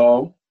gave me a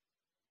call.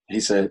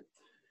 He said,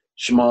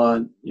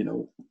 Shammond,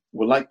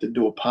 would like to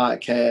do a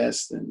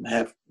podcast and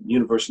have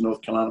University of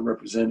North Carolina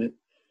represented.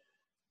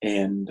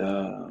 And,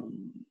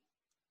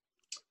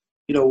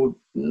 would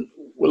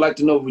like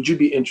to know, would you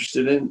be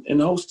interested in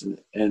hosting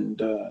it?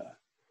 And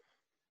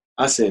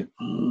I said,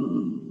 I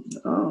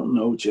don't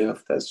know,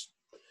 Jeff.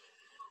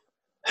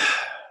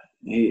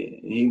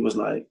 He was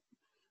like,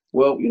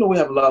 well, we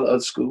have a lot of other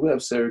schools. We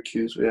have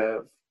Syracuse, we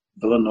have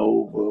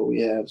Villanova,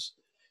 we have,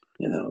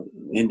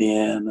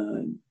 Indiana,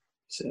 and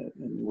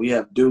we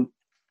have Duke.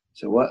 I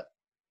said, what?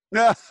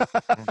 I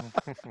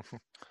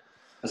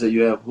said,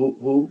 you have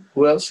who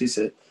else? He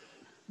said,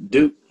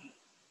 Duke.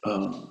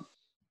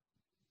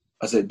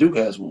 I said, Duke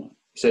has one.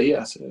 He said,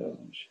 yeah. I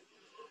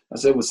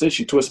said, well, since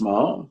you twist my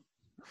arm,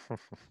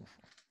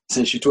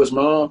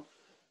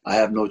 I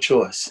have no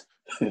choice.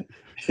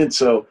 And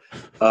so,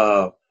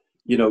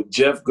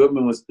 Jeff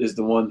Goodman is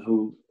the one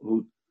who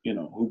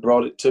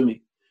brought it to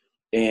me.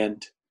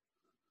 And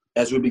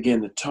as we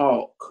began to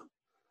talk,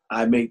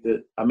 I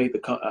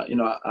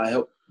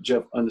helped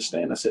Jeff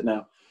understand. I said,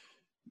 now,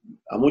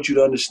 I want you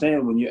to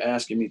understand when you're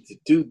asking me to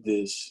do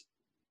this,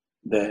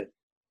 that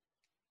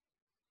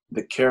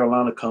the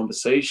Carolina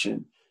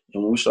conversation,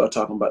 and when we start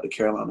talking about the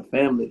Carolina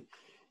family,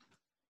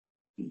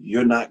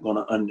 you're not going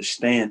to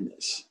understand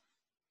this.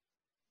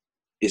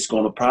 It's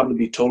going to probably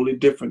be totally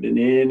different than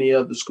any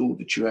other school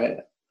that you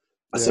have.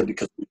 I said,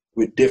 because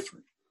we're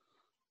different.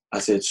 I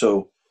said,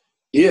 so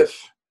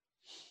if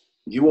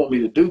you want me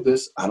to do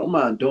this, I don't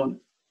mind doing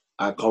it.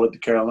 I call it the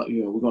Carolina,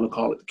 we're going to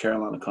call it the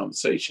Carolina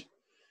Conversation.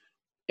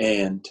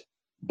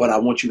 But I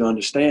want you to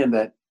understand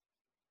that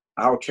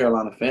our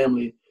Carolina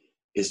family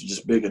is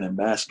just bigger than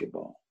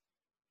basketball.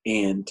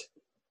 And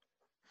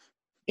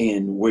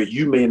where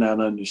you may not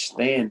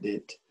understand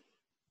it,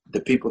 the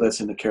people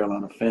that's in the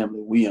Carolina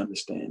family, we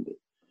understand it.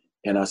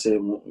 And I said,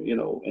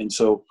 and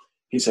so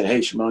he said,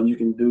 hey, Shammond, you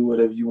can do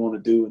whatever you want to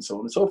do, and so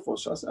on and so forth.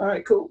 So I said, all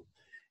right, cool.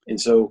 And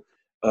so,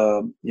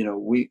 I've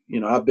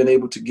been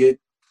able to get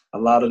a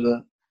lot of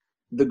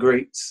the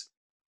greats.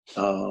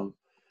 But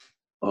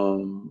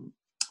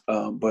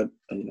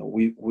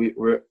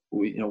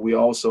we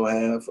also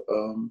have,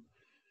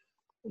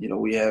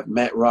 we have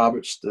Matt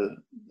Roberts,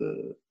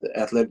 the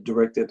athletic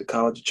director at the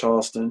College of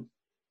Charleston.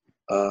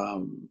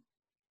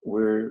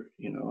 We're,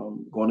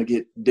 I'm going to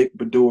get Dick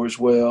Bedour as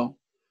well.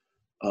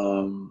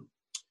 I'm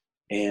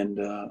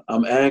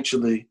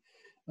actually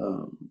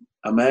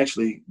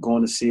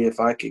going to see if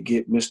I could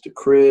get Mr.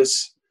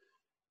 Chris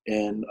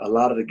and a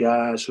lot of the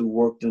guys who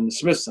worked in the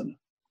Smith Center.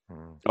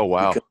 Oh,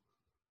 wow.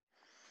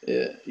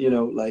 Because,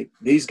 like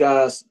these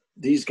guys,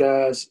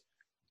 the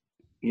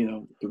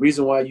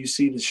reason why you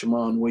see the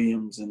Shammond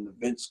Williams and the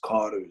Vince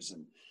Carters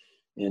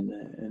and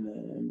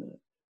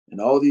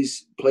all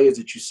these players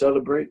that you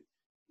celebrate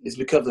is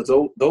because of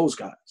those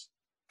guys.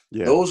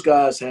 Yeah. Those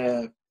guys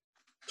have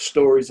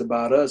stories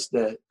about us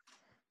that,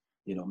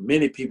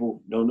 many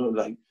people don't know.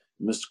 Like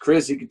Mr.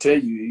 Chris, he could tell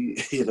you,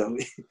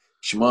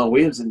 Shammond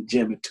Williams in the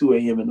gym at 2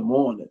 a.m. in the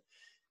morning,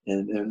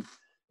 and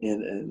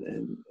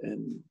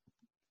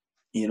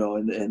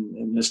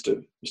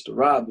Mr.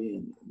 Robbie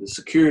and the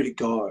security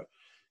guard.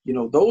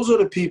 Those are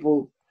the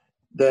people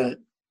that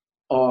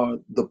are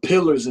the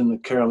pillars in the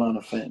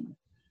Carolina family,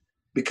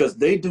 because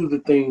they do the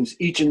things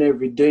each and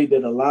every day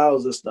that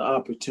allows us the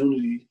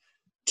opportunity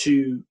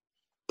to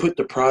put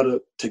the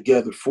product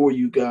together for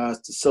you guys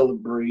to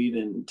celebrate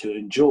and to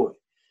enjoy.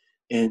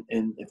 And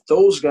if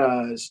those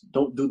guys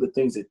don't do the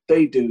things that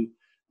they do,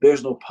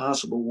 there's no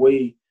possible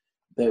way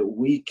that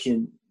we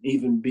can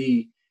even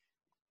be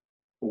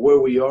where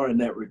we are in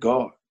that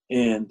regard.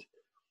 And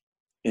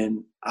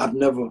I've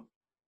never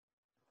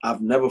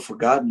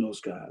forgotten those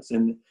guys.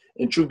 And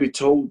truth be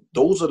told,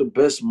 those are the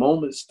best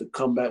moments to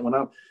come back. When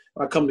I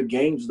come to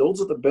games,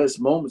 those are the best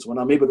moments when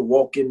I'm able to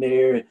walk in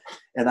there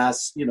and I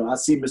see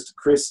Mr.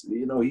 Chris,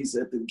 he's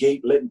at the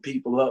gate letting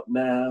people up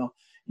now,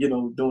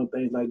 doing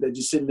things like that,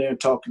 just sitting there and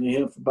talking to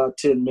him for about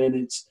 10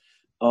 minutes,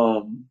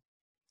 and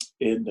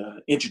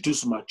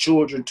introducing my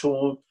children to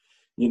him,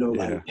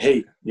 like,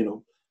 hey,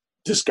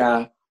 this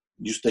guy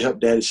used to help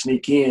daddy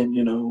sneak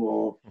in,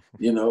 or,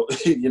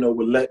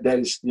 would let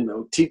daddy,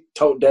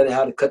 taught daddy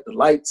how to cut the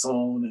lights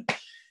on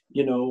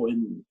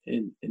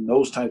and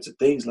those types of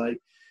things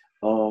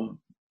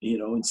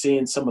and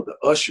seeing some of the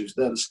ushers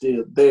that are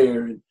still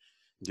there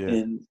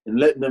and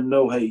letting them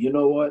know, hey, you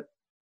know what?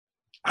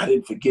 I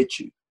didn't forget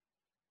you.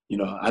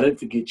 I didn't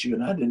forget you,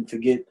 and I didn't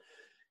forget,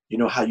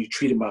 how you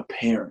treated my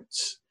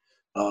parents,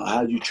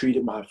 how you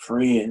treated my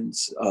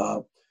friends,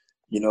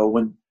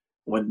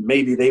 when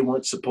maybe they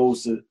weren't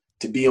supposed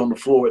to be on the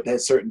floor at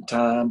that certain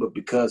time, but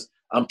because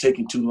I'm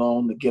taking too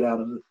long to get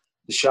out of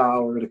the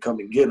shower to come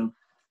and get them,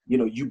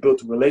 you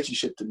built a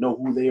relationship to know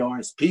who they are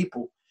as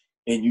people,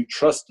 and you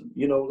trust them,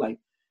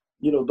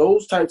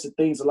 those types of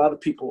things a lot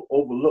of people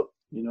overlook,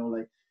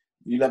 like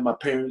you let my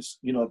parents,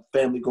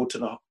 family go to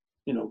the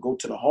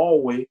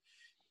hallway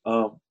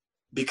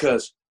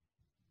because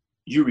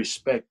you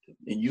respect them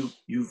and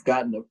you've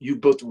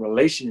built a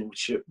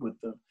relationship with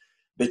them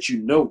that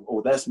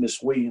oh, that's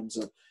Miss Williams,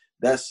 or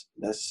that's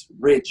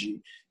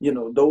Reggie,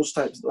 those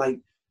types, like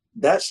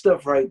that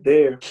stuff right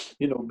there,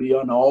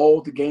 beyond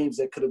all the games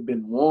that could have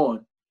been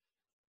won,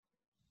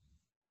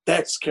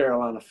 that's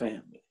Carolina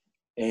family.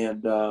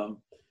 And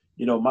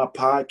my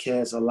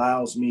podcast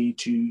allows me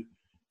to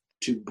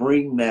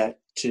bring that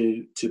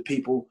to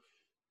people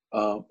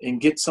and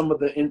get some of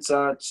the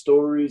inside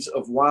stories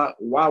of why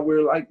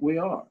we're like we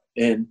are,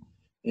 and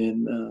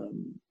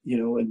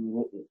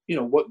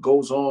what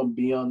goes on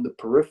beyond the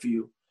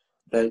peripheral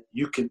that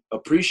you can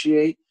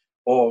appreciate,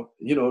 or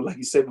like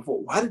you said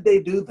before, why did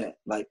they do that?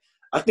 Like,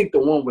 I think the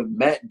one with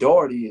Matt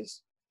Doherty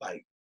is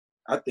like,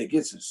 I think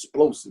it's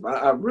explosive.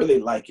 I really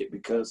like it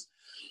because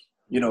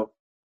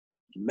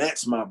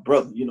Matt's my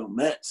brother.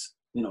 Matt's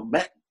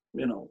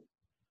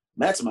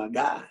my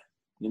guy.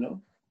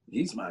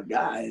 He's my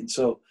guy, and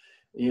so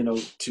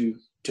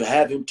to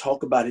have him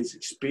talk about his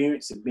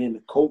experience and being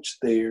the coach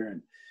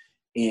there,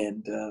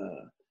 and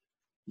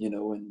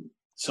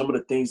some of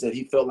the things that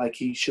he felt like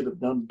he should have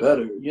done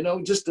better,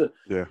 just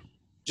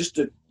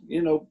to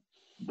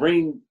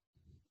bring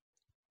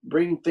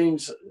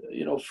things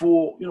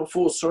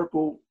full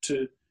circle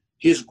to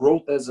his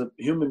growth as a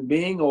human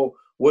being, or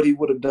what he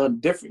would have done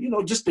different,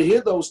 just to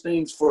hear those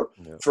things for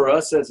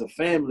us as a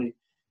family,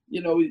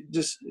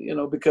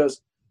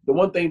 because the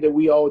one thing that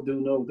we all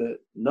do know, that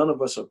none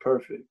of us are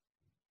perfect.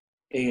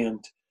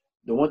 And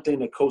the one thing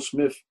that Coach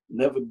Smith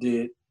never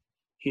did,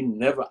 he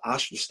never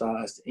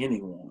ostracized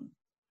anyone,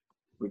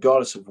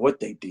 regardless of what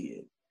they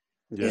did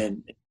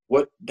and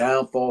what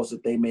downfalls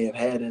that they may have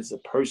had as a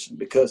person,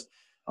 because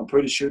I'm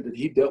pretty sure that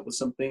he dealt with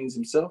some things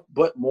himself.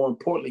 But more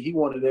importantly, he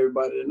wanted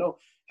everybody to know,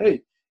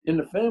 hey, in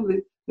the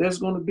family, there's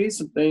going to be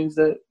some things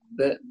that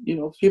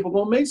people are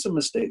going to make some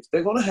mistakes.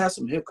 They're going to have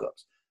some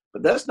hiccups.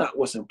 But that's not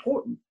what's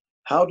important.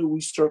 How do we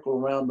circle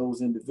around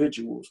those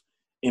individuals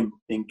and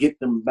get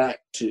them back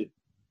to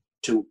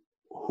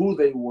who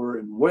they were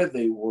and where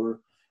they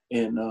were,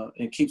 and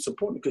keep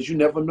supporting, because you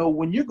never know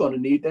when you're going to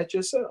need that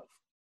yourself.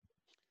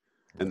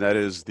 And that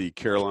is the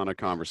Carolina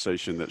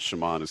Conversation that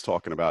Shammond is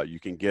talking about. You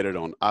can get it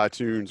on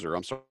iTunes,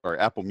 or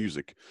Apple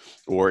Music,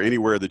 or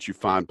anywhere that you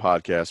find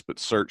podcasts, but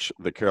search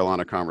the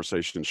Carolina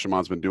Conversation.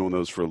 Shammond's been doing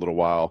those for a little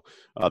while.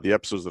 The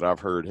episodes that I've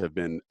heard have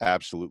been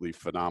absolutely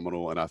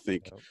phenomenal. And I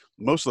think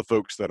most of the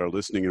folks that are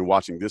listening and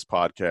watching this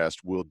podcast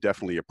will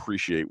definitely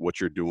appreciate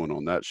what you're doing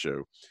on that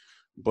show.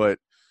 But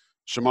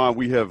Shammond,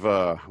 we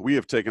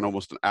have taken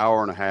almost an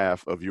hour and a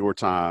half of your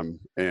time,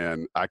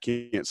 and I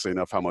can't say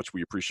enough how much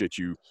we appreciate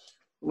you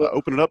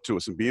opening up to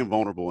us and being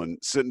vulnerable and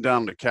sitting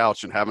down on the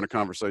couch and having a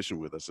conversation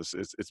with us.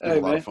 It's been a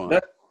lot of fun.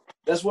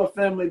 That's what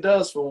family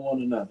does for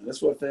one another.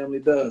 That's what family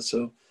does.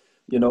 So,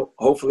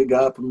 hopefully,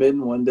 God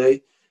permitting, one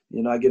day,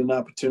 I get an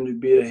opportunity to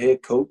be a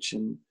head coach,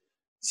 and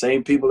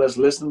same people that's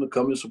listening to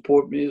come and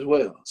support me as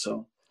well.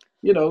 So,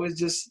 it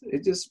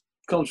just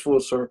comes full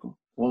circle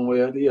one way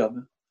or the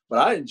other.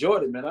 But I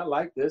enjoyed it, man. I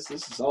like this.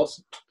 This is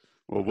awesome.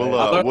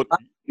 Well,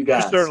 you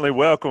guys. You're certainly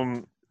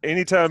welcome.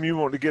 Anytime you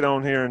want to get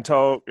on here and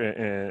talk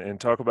and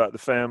talk about the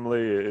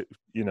family,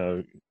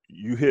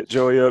 you hit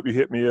Joey up, you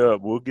hit me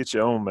up, we'll get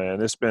you on,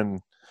 man. It's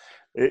been,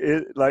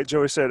 like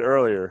Joey said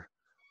earlier,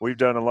 we've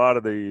done a lot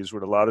of these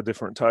with a lot of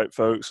different type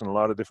folks and a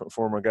lot of different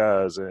former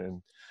guys,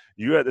 and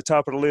you at the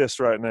top of the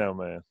list right now,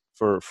 man,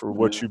 for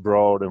what you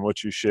brought and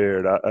what you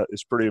shared.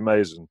 It's pretty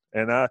amazing.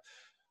 And I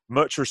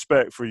much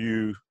respect for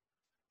you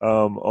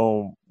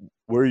on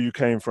where you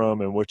came from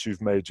and what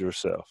you've made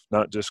yourself,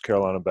 not just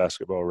Carolina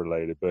basketball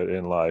related, but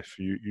in life.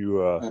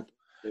 You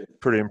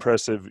pretty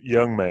impressive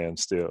young man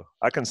still.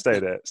 I can say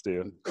that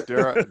still.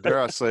 Dare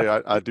I say,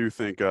 I do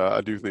think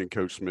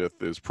Coach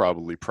Smith is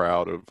probably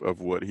proud of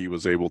what he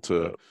was able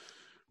to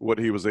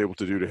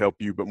do to help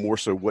you, but more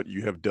so what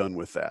you have done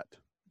with that,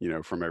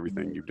 from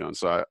everything you've done.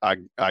 So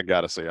I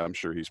gotta say, I'm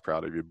sure he's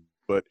proud of you.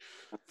 But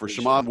for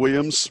Shammond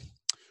Williams,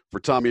 for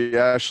Tommy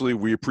Ashley,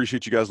 we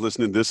appreciate you guys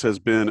listening. This has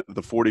been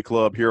the 40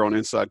 Club here on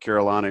Inside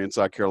Carolina,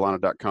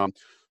 InsideCarolina.com.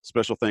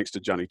 Special thanks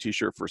to Johnny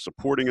T-Shirt for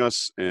supporting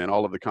us and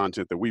all of the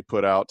content that we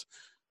put out.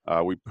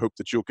 We hope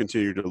that you'll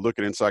continue to look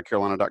at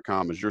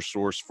InsideCarolina.com as your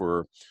source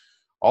for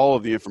all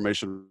of the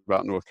information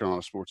about North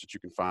Carolina sports that you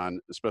can find.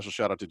 A special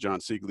shout out to John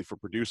Siegley for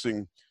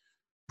producing.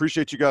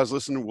 Appreciate you guys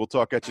listening. We'll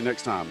talk at you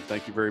next time.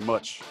 Thank you very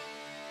much.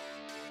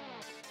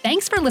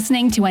 Thanks for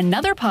listening to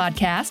another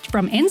podcast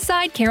from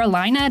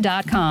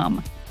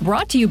InsideCarolina.com.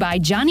 Brought to you by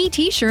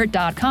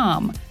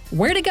JohnnyT-shirt.com.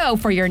 Where to go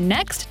for your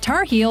next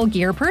Tar Heel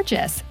gear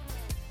purchase.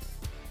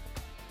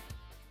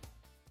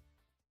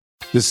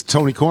 This is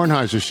Tony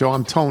Kornheiser's show.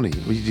 I'm Tony.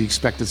 You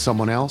expected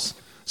someone else?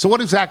 So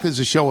what exactly is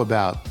the show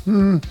about?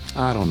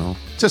 I don't know.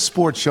 It's a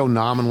sports show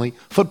nominally.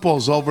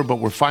 Football's over, but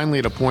we're finally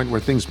at a point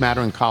where things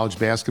matter in college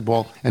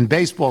basketball, and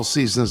baseball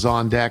season is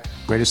on deck.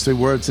 Greatest 3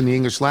 words in the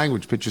English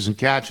language, pitchers and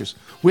catchers.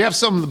 We have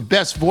some of the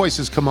best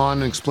voices come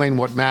on and explain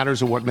what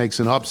matters or what makes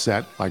an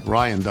upset, like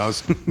Ryan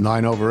does.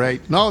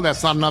 9/8. No,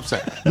 that's not an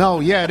upset.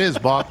 No, yeah, it is,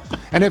 Bob.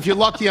 And if you're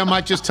lucky, I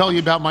might just tell you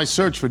about my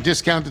search for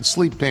discounted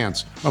sleep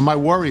pants or my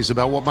worries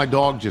about what my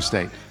dog just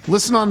ate.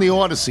 Listen on the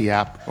Odyssey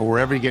app or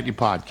wherever you get your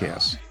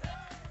podcasts.